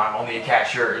 Even though I'm only a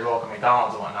cashier at your local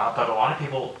McDonald's and whatnot, but a lot of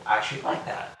people actually like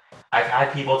that. I've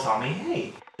had people tell me,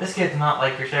 hey, this kid's not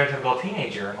like your stereotypical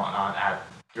teenager and whatnot at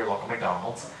your local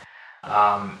McDonald's.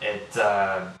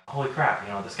 Holy crap,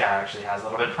 you know, this guy actually has a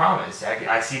little bit of promise.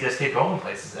 I see this kid going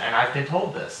places, and I've been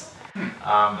told this.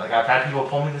 Like, I've had people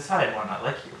pull me aside and whatnot,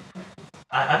 like,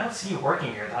 I don't see you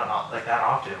working here that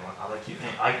often and whatnot.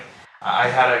 Like, I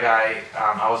had a guy,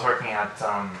 I was working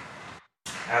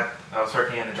I was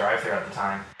working in the drive-thru at the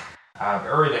time,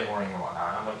 early morning and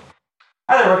whatnot. I'm like,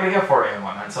 hi there, what can I get for you and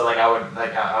whatnot. So I would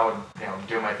you know,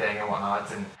 do my thing and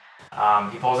whatnot, and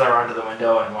he pulls that around to the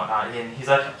window and whatnot, and he's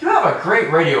like, you have a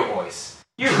great radio voice.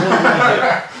 You really, really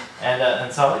do.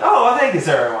 And so I'm like, oh, well, thank you,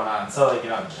 sir, and whatnot. And so, like, you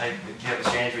know, I give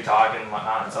exchange, we talk and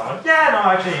whatnot, and so I'm like, yeah,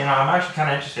 no, actually, you know, I'm actually kind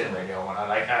of interested in radio and whatnot.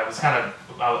 Like, I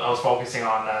was focusing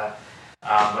on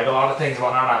like a lot of things and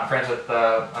whatnot. I'm friends with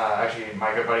actually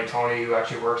my good buddy Tony, who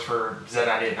actually works for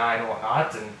Z989 and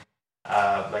whatnot, and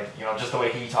like, just the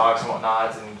way he talks and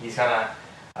whatnot, and he's kind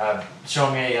of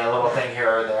showing me a little thing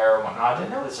here or there and whatnot,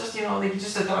 and it was just, like, you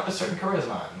just adopt a certain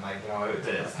charisma, and like,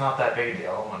 it's not that big a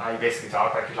deal. Whatnot, you basically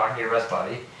talk like you're talking to your best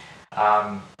buddy.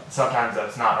 Sometimes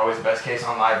that's not always the best case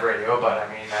on live radio, but I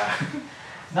mean,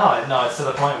 no, it's to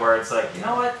the point where it's like, you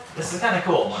know what, this is kind of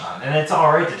cool and whatnot, and it's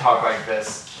alright to talk like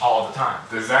this all the time.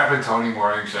 The Zap and Tony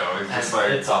morning show is just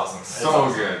like, it's awesome. So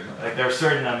awesome. good. Like, there's a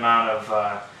certain amount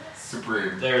of,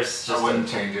 supreme. There's just I wouldn't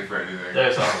change it for anything.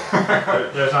 There's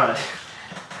not.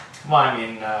 Well, I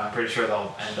mean, I'm pretty sure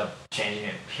they'll end up changing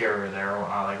it here or there, or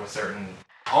whatnot, like with certain.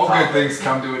 All good things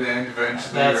come to an end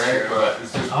eventually, That's right? true, but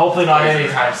it's just hopefully not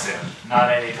anytime soon. Not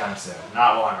anytime soon.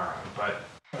 Not while I'm around. But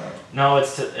no,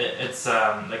 it's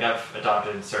like I've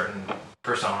adopted certain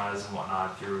personas and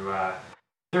whatnot through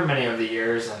many of the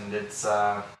years, and it's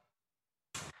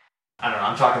I don't know,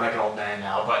 I'm talking like an old man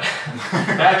now, but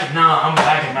I'm back in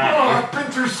that. Oh, I've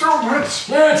been through so much.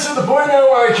 Yeah, it's to the point now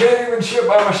where I can't even shit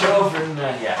by myself, and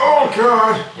yeah. Oh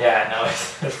God. Yeah, no,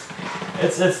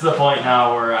 it's to the point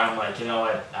now where I'm like, you know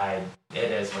what,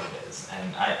 it is what it is,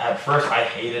 and at first I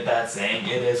hated that saying,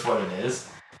 it is what it is,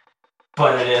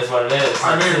 but it is what it is.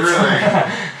 I mean,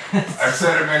 really, I've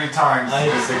said it many times.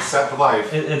 Just accept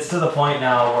life. It's to the point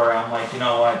now where I'm like, you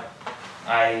know what,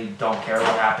 I don't care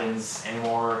what happens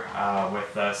anymore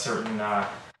with a certain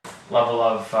level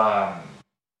of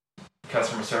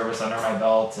customer service under my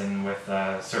belt, and with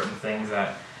certain things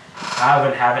that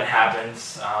haven't happened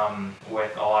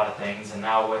with a lot of things, and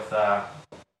now with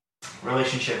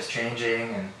relationships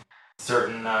changing and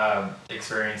certain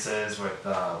experiences with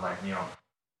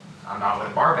I'm not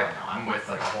with a bar band now, I'm with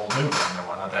like a whole new band and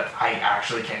whatnot that I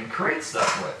actually can create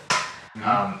stuff with.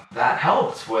 Mm-hmm. That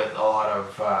helps with a lot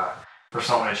of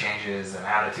persona changes and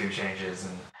attitude changes,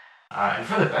 and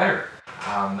for the better.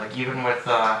 Like even with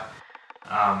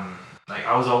like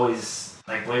I was always,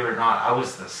 like, believe it or not, I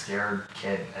was the scared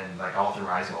kid, and like all through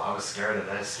high school I was scared of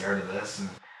this, and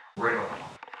worried about,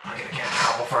 I'm gonna get in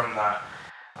trouble from the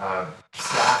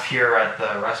staff here at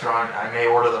the restaurant. I may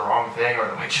order the wrong thing, or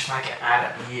the waitress might get mad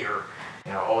at me, or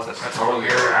that's totally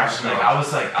irrational.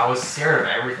 I was scared of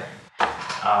everything.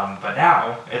 But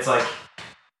now it's like,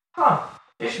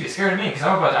 they should be scared of me because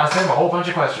I'm about to ask them a whole bunch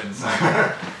of questions.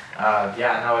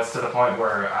 It's to the point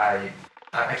where I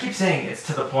keep saying it's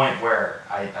to the point where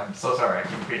I'm so sorry, I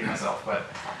keep repeating myself, but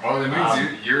well, it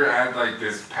means you're at like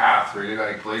this path where you're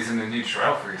like blazing a new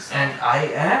trail for yourself. And I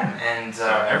am, and so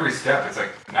every step, it's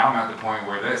like, now I'm at the point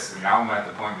where this, and now I'm at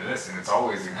the point where this, and it's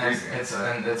always increasing.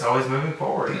 And it's always moving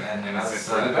forward, and it's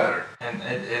for the better. And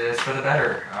it is for the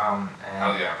better.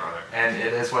 Hell yeah, brother. And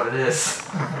it is what it is.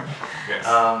 Yes.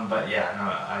 But yeah,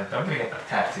 no, I'm gonna get that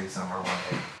tattoo somewhere one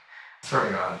day. Swear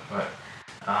to God,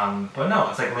 but no,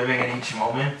 it's like living in each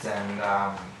moment,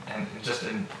 and just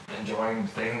enjoying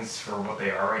things for what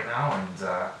they are right now,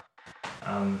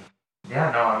 and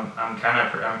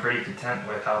I'm pretty content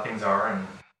with how things are, and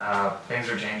things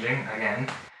are changing again,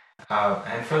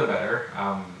 and for the better.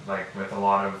 Like with a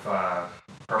lot of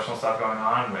personal stuff going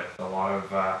on, with a lot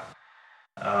of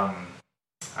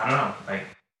I don't know, like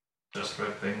just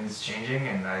with things changing,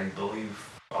 and I believe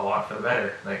a lot for the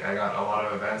better. Like, I got a lot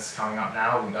of events coming up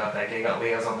now. We got that gig at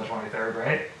Leah's on the 23rd,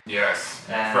 right? Yes.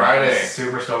 And Friday. I'm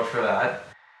super stoked for that.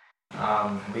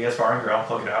 Leah's Bar and Grill,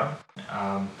 look it up.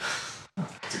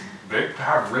 They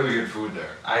have really good food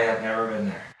there. I have never been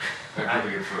there. They have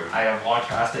really good food. I have walked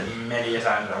past it many a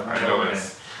time. I know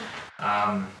it.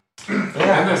 Yeah.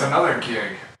 Then there's another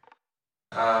gig.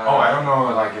 I don't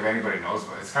know, like, if anybody knows,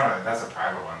 but it's kind of, that's a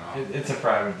private one though. It's a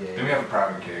private gig. Then we have a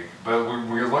private gig, but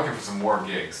we're looking for some more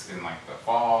gigs in like the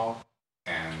fall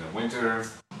and the winter.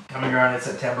 Coming around in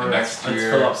September. Next year.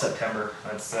 Let's fill up September.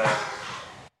 Let's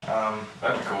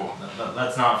that'd be cool.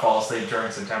 Let's not fall asleep during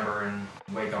September and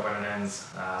wake up when it ends.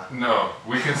 No,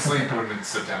 we can sleep when it's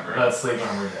September. Let's sleep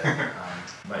when we're dead.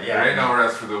 But yeah. There ain't no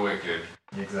rest for the wicked.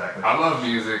 Exactly. I love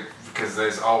music because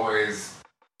there's always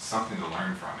something to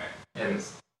learn from it. It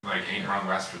is. Like, ain't wrong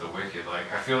rest for the wicked.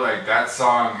 Like, I feel like that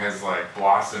song has like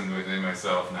blossomed within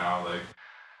myself now. Like,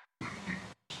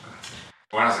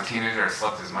 when I was a teenager, I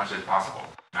slept as much as possible.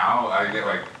 Now I get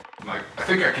like I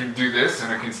think I can do this,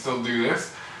 and I can still do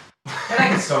this. And I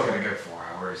can still get a good 4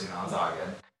 hours, it's all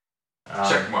good.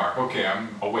 Check mark. Okay,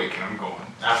 I'm awake and I'm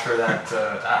going. After that,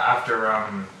 after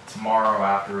tomorrow,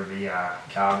 after the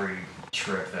Calgary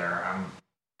trip there, I'm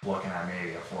looking at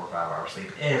maybe a 4 or 5 hour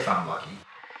sleep, if I'm lucky.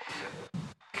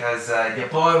 Because your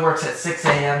boy works at 6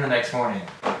 a.m. the next morning.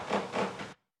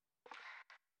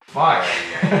 Fuck.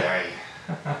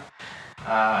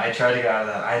 I tried to get out of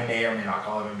that. I may or may not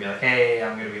call him and be like, hey,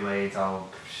 I'm going to be late. I'll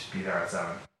just be there at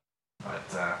 7.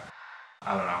 But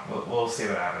I don't know. We'll see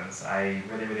what happens. I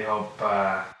really hope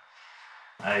I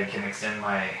can extend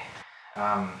my.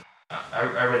 I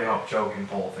really hope Joe can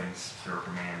pull things through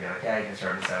for me and be like, yeah, you can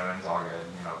start at 7. It's all good.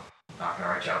 You know, not gonna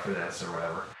write you out for this or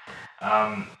whatever.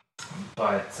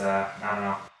 But I don't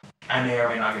know. I may or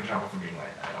may not get in trouble for being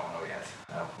late. I don't know yet.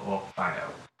 We'll find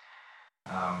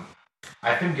out.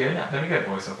 I've been good. I've been a good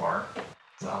boy so far.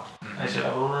 So I should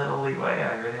have a little leeway.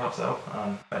 I really hope so.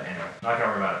 But anyway, not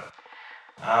gonna worry about it.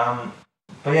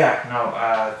 But yeah,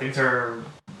 no. Things are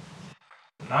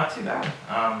not too bad.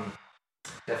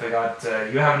 Definitely got.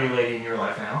 You have a new lady in your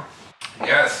life now.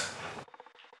 Yes.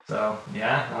 So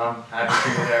yeah, happy for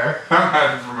you there. I'm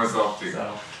happy for myself too.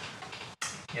 So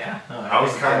yeah, no, I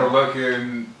was kind of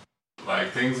looking like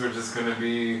things were just gonna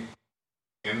be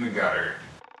in the gutter,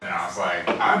 and I was like,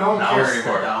 I don't care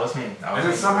anymore. That was me. And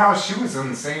then somehow she was on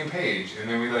the same page, and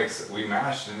then we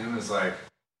matched, and it was like,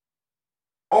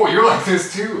 oh, you're like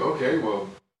this too? Okay, well.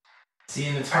 See,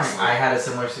 and it's funny. I had a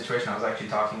similar situation. I was actually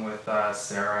talking with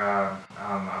Sarah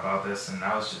about this, and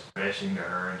I was just bitching to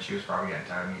her, and she was probably getting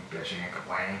tired of me bitching and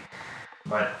complaining.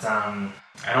 But I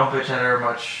don't bitch at her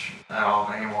much at all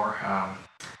anymore.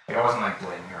 Like I wasn't like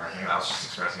blaming her. I think I was just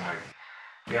expressing like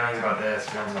feelings about this,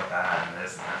 feelings about that, and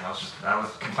this and that. I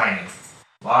was complaining,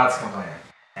 lots of complaining.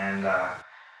 And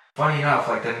funny enough,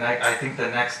 like I think the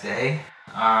next day,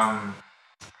 I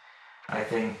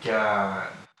think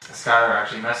Skylar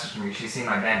actually messaged me. She's seen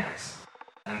my band mix,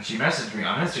 and she messaged me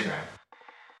on Instagram,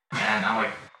 and I'm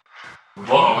like,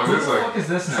 whoa, who the fuck is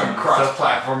this now? Some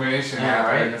cross-platformation. Yeah,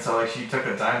 right. And so like she took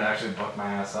the time to actually book my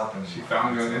ass up, and she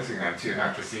found you on Instagram too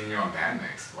after seeing you on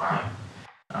Bandmix. Wow.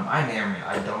 I may or may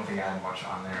I don't think I had much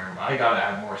on there. I gotta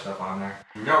add more stuff on there.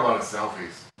 You got a lot of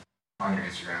selfies on your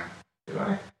Instagram. Do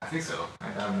I? I think so. I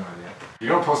have no idea. You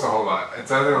don't post a whole lot. It's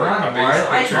either like a basic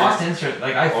I picture lost Instagram.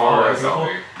 Like I follow or a people.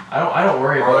 selfie. I don't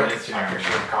worry Or about like Instagram. a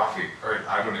picture of coffee, or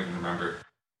I don't even remember.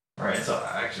 Right. So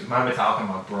actually, my Metallica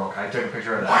mug broke. I took a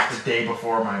picture of that the day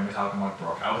before my Metallica mug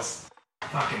broke. I was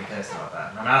fucking pissed about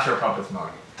that. My Master of Puppets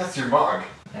mug. That's your mug.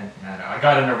 And I know. I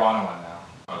got a Nirvana one now.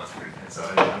 Oh, that's pretty good. And so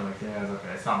I'm like, yeah, it's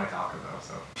okay. It's not Metallica though,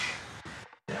 so.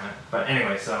 Damn it. But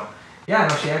anyway, so yeah,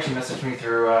 no, she actually messaged me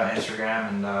through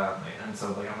Instagram, and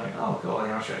so like I'm like, oh cool, you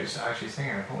know, she's actually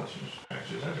singing. Oh,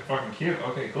 she's actually fucking cute.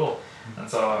 Okay, cool. And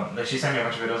so like she sent me a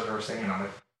bunch of videos of her singing. I'm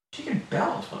like, she can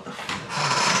belt. What the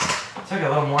fuck? It's like a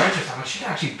little more interest. I'm like, she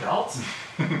can actually belt.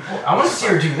 Well, I want to see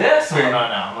her do this. I'm like, no,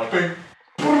 I'm like,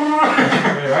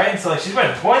 right? And so like she's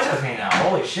playing voice with me now.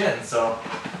 Holy shit! And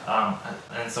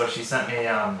so she sent me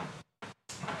a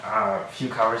few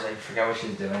covers. I forget what she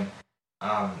was doing.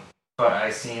 But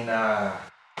I seen a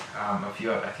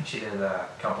few. I think she did a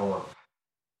couple of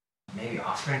maybe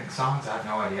Offspring songs. I have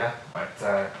no idea.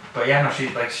 But yeah, no,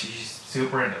 she's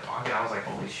super into punk. And I was like,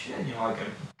 holy shit, you know, like.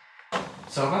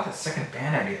 So about the second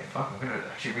band idea, fuck, I'm gonna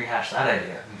actually rehash that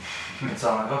idea. And so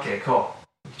I'm like, okay, cool.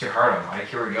 Get your heart on, Mike.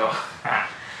 Here we go.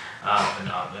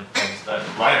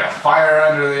 Light a fire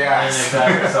under the ass.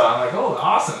 Exactly. So I'm like, oh,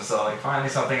 awesome. So like, finally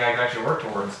something I can actually work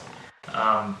towards.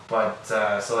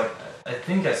 So like, I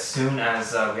think as soon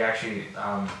as we actually,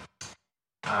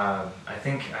 I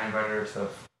think I invited her to the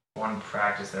one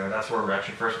practice there. That's where we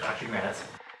first met.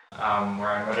 Where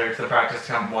I invited her to the practice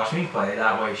to come watch me play.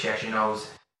 That way she actually knows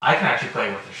I can actually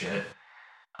play with the shit.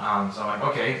 So I'm like,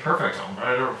 okay, perfect. I'm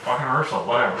ready to fucking rehearsal,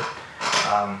 whatever.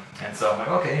 And so I'm like,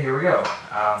 okay, here we go.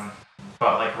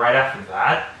 But like right after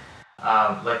that,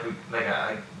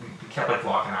 we kept like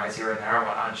locking eyes here and there and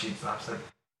whatnot. And she's like,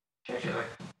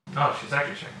 no, she's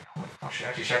actually checking. Oh, she's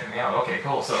actually checking me out. Okay,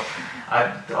 cool. So,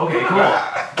 okay, cool.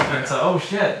 And so, oh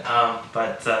shit. And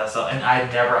I'd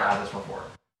never had this before.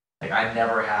 Like I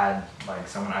never had like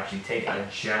someone actually take a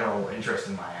general interest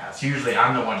in my ass. Usually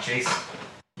I'm the one chasing.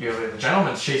 Usually the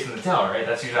gentleman's chasing the tail, right?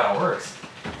 That's usually how it works.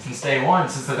 Since day one,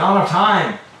 since the dawn of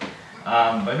time.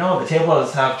 But no, the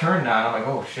tables have turned now, and I'm like,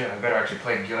 oh shit, I better actually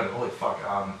play good. Holy fuck.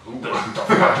 Don't fuck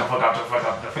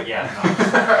up. Yeah,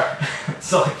 no.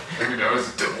 So like, every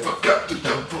notice, don't fuck up.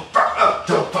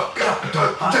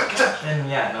 And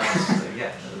yeah, no, it's just like,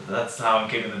 yeah, that's how I'm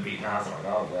keeping the beat now. So I'm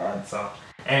like, oh god. So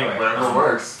anyway, whatever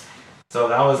works. So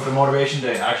that was the motivation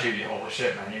to actually be, holy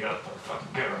shit, man, you gotta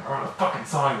fucking get a fucking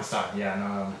song this time. Yeah,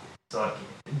 no. So like,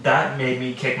 that made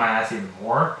me kick my ass even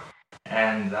more.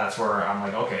 And that's where I'm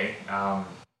like, okay, now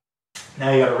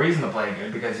you got a reason to play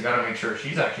good because you got to make sure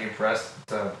she's actually impressed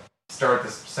to start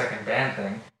this second band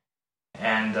thing.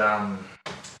 And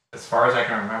as far as I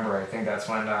can remember, I think that's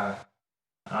when I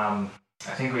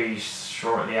think we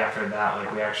shortly after that,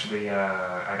 like we actually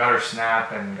I got her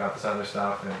Snap and got this other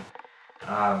stuff and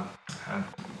I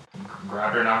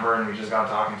grabbed her number and we just got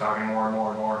talking more and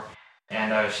more.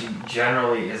 and she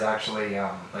generally is actually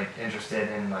like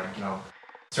interested in like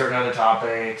certain other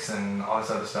topics and all this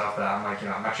other stuff that I'm like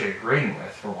I'm actually agreeing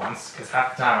with for once, because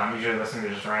half the time I'm usually listening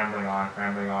to just rambling on,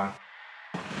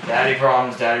 daddy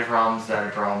problems,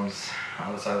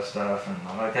 all this other stuff, and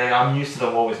I'm like, hey, I'm used to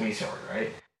the woe is me story,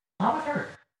 right? Not with her.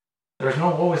 There's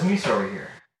no woe is me story here.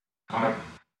 I'm like,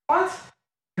 what?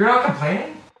 You're not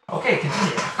complaining? Okay,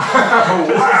 continue.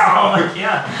 Wow. I'm like,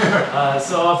 yeah.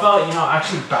 So about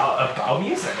actually about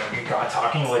music, and we got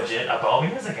talking legit about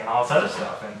music and all this other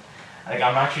stuff, and like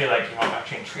I'm actually I'm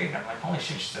actually intrigued. I'm like, holy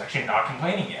shit, she's actually not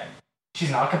complaining yet.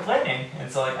 She's not complaining, and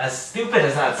so like as stupid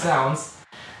as that sounds,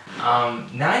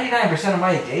 99% of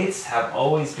my dates have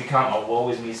always become a woe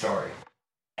is me story.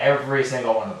 Every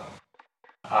single one of them.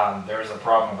 There's a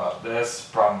problem about this,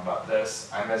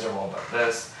 I'm miserable about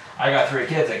this. I got 3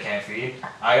 kids I can't feed.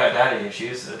 I got daddy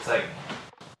issues. It's like,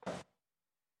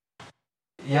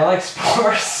 you like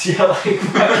sports? You like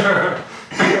weather?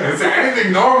 Is there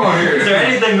anything normal here? Is there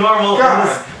anything normal in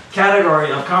this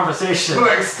category of conversation?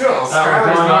 But like still,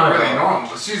 Skylar's not really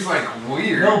normal. She's like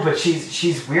weird. No, but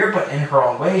she's weird, but in her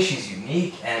own way, she's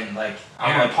unique and like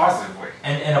in a positive way.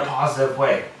 And in a positive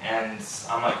way. And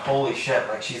I'm like, holy shit!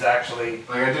 Like she's actually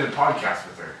like I did a podcast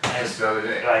with her just the other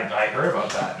day. I heard about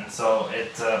that, and so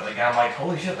it like I'm like,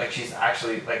 holy shit! Like she's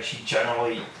actually like she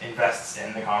generally invests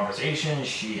in the conversation.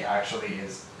 She actually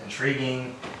is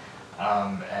intriguing,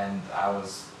 and I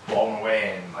was blown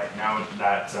away. And like now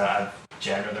that I've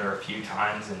chatted with her a few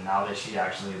times, and now that she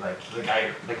actually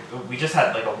we just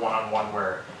had like a one-on-one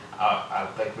where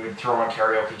like we would throw on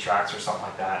karaoke tracks or something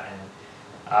like that,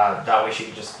 and that way she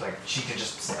could just sing, like she could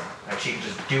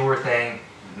just do her thing.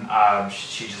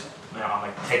 She just I'm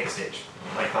like, take the stage,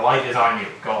 like the light is on you,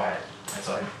 go ahead. And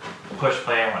so I pushed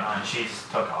play and whatnot, and she just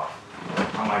took off.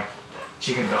 I'm like,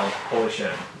 she can build, holy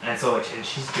shit. And so like, and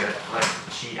she's good. Like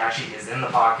she actually is in the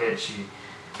pocket. She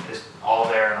is all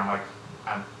there, and I'm like,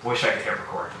 I wish I could hit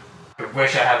record. I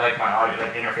wish I had like my audio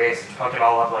like interface and hook it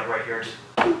all up like right here, just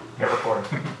hit record.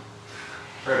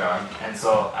 Right on. And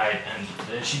so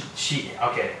she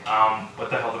okay. What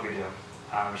the hell did we do?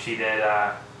 She did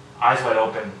Eyes Wide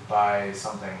Open by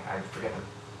something. I forget the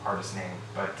artist's name,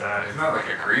 but isn't that like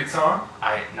a Creed song?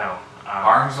 No.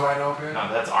 Arms Wide Open? No,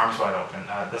 that's Arms Wide Open.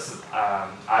 This is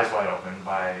Eyes Wide Open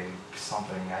by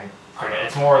something. I forget.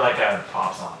 It's more like a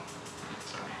pop song.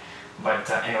 But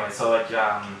anyway, so like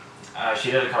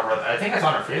she did a cover of that. I think it's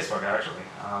on her Facebook actually.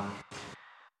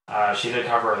 She did a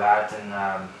cover of that,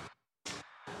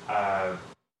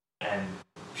 and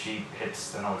she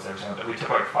hits the notes every single. We took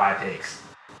like 5 takes.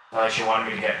 She wanted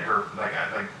me to get her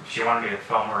she wanted me to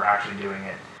film her actually doing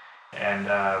it, and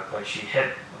like she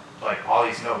hit like all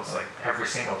these notes like every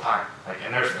single time. Like,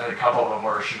 and there's a couple of them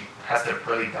where she has to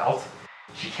really belt.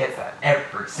 She hits that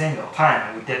every single time,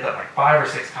 and we did that like 5 or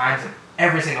 6 times, and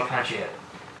every single time she hit.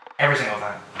 Every single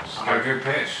time. She's got a good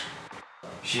pitch.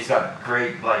 She's got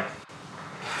great like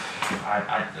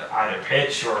either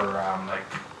pitch or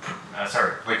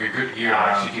like a good ear.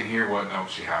 Like she can hear what note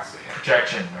she has to hit.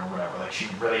 Projection or whatever. Like she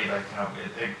really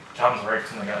it comes right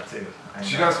from the gut too. And,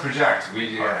 she does project.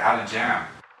 We had a jam,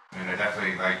 and it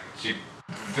definitely she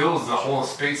fills the whole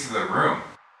space of the room.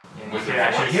 You can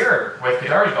actually hear her with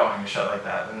guitars going and shit like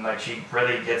that, and like she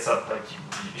really gets up. Like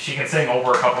she can sing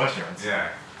over a couple instruments. Yeah,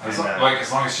 as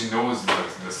long as she knows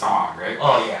the song, right?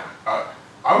 Oh yeah.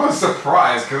 I was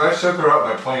surprised because I shook her up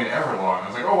by playing Everlong. I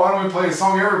was like, oh, why don't we play a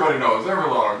song everybody knows,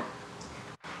 Everlong?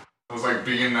 I was like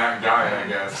being that guy, I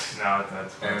guess. No,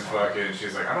 that's and it's fucking.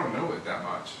 She's like, I don't know it that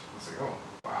much. I was like, oh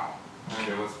wow.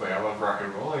 Okay, let's play. I love rock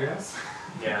and roll, I guess.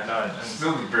 Yeah, no. I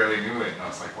still barely knew it, and I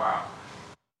was like, wow.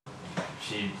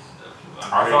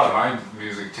 I thought my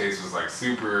music taste was like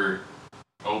super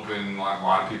open. A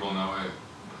lot of people know it.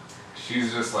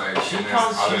 She's just like she's in this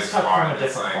other spot. From a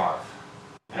different cloth.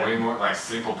 Way more like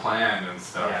Simple Plan and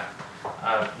stuff.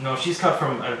 Yeah. No, she's cut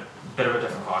from a bit of a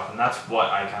different cloth, and that's what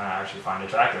I kind of actually find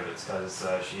attractive. It's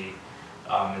because she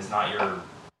is not your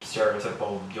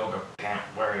stereotypical yoga pant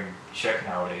wearing chick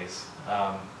nowadays.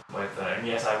 And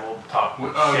yes, I will talk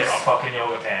shit on fucking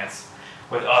yoga pants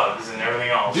with Uggs and everything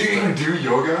else. Do you even do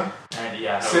yoga? And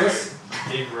yeah, sis?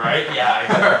 Right? Yeah,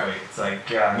 exactly. It's like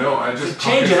no, I just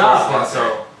change it up. And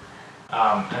so,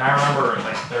 and I remember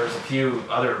like there was a few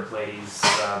other ladies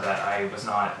that I was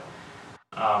not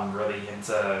really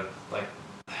into, like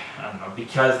I don't know,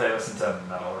 because they listened to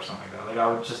metal or something like that.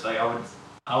 Like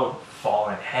I would fall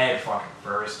in head fucking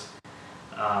first,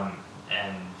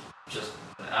 and just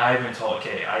I even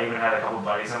had a couple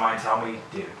buddies of mine tell me,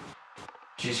 dude,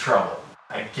 she's trouble.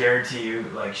 I guarantee you,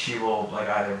 like she will like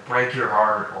either break your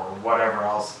heart or whatever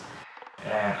else.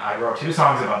 And I wrote 2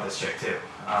 songs about this chick too.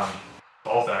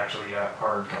 both actually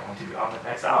are going to be on the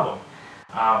next album.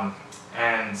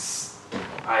 And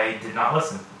I did not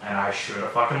listen, and I should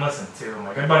have fucking listened to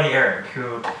my good buddy Eric,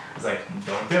 who was like,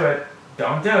 don't do it,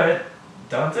 don't do it,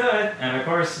 don't do it. And of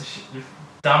course,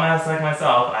 dumbass like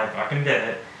myself, I fucking did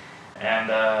it.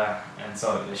 And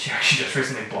so she actually just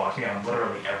recently blocked me on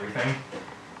literally everything.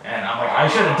 And I'm like, I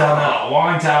should have done that a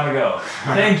long time ago.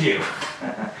 Thank you.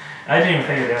 I didn't even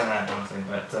think of doing that, honestly,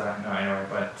 but no, anyway.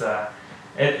 But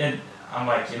I'm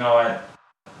like, you know what?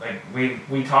 Like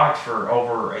we talked for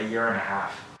over a year and a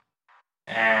half,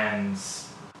 and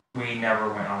we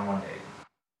never went on one date.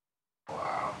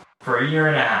 Wow. For a year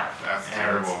and a half. That's and,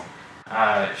 terrible.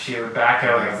 She would back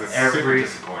out of Super every.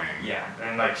 disappointing. Yeah,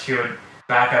 and like she would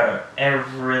back out of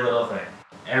every little thing.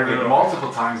 Every little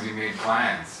multiple times you made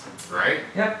plans, right?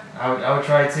 Yep, I would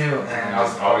try to, and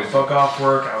I would book off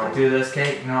work. I would do this,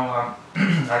 Kate. You know,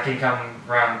 I can come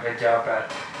around and pick you up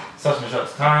at such and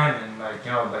such time, and like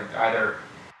you know, like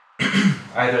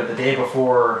either the day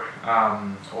before,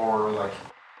 or like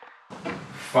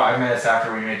 5 minutes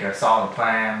after we make a solid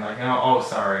plan. Like you know, oh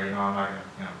sorry, you know, I'm not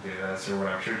gonna do this or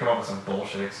whatever. She would come up with some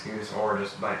bullshit excuse, or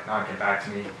just like not get back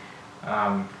to me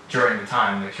during the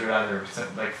time. Like she would either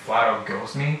like flat out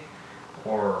ghost me,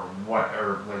 or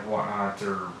whatnot,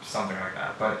 or something like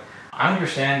that. But I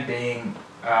understand being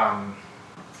a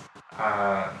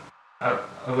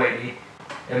lady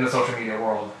in the social media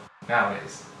world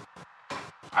nowadays.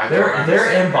 Their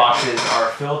inboxes are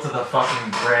filled to the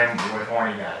fucking brim with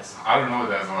horny guys. I don't know what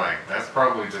that's like. That's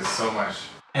probably just so much.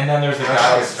 And then there's the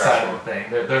guys side of the thing.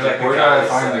 There's like the where guys.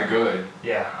 do I find the good?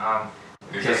 Yeah.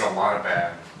 There's just a lot of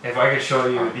bad. If I could show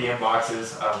you the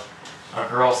inboxes of a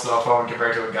girl's cell phone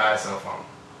compared to a guy's cell phone.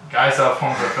 Guy's cell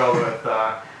phones are filled with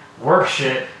work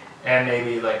shit and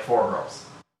maybe like 4 girls.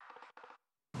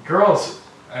 Girls'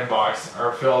 inbox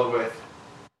are filled with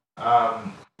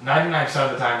 99%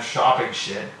 of the time shopping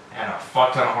shit and a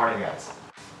fuck ton of horny guys.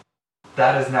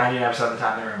 That is 99% of the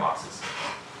time their inboxes.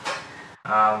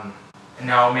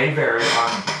 Now it may vary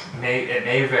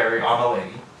on the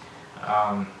lady.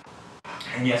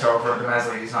 And yes, I refer to them as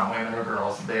ladies, not women or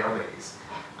girls. They are ladies.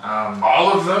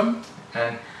 All of them?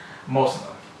 And most of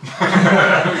them.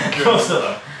 Most of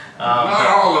them. Not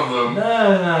all of them. No.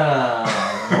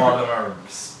 A lot of them are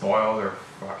spoiled or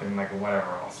fucking like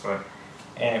whatever else. But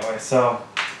anyway, so.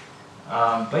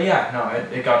 But yeah, no,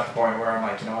 it got to the point where I'm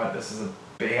like, you know what, this is a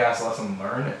big ass lesson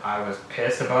learned. I was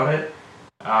pissed about it.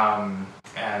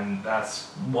 And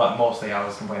that's what mostly I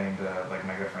was complaining to like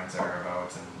my good friend Sarah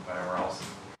about and whatever else.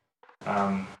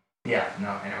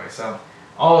 Anyway, so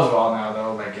all is well now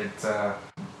though, like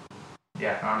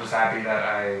I'm just happy that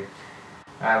I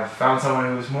have found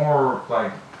someone who's more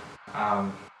like,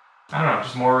 I don't know,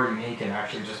 just more unique and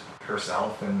actually just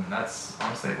herself, and that's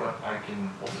honestly what I can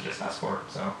also just ask for,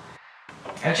 so.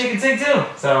 And she can sing too,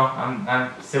 so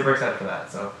I'm super excited for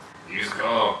that, so. You just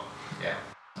go. Yeah,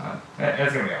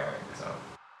 it's gonna be alright, so.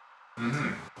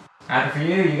 Happy for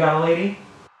you, you got a lady,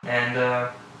 and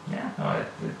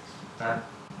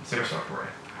it's super stoked for you.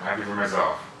 Happy for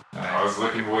myself. Right. I was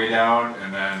looking way down,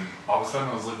 and then all of a sudden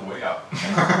I was looking way up.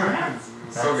 It's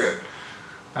so good.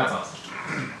 That's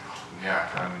awesome. Yeah,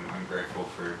 I'm grateful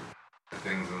for the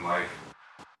things in life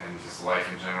and just life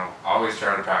in general. I always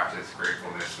try to practice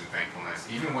gratefulness and thankfulness,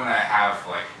 even when I have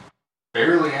like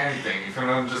barely anything. Even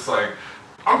when I'm just like,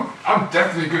 I'm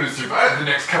definitely going to survive the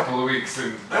next couple of weeks,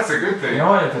 and that's a good thing. You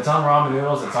know what? If it's on ramen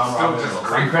noodles, it's on ramen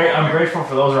noodles. I'm grateful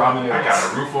for those ramen noodles. I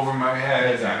got a roof over my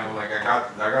head. Exactly. You know, like I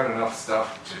got enough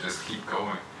stuff to just keep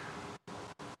going.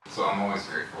 So I'm always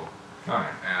grateful.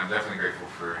 Alright. And I'm definitely grateful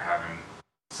for having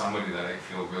somebody that I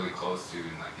feel really close to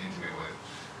and like intimate with,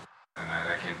 and that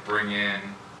I can bring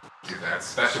in to that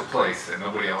special place that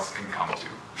nobody else can come to.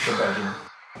 The bedroom.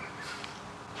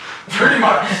 Pretty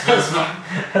much.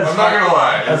 I'm not gonna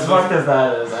lie. As fucked as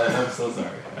that is, I'm so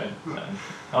sorry.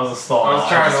 I was a stall. I was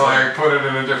trying to like put it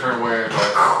in a different way,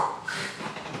 but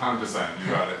I'm just saying,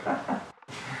 you got it.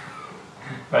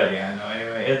 But yeah, no.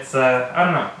 Anyway, it's I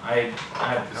don't know.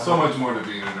 There's so much more to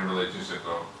being in a relationship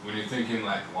though. When you're thinking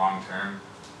like long term,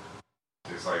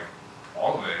 it's like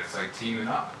all of it. It's like teaming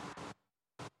up.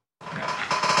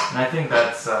 Yeah. And I think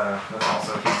that's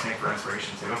also a huge thing for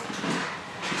inspiration too.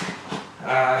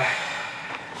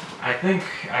 I think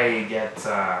I get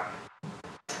to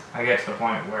the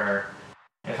point where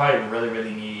if I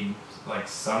really need like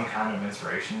some kind of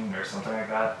inspiration or something like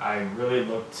that, I really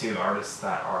look to artists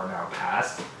that are now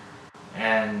past,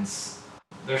 and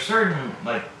there's certain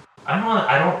like I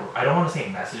don't want to say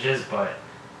messages, but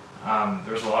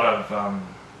there's a lot of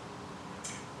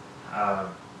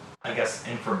I guess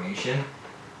information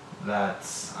that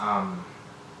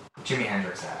Jimi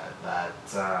Hendrix had,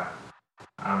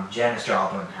 that Janis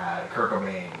Joplin had, Kurt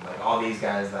Cobain, like all these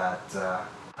guys that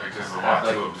Like there's a lot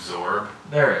to absorb.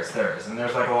 There is, and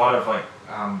there's like a lot of like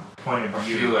point of I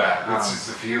view. feel that. It's just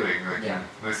a feeling. Like yeah.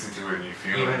 you listen to it and you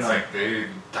feel Even it. It's like they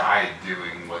died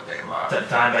doing what they love.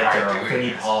 Dimebag Darrell,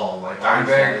 Vinnie Paul, like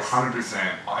Dimebag,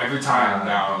 100%. Every time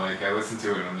now, like I listen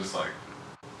to it, I'm just like,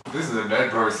 this is a dead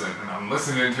person, and I'm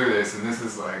listening to this, and this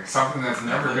is like something that's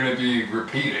never going to be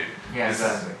repeated. Yeah, this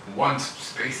exactly. is one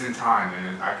space in time,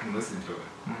 and I can listen to it.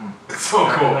 Mm-hmm. It's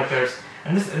so cool. Like there's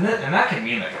and that can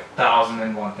mean like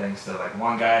 1,001 things to like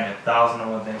one guy and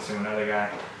 1,001 things to another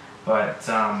guy, but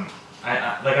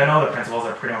I know the principles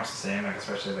are pretty much the same, like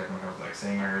especially like when it comes to like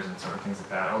singers and sort of things like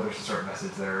that. Oh, there's a certain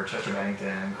message there. Chester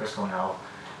Bennington, Chris Cornell,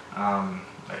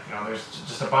 like there's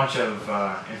just a bunch of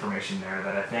information there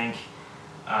that I think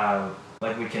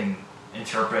like we can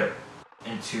interpret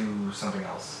into something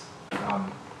else,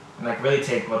 and like really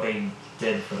take what they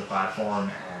did for the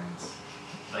platform and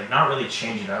like not really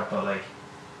change it up, but like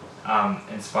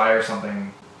inspire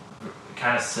something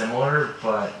kind of similar,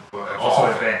 but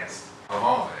also advanced.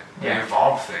 Evolve it. They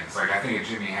evolve things. Like I think of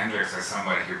Jimi Hendrix as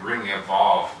somebody who really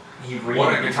evolved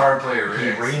what a guitar player is. He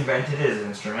reinvented his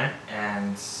instrument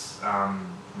and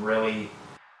really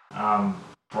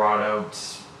brought out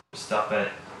stuff that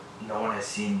no one has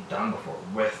seen done before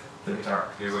with the guitar.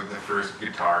 He was like the first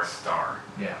guitar star.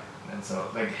 Yeah, and so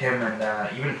like him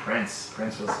and even Prince.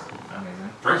 Prince was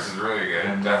amazing. Prince is really good,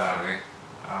 and, definitely.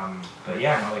 But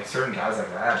yeah, like certain guys like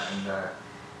that, and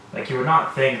like you would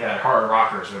not think that hard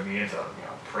rockers would be into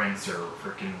Prince or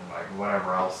freaking like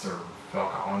whatever else or Phil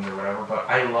Collins or whatever. But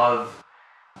I love,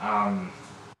 I'm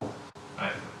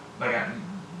a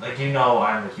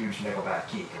huge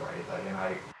Nickelback geek, right? Like, and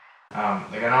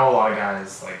I know a lot of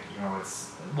guys like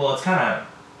it's kind of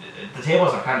the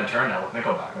tables are kind of turned now with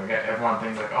Nickelback. Like everyone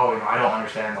thinks like, oh, I don't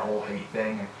understand the whole hate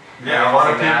thing. And, yeah, a lot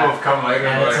of people have come later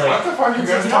and like, what the fuck are you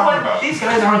guys talking about? These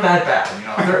guys aren't that bad,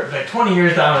 They're like 20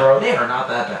 years down the road, they are not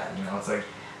that bad, It's like,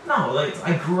 no, like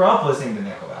I grew up listening to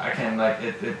Nickelback, and like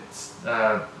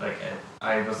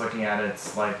I was looking at it,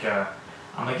 it's like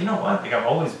I'm like, you know what? Like I've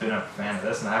always been a fan of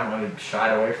this, and I haven't really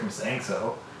shied away from saying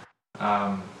so.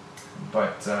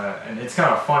 But and it's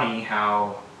kind of funny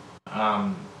how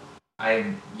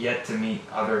I've yet to meet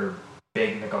other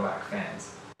big Nickelback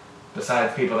fans.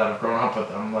 Besides people that have grown up with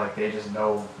them, like they just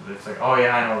know, it's like, oh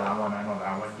yeah, I know that one.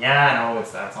 Yeah, I know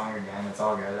it's that song again. It's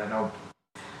all good. I know.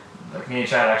 Like me and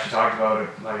Chad actually talked about it,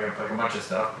 like a bunch of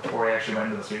stuff before we actually went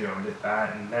into the studio and did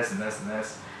that and this and this and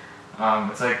this.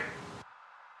 It's like,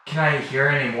 can I hear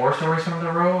any more stories from the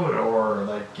road, or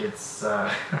like it's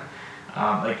like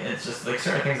it's just like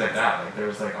certain things like that. Like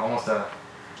there's like almost a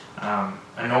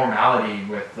normality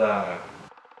with like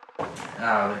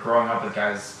growing up with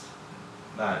guys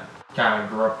that kind of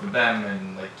grew up with them,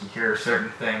 and like you hear certain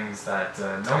things that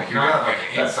you got like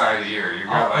an inside ear. You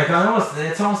got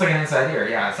it's almost like an inside ear,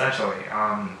 yeah, essentially.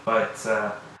 But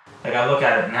like I look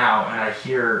at it now and I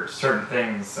hear certain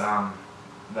things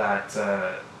that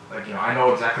like I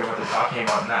know exactly what they're talking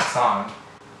about in that song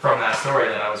from that story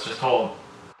that I was just told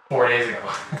 4 days ago.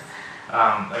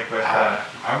 Like with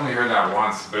I only heard that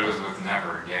once, but it was with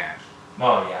Never Again.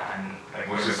 Well, yeah, and like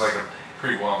which is like a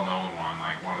pretty well known one,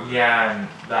 like one of the. Yeah, and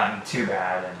that and Too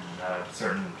Bad and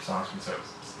certain songs from so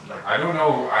like. I don't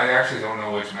know. I actually don't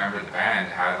know which member of the band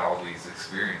had all these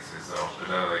experiences though. But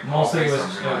like mostly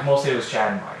it was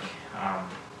Chad and Mike.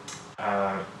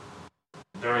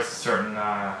 There was a certain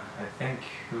I think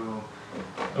who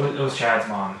it was Chad's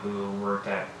mom who worked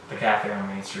at the cafe on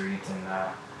Main Street, and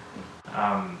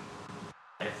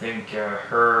I think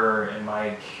her and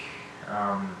Mike.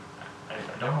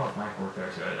 I don't know if Mike worked there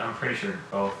too. I'm pretty sure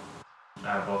both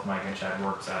Mike and Chad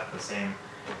worked at the same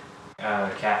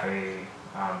cafe,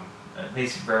 at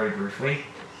least very briefly,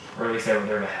 or at least they were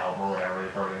there to help or whatever. They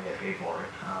probably didn't get paid for it.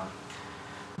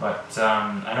 But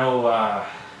I know,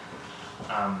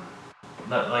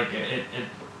 that like it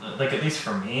like at least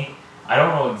for me, I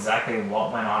don't know exactly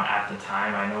what went on at the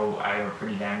time. I know I have a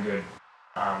pretty damn good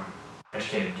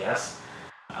educated guess,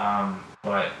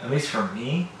 but at least for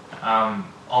me.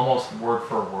 Almost word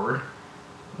for word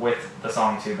with the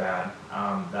song Too Bad.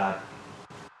 That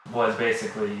was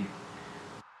basically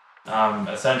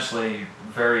essentially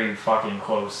very fucking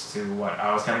close to what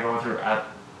I was kind of going through at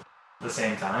the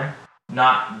same time.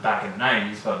 Not back in the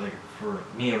 90s, but like for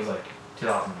me it was like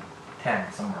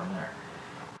 2010, somewhere in there.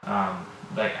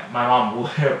 Like my mom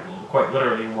quite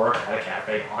literally worked at a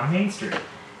cafe on Main Street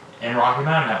in Rocky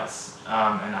Mountain House.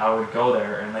 And I would go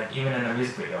there, and like even in the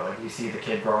music video, like you see the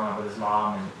kid growing up with his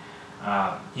mom,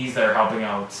 and he's there helping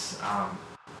out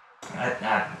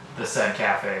at the said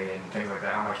cafe and things like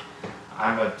that. I'm like,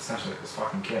 I'm essentially this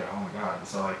fucking kid. Oh my god. And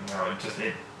so like, you know,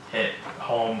 it hit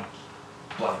home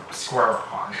like square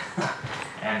on.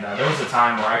 And there was a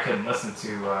time where I couldn't listen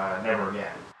to Never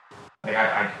Again. Like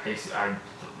I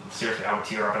seriously, I would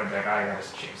tear up and I'd be like, I gotta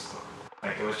change this.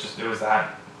 Like it was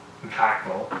that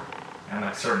impactful, and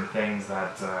like certain things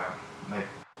that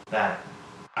that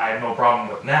I have no problem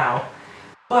with now,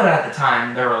 but at the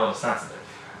time they were a little sensitive,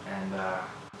 and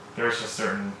there's just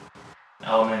certain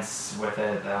elements with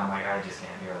it that I'm like, I just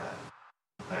can't hear that.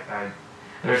 Like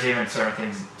there's even certain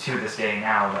things to this day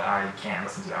now that I can't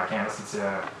listen to. I can't listen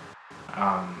to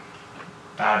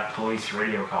bad police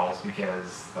radio calls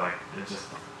because like it just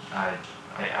I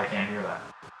can't hear that.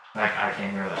 Like I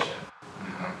can't hear that shit.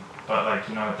 But like,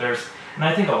 you know, and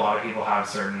I think a lot of people have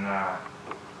certain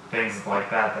things like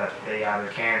that they either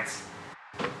can't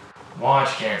watch,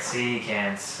 can't see,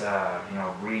 can't you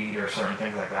know, read, or certain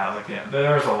things like that. Like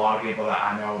there's a lot of people that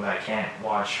I know that can't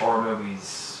watch horror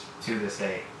movies to this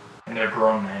day, and they're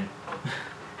grown men.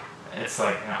 It's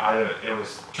like, you know, either it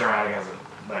was traumatic as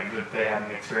like they had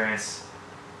an experience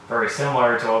very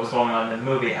similar to what was going on in the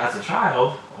movie as a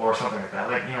child, or something like that.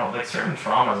 Like, you know, like certain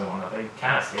traumas and whatnot, they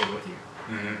kind of stay with you.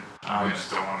 Mm-hmm. You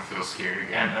just don't want to feel scared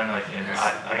again. And like, either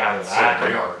that, so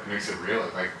real. It makes it real.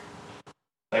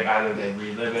 Like either they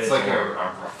relive it. It's like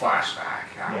a flashback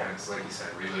happens, like you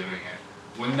said, reliving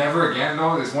it. When Never Again,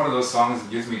 though, is one of those songs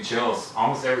that gives me chills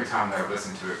almost every time that I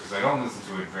listen to it, because I don't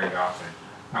listen to it very often.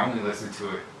 I only listen to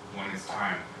it when it's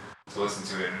time to listen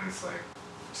to it, and it's like,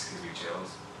 it just gives me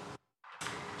chills.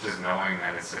 Just knowing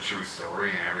that it's a true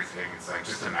story and everything. It's like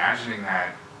just imagining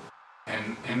that,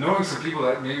 and knowing some people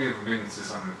that maybe have been to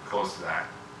something close to that.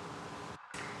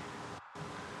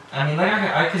 I mean, like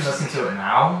I can listen to it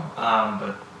now,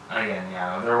 but again,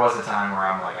 yeah, there was a time where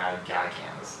I'm like, I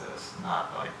can't listen to this.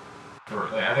 Not like,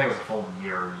 I think it was a full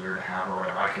year and a half or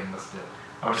whatever. I couldn't listen to it.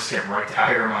 I would just skip right to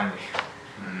Tiger Monday.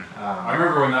 I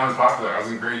remember when that was popular. I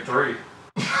was in grade 3.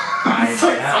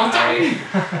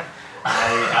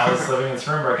 I was living in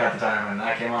Springbrook at the time, and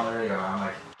that came on the radio, and I'm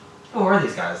like, who are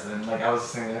these guys? And like I was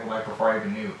listening to Nickelback before I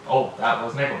even knew. Oh, that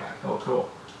was Nickelback. Oh, cool.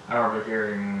 I remember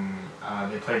hearing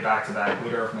they played back to back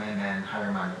Bleed Earthman and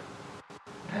Higher Mind,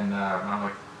 and I'm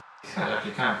like, these guys are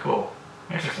actually kind of cool,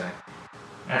 interesting.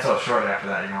 And so shortly after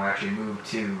that, you know, I actually moved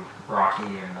to Rocky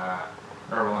and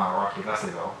Rocky,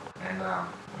 Leslieville, and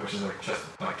which is like just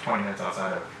like 20 minutes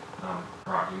outside of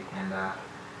Rocky, and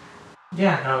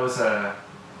yeah, no, it was an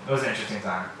interesting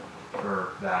time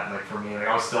for that. Like for me, like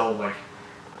I was still like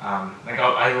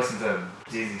I listened to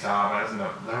ZZ Top.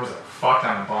 There was a fuck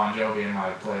ton of Bon Jovi in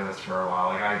my playlist for a while.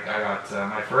 Like I got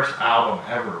my first album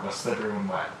ever was Slippery When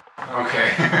Wet.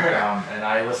 Okay. And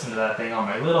I listened to that thing on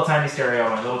my little tiny stereo,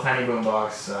 my little tiny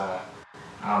boombox,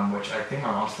 which I think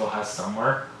my mom still has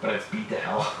somewhere, but it's beat to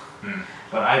hell.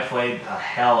 But I played the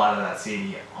hell out of that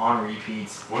CD on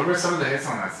repeats. What were some of the hits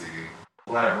on that CD?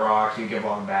 Let It Rock, You Give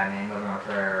All the Bad Name, Living on a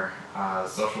Prayer,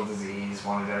 Social Disease,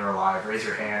 Wanted Dead or Alive, Raise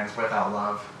Your Hands, Without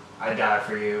Love, I Die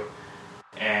For You,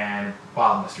 and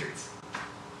Wild in the Streets.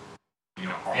 You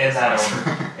know,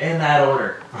 in that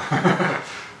order.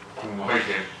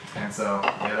 Wicked. And so,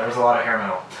 yeah, there was a lot of hair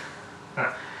metal.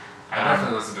 I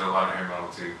definitely listened to a lot of hair metal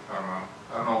too. I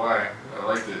don't know why. I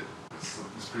liked it.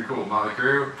 It's pretty cool. Motley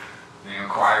Crue, you know,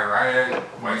 Quiet Riot,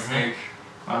 Whitesnake.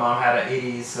 My mom had an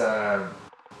 80s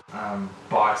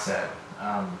box set.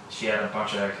 She had a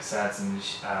bunch of cassettes, and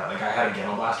like I had a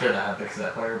Ghetto Blaster that had the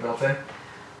cassette player built in,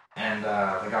 and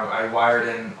like I wired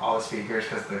in all the speakers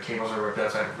because the cables were ripped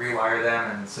out, so I had to rewire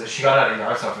them. And so she got out a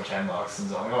yard sale for $10, and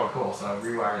so I'm like, oh cool. So I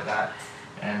rewired that,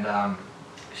 and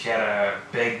she had a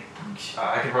big.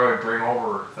 I could probably bring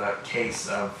over the case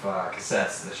of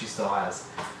cassettes that she still has.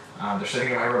 They're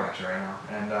sitting in my room actually right now,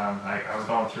 and I was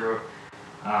going through.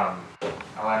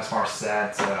 Alanis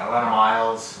Morissette, Alana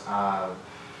Miles,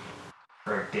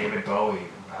 David Bowie,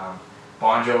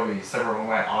 Bon Jovi, Slippery When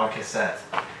Wet on cassette,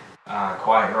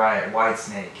 Quiet Riot,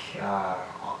 Whitesnake,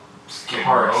 Skid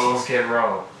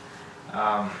Row,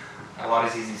 a lot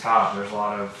of ZZ Top. There's a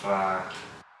lot of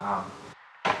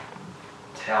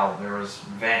there was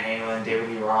Van Halen, David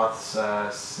Lee Roth's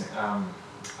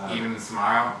Even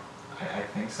Smile. I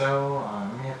think so.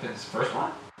 Let me have his first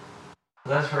one. Was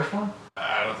that his first one?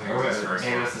 I don't think it was his first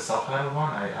one. Maybe it was the self-titled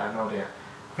one? I have no idea.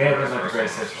 Maybe it was like the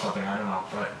greatest hits or something, I don't know.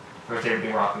 But there was David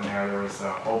Lee Roth in there was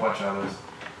a whole bunch of others.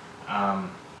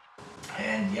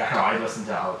 And yeah, no, I listened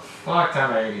to a fuck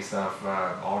ton of 80s stuff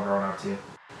all growing up too.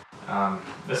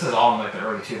 This is all in like the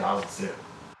early 2000s too.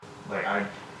 Like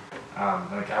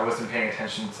I wasn't paying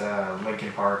attention to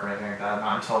Linkin Park or anything like that,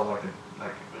 not until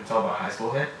until about high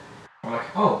school hit. I'm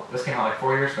like, oh, this came out like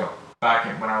 4 years ago. back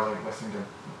when I was like listening to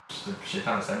just a shit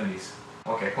ton of 70s.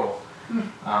 Okay, cool.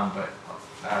 But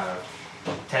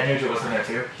Ted Nugent was in there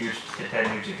too. Huge Ted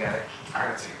Nugent guy. I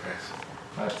gotta take a piss.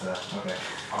 But okay.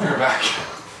 I'll be right back.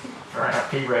 For a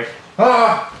pee break.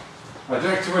 Ah! I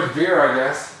drank too much beer, I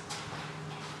guess.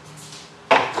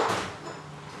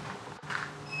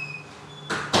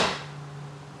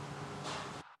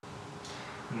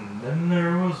 And then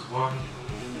there was one.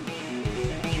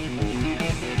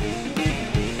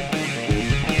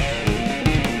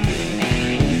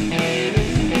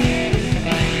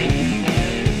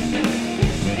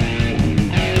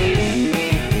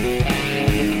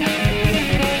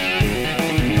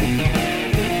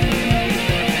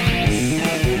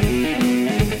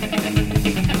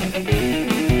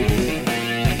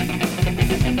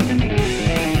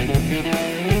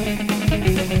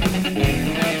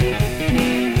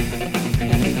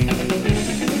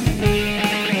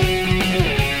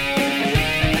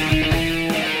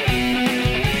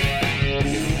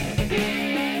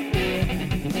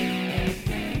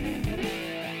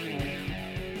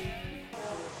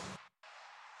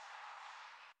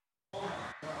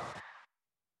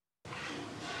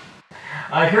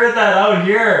 I heard that out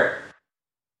here.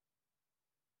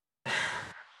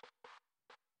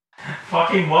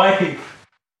 Fucking wife.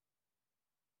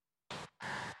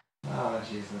 Oh,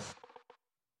 Jesus.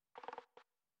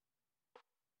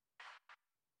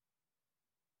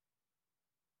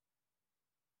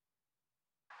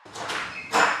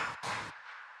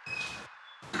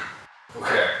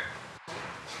 Okay.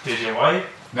 Did you wipe?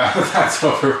 Now that that's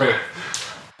over with,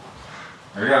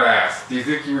 I gotta ask, do you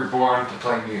think you were born to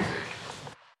play music?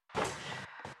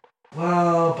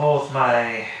 Well, both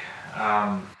my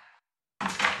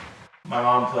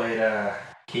mom played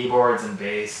keyboards and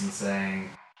bass and sang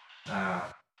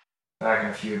back in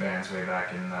a few bands way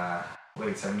back in the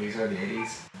late 70s or the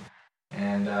 80s.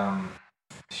 And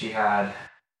she had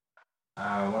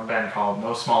one band called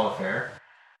No Small Affair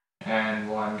and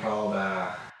one called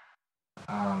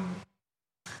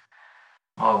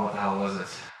what the hell was it?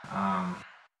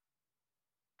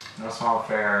 No Small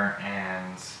Affair,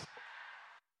 and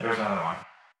there was another one.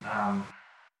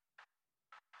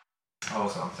 What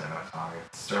was the name of that song?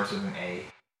 It starts with an A.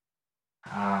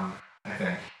 I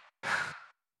think.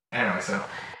 Anyway, so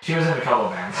she was in a couple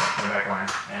of bands way back when,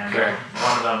 and Okay.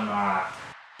 one of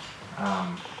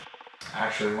them,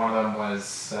 actually, one of them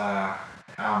was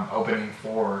opening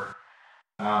for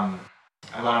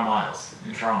Atlanta Miles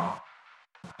in Toronto.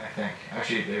 I think.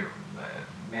 Actually, they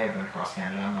may have been across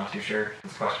Canada. I'm not too sure.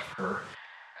 It's a question for her.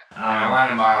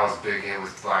 Atlanta Miles' big hit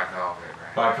was Black Velvet,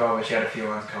 right? Black Velvet, she had a few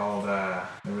ones called,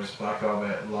 there was Black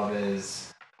Velvet, Love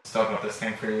Is, Still Got This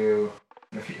Thing For You,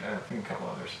 and I think a couple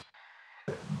others.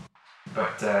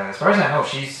 But as far as I know,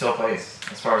 she still plays,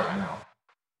 as far as I know.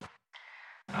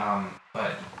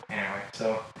 But anyway,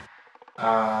 so,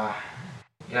 yeah,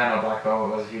 no, Black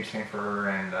Velvet was a huge thing for her,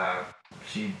 and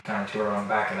she kind of toured on the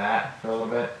back of that for a little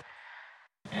bit.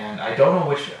 And I don't know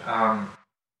which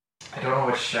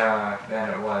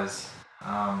band it was.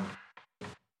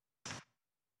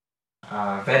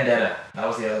 Vendetta. That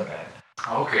was the other band.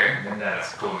 Okay. Vendetta.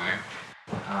 That's a cool name.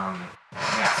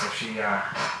 Yeah, so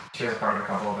she was a part of a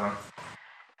couple of them.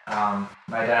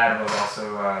 My dad was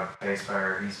also a bass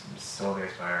player. He's still a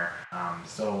bass player.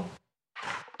 Still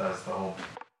does the whole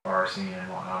bar scene and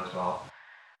whatnot as well.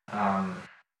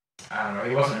 I don't know.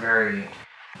 He wasn't very,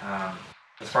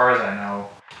 as far as I know,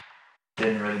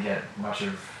 didn't really get much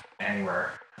of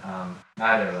anywhere.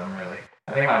 Neither of them really.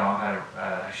 I think my mom had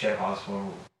a Shit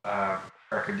Hospital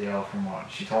record deal from what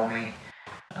she told me,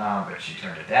 but she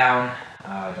turned it down.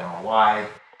 I don't know why.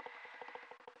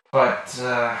 But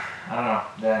I don't know.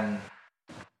 Then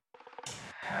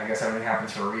I guess everything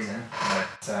happens for a reason.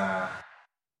 But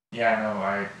yeah,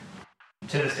 no,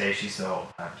 to this day she's still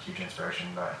a huge inspiration.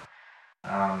 But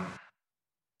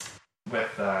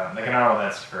with like, I know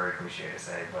that's very cliche to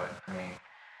say, but I mean,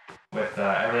 with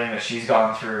everything that she's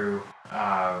gone through,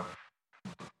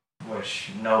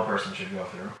 which no person should go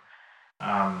through,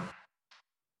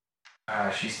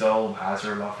 she still has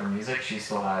her love for music. She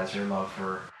still has her love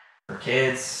for her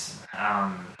kids.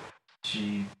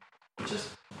 She just,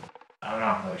 I don't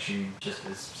know, like, she just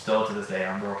is still to this day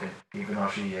unbroken, even though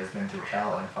she has been through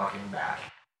hell and fucking back.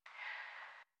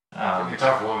 You're a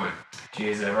tough woman. She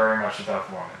is very much a tough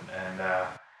woman, and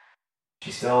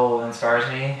she still inspires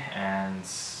me, and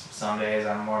some days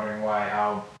I'm wondering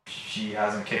how she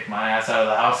hasn't kicked my ass out of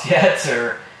the house yet,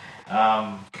 or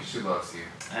She loves you.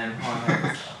 and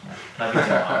not be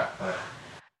too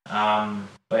long,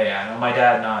 but yeah, no, my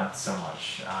dad not so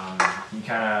much.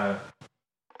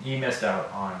 He missed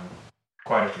out on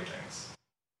quite a few things.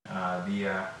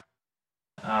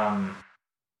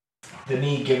 The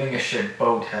me giving a shit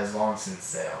boat has long since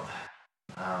sailed.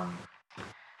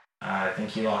 I think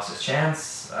he lost his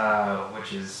chance,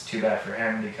 which is too bad for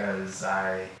him because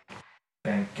I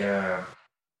think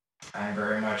I'm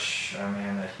very much a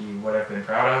man that he would have been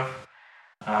proud of.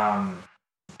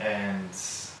 And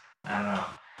I don't know.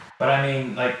 But I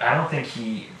mean, like, I don't think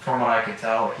from what I could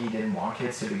tell, he didn't want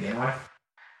kids to begin with.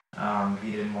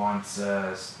 He didn't want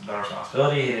the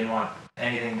responsibility, he didn't want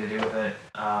anything to do with it.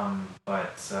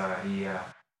 But he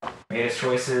made his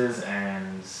choices,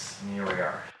 and here we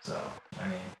are. So, I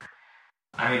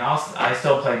mean, I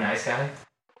still play nice guy,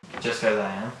 just because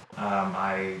I am.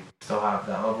 I still have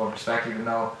that level of respect, even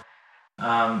though.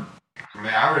 I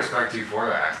mean, I respect you for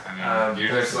that. I mean,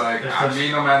 you're just like, there's- I'm me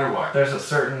no matter what. There's a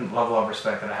certain level of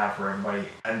respect that I have for everybody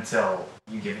until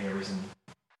you give me a reason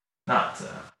not to,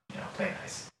 play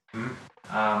nice. Mhm.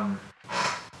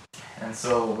 And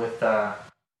so with that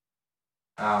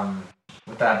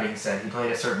being said, he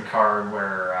played a certain card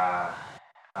where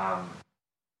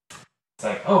it's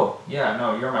like, oh yeah,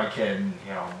 no, you're my kid, and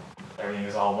everything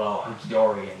is all well hunky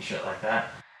dory and shit like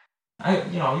that.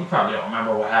 You probably don't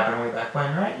remember what happened way back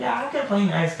when, right? Yeah, I'm gonna play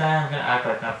nice guy. I'm gonna act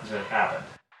like nothing's really happened.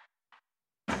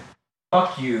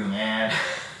 Fuck you, man.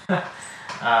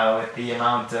 With the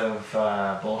amount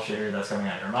of bullshit that's coming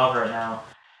out of your mouth right now,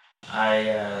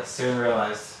 I soon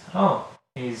realized, oh,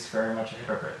 he's very much a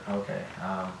hypocrite. Okay.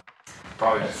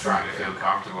 Probably just trying to feel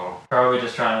comfortable. Probably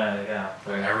just trying to,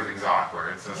 But everything's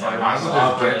awkward. It's just Yeah, like, might as well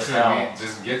awkward just as get to hell.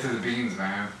 just get to the beans,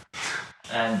 man.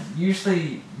 And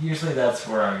usually that's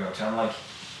where I go to. I'm like,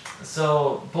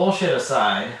 so bullshit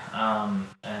aside,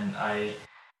 and I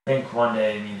think one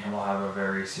day me and him will have a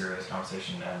very serious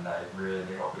conversation, and I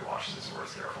really hope he watches this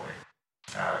words carefully,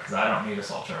 because I don't need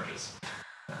assault charges.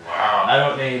 Wow. I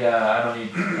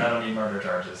don't need murder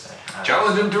charges.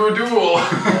 Challenge him to a duel.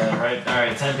 Right. All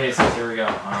right. 10 paces. Here we go.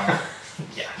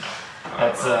 Yeah.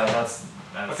 That's.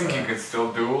 I think you could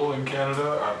still duel in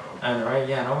Canada. I don't know. And right,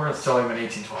 yeah, no, we're still even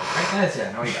 1812. Right, guys?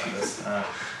 Yeah, no, we got this.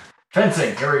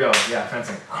 Fencing. Here we go. Yeah,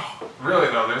 fencing. Really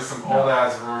though, there's some old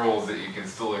ass rules that you can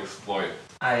still exploit.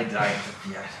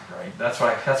 Yeah, right. That's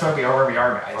why we are where we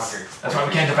are, guys. Fuck That's why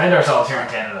we can't defend ourselves here in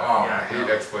Canada. Oh, yeah, I hate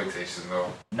exploitation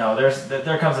though. No,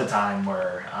 there comes a time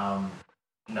where,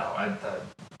 no,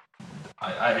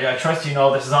 I trust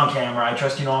this is on camera. I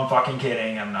trust I'm fucking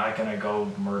kidding. I'm not gonna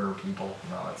go murder people.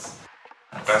 No,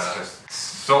 That's just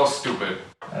so stupid.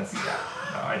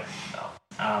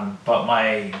 But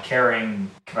my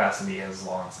carrying capacity has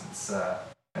long since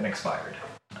been expired.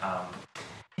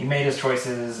 He made his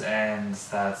choices, and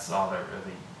that's all that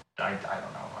really. I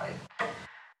don't know.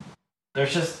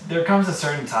 There comes a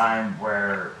certain time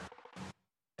where,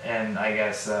 and I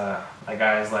guess a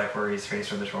guy's life where he's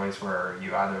faced with a choice where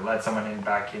you either let someone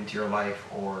back into your life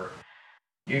or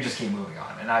you just keep moving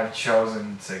on. And I've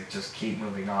chosen to just keep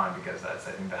moving on because that's,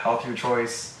 I think, the healthier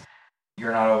choice.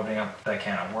 You're not opening up that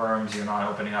can of worms. You're not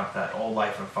opening up that old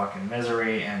life of fucking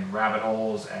misery and rabbit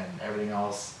holes and everything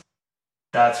else.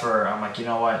 That's where I'm like, you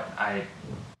know what? I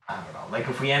don't know. Like,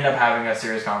 if we end up having a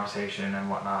serious conversation and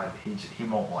whatnot, he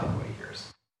won't like what he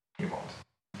hears. He won't.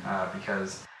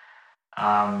 Because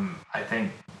I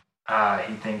think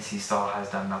he thinks he still has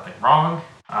done nothing wrong.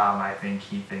 I think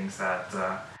he thinks that,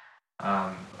 the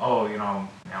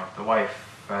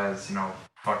wife has,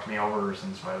 fucked me over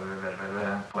since play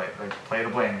the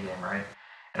blame game, right?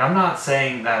 And I'm not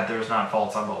saying that there's not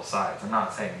faults on both sides. I'm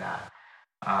not saying that.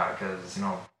 Because,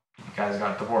 you guys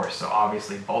got divorced, so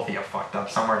obviously both of you fucked up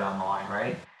somewhere down the line,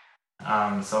 right?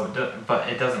 But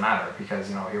it doesn't matter because,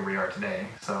 here we are today.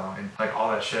 So,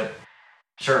 all that shit,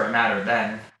 sure, it mattered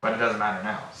then, but it doesn't matter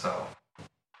now. So,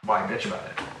 why bitch about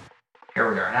it?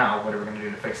 Here we are now. What are we going to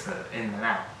do to fix the in the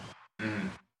now? Mm-hmm.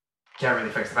 Can't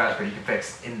really fix the past, but you can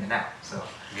fix in the now. So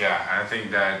yeah, I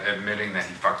think that admitting that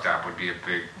he fucked up would be a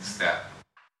big step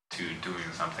to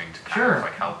doing something to kind of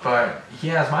help. But he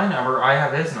has my number. I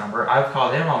have his number. I've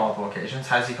called him on multiple occasions.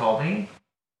 Has he called me?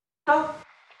 No.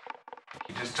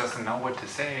 He just doesn't know what to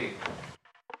say.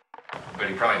 But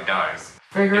he probably does.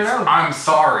 Figure it out. I'm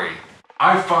sorry.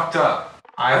 I fucked up.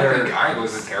 Either I think I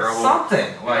was a terrible.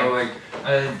 Something I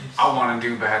want to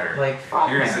do better. Fuck.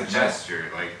 Here's man, a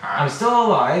gesture. I'm still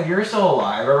alive. You're still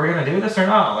alive. Are we gonna do this or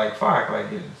not? Fuck.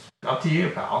 It's up to you,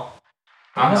 pal.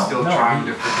 I'm still trying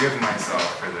to forgive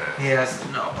myself for this. Yes.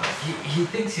 No. He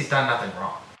thinks he's done nothing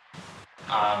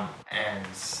wrong. And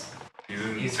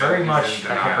he's very much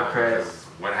a hypocrite.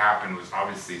 What happened was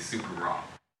obviously super wrong.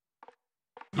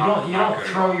 You don't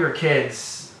throw your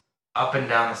kids up and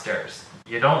down the stairs.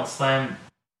 You don't slam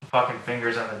fucking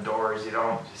fingers on the doors. You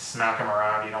don't just smack them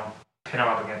around. You don't pin them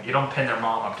up again. You don't pin their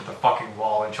mom up to the fucking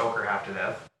wall and choke her half to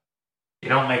death. You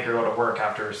don't make her go to work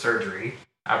after a surgery,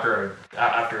 after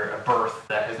a birth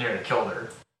that has nearly killed her.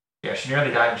 Yeah, she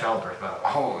nearly died in childbirth, by the way.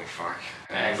 Holy fuck.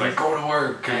 And he's And like, go to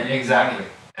work. Exactly.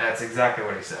 That's exactly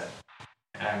what he said.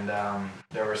 And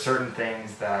there were certain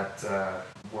things that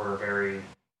were very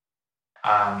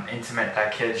intimate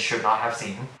that kids should not have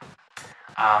seen.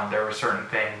 There were certain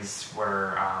things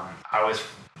where I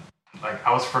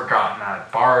was forgotten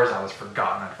at bars. I was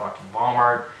forgotten at fucking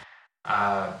Walmart.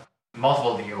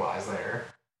 Multiple DUIs later.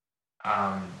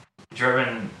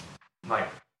 Driven like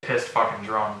pissed fucking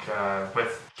drunk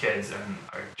with kids in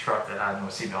a truck that had no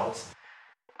seatbelts.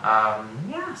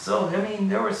 Yeah, so I mean,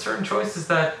 there were certain choices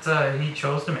that he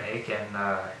chose to make, and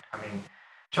I mean,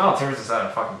 child services had a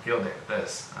fucking field day with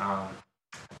this.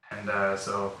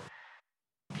 So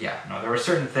yeah, no, there were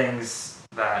certain things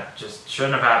that just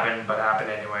shouldn't have happened, but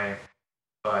happened anyway.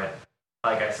 But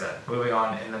like I said, moving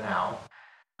on in the now.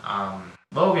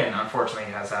 Logan, unfortunately,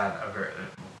 has had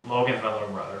Logan's my little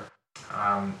brother.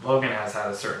 Logan has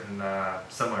had a certain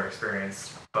similar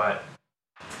experience, but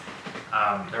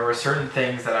there were certain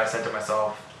things that I said to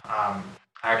myself,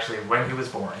 actually, when he was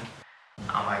born,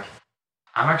 I'm like,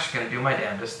 I'm actually going to do my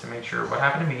damnedest to make sure what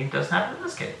happened to me doesn't happen to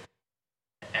this kid.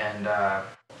 And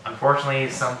unfortunately,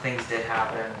 some things did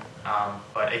happen,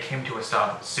 but it came to a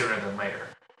stop sooner than later.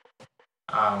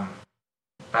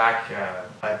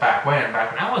 Back when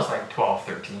I was like 12,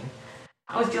 13,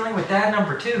 I was dealing with dad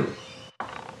number 2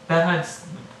 that had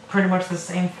pretty much the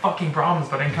same fucking problems,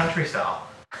 but in country style.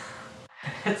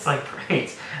 It's like,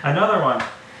 great, another one.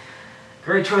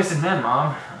 Great choice in men,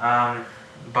 Mom.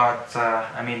 But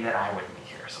I mean, then I wouldn't be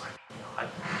here.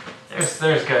 So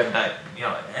there's good that, you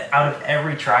know, out of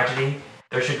every tragedy,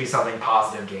 there should be something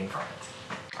positive gained from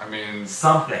it. I mean,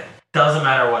 Something, doesn't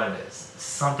matter what it is,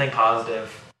 something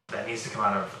positive that needs to come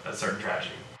out of a certain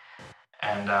tragedy.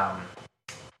 And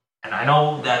I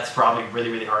know that's probably really,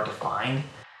 really hard to find,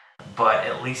 but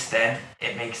at least then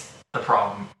it makes the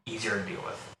problem easier to deal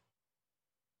with.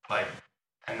 Like,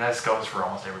 and this goes for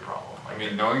almost every problem. Like, I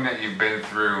mean, knowing that you've been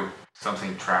through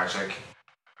something tragic,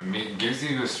 gives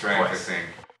you the strength Twice. to think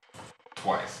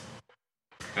twice.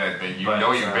 That you But,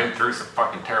 know you've been through some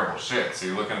fucking terrible shit, so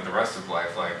you're looking at the rest of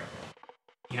life like,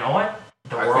 you know what?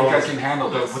 The I world, think I can handle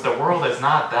this. the world is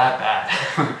not that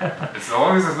bad. As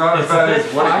long as it's not as It's a bad bit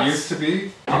as what flux. it used to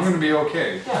be, I'm gonna be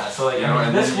okay. Yeah, so like, You know,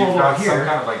 and this then world you've over got some here.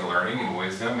 kind of like learning and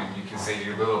wisdom, and you can say to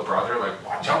your little brother, like,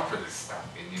 watch out for this stuff,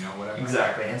 and you know what I mean?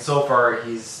 Exactly, and so far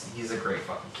he's a great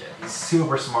fucking kid. He's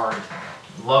super smart,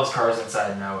 loves cars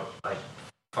inside and out. Like,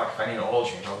 fuck, if I need an oil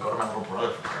change, I'll go to my little brother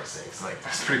for Christ's sakes. Like,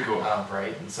 That's pretty cool.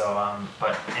 right? And so,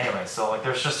 but anyway, so like,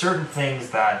 there's just certain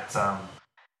things that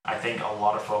I think a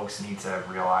lot of folks need to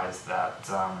realize that,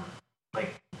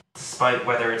 like, despite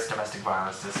whether it's domestic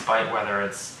violence, despite whether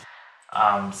it's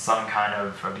some kind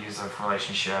of abusive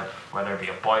relationship, whether it be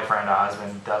a boyfriend, a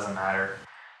husband, doesn't matter.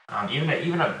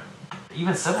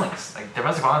 Even siblings, like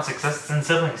domestic violence exists in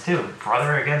siblings too.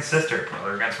 Brother against sister,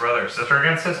 brother against brother, sister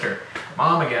against sister,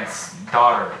 mom against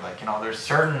daughter. Like, you know, there's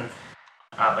certain,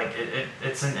 like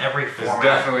it's in every There's format.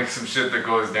 definitely some shit that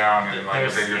goes down in like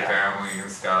There's- within your yeah. family and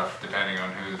stuff, depending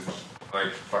on who's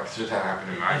like, fuck, shit that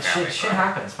happened in my And family. shit but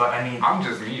happens, but I mean, I'm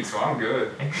just me, so I'm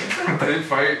good. They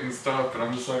fight and stuff, and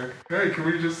I'm just like, hey, can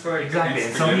we just like exactly. eat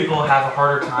And some spaghetti? people have a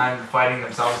harder time fighting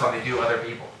themselves than they do other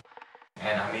people.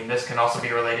 And I mean, this can also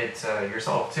be related to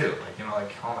yourself too. Like, you know,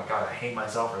 like, oh my god, I hate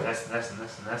myself for this and this and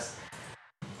this and this.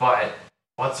 But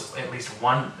what's at least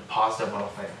one positive little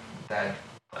thing that,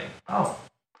 like, oh,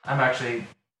 I'm actually,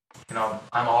 you know,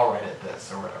 I'm all right at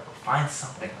this or whatever. Find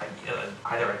something, like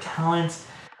either a talent,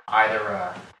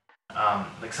 either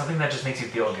like something that just makes you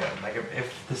feel good. Like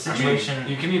if the situation. I mean,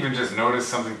 you can even just notice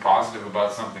something positive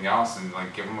about something else and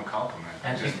like give them a compliment.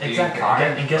 And just exactly. being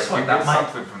kind, And guess like, what? You That get might-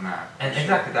 something from that. And Sure.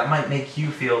 exactly, that might make you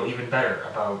feel even better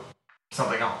about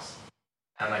something else.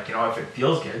 And like, you know, if it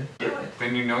feels good, do it.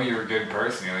 Then you know you're a good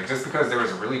person. You're like, just because there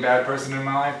was a really bad person in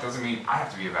my life doesn't mean I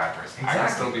have to be a bad person. I can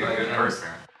Exactly, still be a like, good and- person.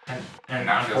 And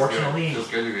that feels good. unfortunately, Feels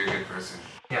good to be a good person.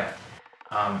 yeah.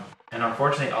 And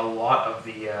unfortunately, a lot of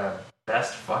the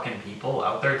best fucking people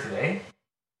out there today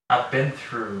have been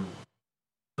through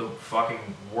the fucking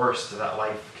worst that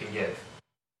life can give.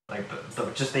 Like,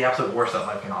 just the absolute worst that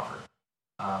life can offer.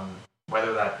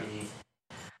 Whether that be,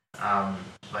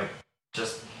 like,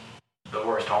 just the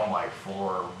worst home life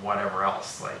or whatever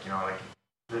else. Like, you know,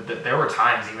 like, there were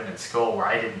times even in school where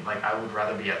I didn't, like, I would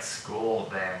rather be at school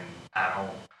than at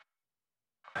home.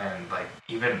 And, like,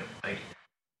 even, like,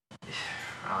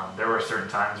 there were certain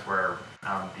times where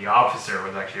the officer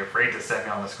was actually afraid to send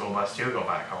me on the school bus to go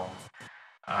back home.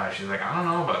 she's like, I don't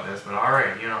know about this, but all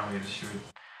right,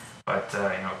 but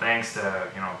thanks to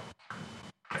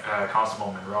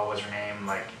Constable Monroe was her name.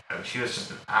 Like she was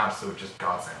just an absolute just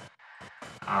godsend.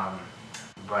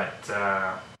 But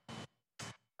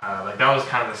like that was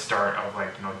kind of the start of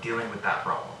like dealing with that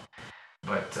problem.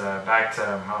 But back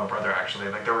to my little brother, actually,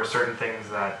 like there were certain things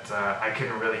that I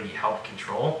couldn't really help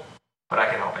control, but I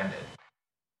could help end it.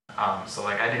 So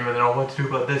like I didn't really know what to do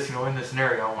about this, in this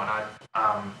scenario and whatnot.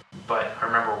 But I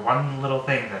remember one little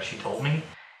thing that she told me: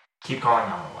 keep calling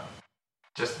 911.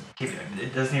 Just keep it.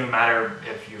 It doesn't even matter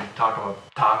if you talk about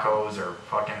tacos or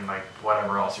fucking like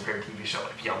whatever else, your favorite TV show.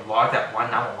 If you log that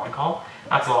 911 call,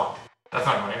 that's logged. That's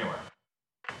not going anywhere.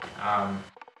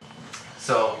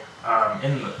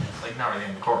 In the, like not really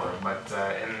in the courtroom, but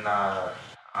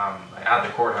at the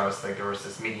courthouse, like there was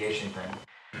this mediation thing.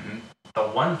 Mm-hmm. The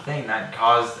one thing that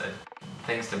caused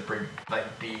things to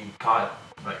be caught,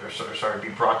 or be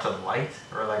brought to light,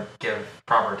 or like give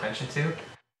proper attention to,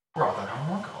 were all the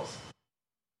 911 calls.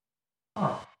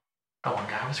 Oh, the one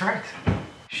guy was right.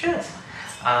 Shit.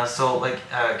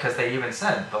 Because they even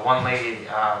said the one lady,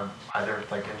 either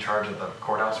like in charge of the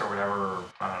courthouse or whatever, or,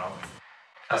 I don't know,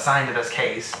 assigned to this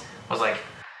case, was like,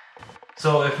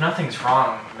 so if nothing's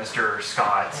wrong, Mr.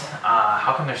 Scott,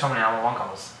 how come there's so many 911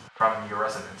 calls from your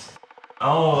residents?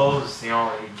 Oh, those, he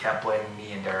kept blaming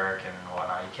me and Derek and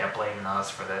whatnot. He kept blaming us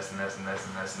for this and this and this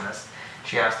and this and this.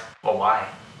 She asked, well, why?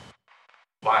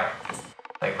 Why?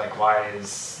 Like why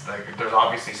is, like, there's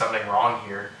obviously something wrong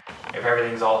here. If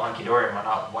everything's all hunky-dory and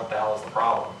whatnot, what the hell is the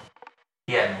problem?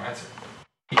 He had no answer.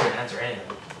 He couldn't answer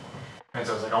anything. And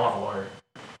so I was like, I want a lawyer.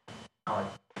 I'm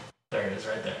like, there it is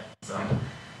right there. So,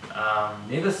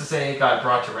 needless to say, it got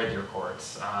brought to Red Deer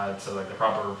courts, so like the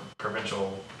proper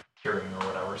provincial hearing or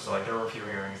whatever. So like there were a few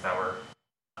hearings that were,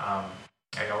 I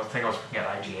think I was working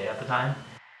at IGA at the time.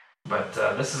 But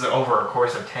this is over a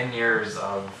course of 10 years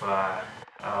of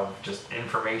just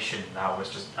information that was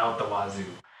just out the wazoo.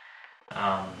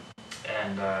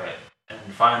 And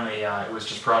finally, it was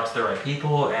just brought to the right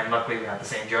people, and luckily we had the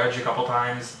same judge a couple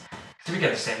times. So we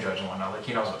get the same judge and whatnot, like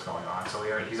he knows what's going on, so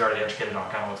he's already educated on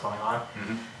kind of what's going on.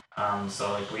 Mm-hmm.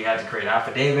 So like we had to create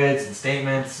affidavits and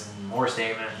statements and more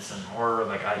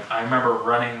like I remember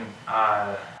running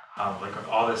like with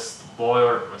all this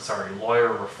lawyer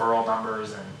referral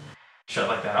numbers and shit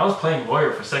like that. I was playing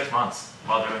lawyer for 6 months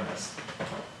while doing this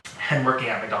and working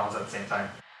at McDonald's at the same time.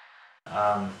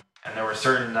 And there were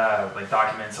certain like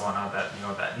documents and whatnot that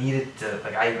that needed to,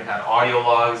 like I even had audio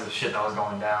logs of shit that was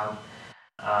going down.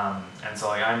 And so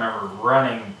like I remember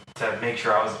running to make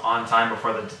sure I was on time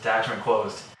before the detachment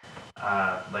closed.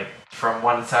 Like from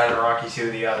one side of the Rockies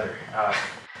to the other.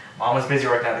 Mom was busy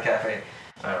working at the cafe.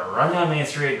 So I had to run down Main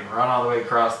Street and run all the way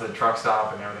across the truck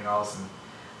stop and everything else. And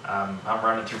I'm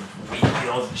running through wheat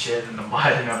fields and shit in the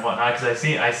mud and whatnot because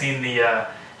I seen the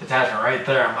detachment right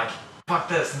there. I'm like, fuck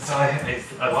this. And so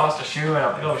I lost a shoe and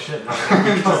I'm like, oh shit.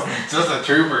 Just a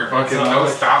trooper, fucking so no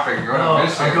stopping. You're on a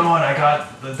mission. I'm going, I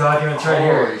got the documents right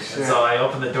here. Holy shit. And so I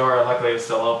opened the door, and luckily it was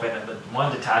still open, and the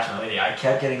one detachment lady, I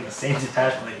kept getting the same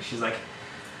detachment lady. She's like,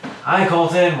 hi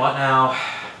Colton, what now?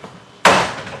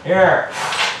 Here.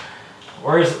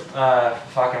 Where's,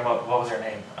 fucking, what was her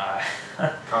name?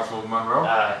 Constable Monroe?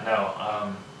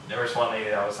 No, there was one lady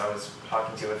that I was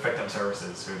talking to with victim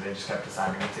services who they just kept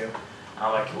assigning me to.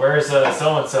 I'm like, where's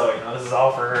so-and-so, this is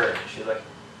all for her. She's like,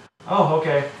 oh,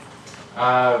 okay.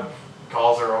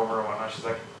 Calls her over and whatnot. She's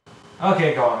like,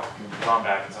 okay, go on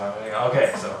back. And so I'm like,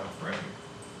 okay, so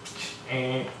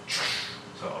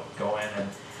go in and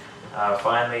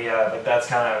finally, like that's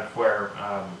kind of where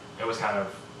it was kind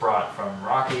of brought from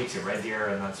Rocky to Red Deer,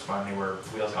 and that's finally where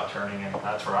wheels got turning, and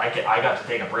that's where I got to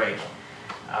take a break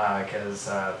because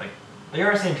like the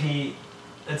RCMP,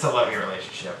 it's a love-hate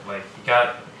relationship. Like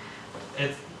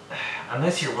it's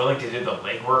unless you're willing to do the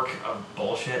legwork of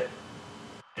bullshit,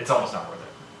 it's almost not worth it.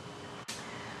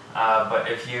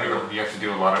 But if you have to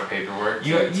do a lot of paperwork.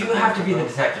 You have to be the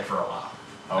detective for a while.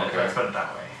 Okay. Let's put it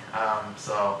that way.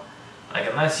 So, like,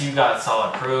 unless you got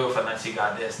solid proof, unless you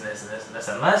got this and this and this and this,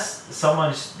 unless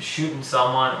someone's shooting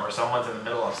someone or someone's in the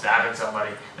middle of stabbing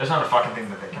somebody, there's not a fucking thing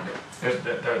that they can do.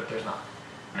 There's not.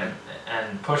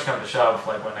 And push comes to shove,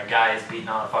 like when a guy is beating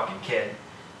on a fucking kid,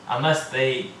 unless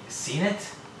they seen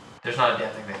it, there's not a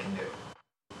damn thing they can do.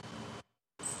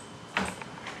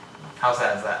 How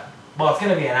sad is that? Well, it's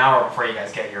gonna be an hour before you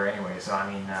guys get here anyway, so I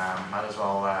mean, might as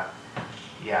well.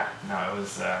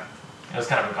 It was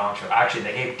kind of a gong show. Actually,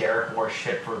 they gave Derek more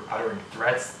shit for uttering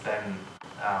threats than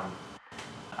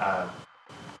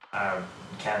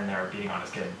Ken there beating on his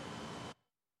kid.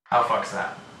 How fuck's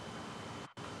that?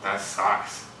 That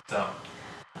sucks. So,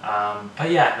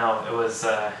 But yeah, no, it was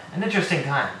an interesting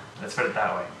time. Let's put it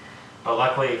that way. But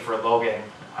luckily for Logan,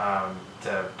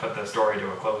 to put the story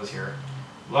to a close here,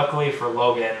 luckily for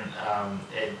Logan,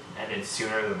 it ended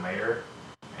sooner than later.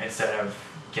 Instead of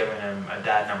giving him a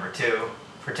dad number 2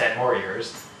 for 10 more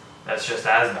years, that's just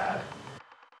as bad.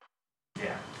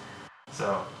 Yeah.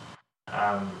 So,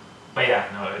 but yeah,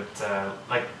 no,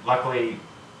 it luckily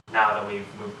now that we've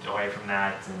moved away from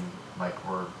that and like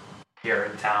we're here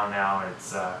in town now,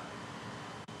 it's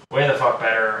way the fuck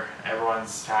better.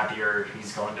 Everyone's happier.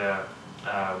 He's going to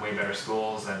way better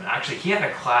schools, and actually he had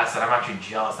a class that I'm actually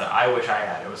jealous that I wish I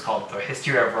had. It was called The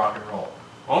History of Rock and Roll.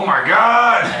 Oh my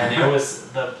god! And it was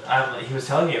he was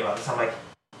telling me about this. I'm like,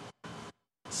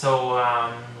 so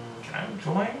can I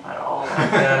join at all?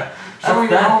 Like, Show me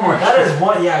your homework. That is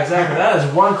one. Yeah, exactly. That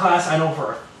is one class I know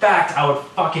for a fact I would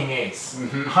fucking ace,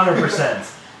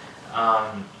 100%.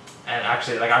 And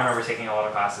actually, like I remember taking a lot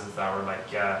of classes that were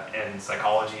like in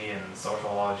psychology and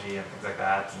sociology and things like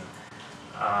that. And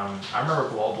I remember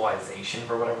globalization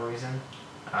for whatever reason.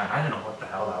 I don't know what the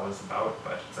hell that was about,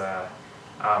 but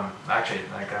actually,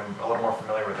 like I'm a little more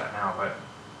familiar with that now.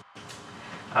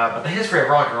 But the history of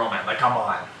rock and roll, man, like come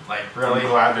on, like really. I'm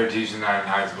glad they're teaching that in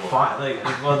high school. Fine, like,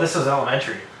 well, this was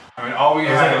elementary. I mean, all we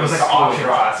had It was like an school option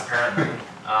drop. class apparently.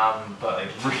 But like,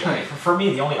 Really? for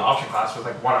me, the only option class was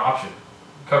like one option,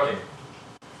 cooking.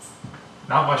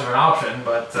 Not much of an option,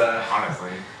 but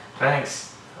Honestly.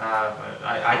 thanks. But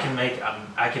I can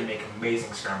make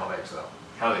amazing scrambled eggs though.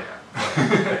 Hell yeah.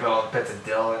 Like little bits of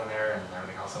dill in there and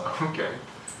everything else. Okay.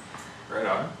 Right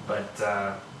on. But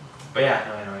yeah,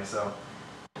 no, anyway, so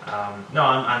no,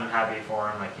 I'm happy for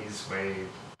him. Like he's way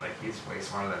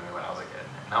smarter than me when I was a kid,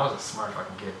 and I was a smart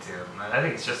fucking kid too. And I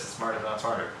think he's just as smart, if not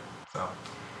smarter. So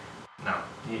no,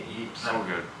 So no,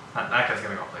 good. that guy's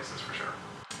gonna go places for sure.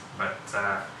 But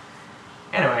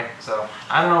anyway, so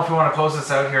I don't know if we want to close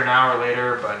this out here now or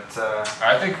later, but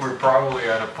I think we're probably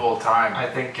at a full time. I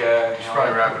think should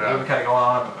probably wrap it up. We've kind of going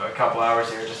on a couple hours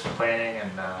here just complaining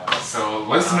and. So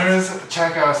listeners,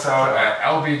 check us out at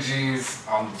LBG's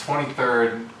on the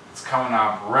 23rd. It's coming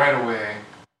up right away.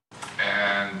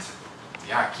 And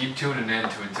yeah, keep tuning in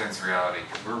to Intense Reality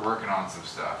because we're working on some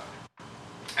stuff.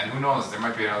 And who knows, there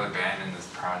might be another band in this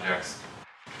project.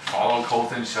 Follow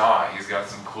Colton Shaw, he's got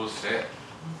some cool shit.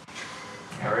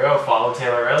 There we go, follow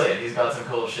Taylor Elliott, he's got some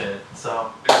cool shit,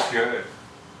 so. It's good.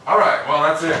 Alright, well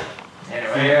that's it.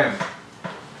 Anyway. The end.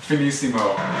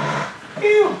 Finissimo.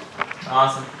 Phew.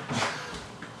 Awesome.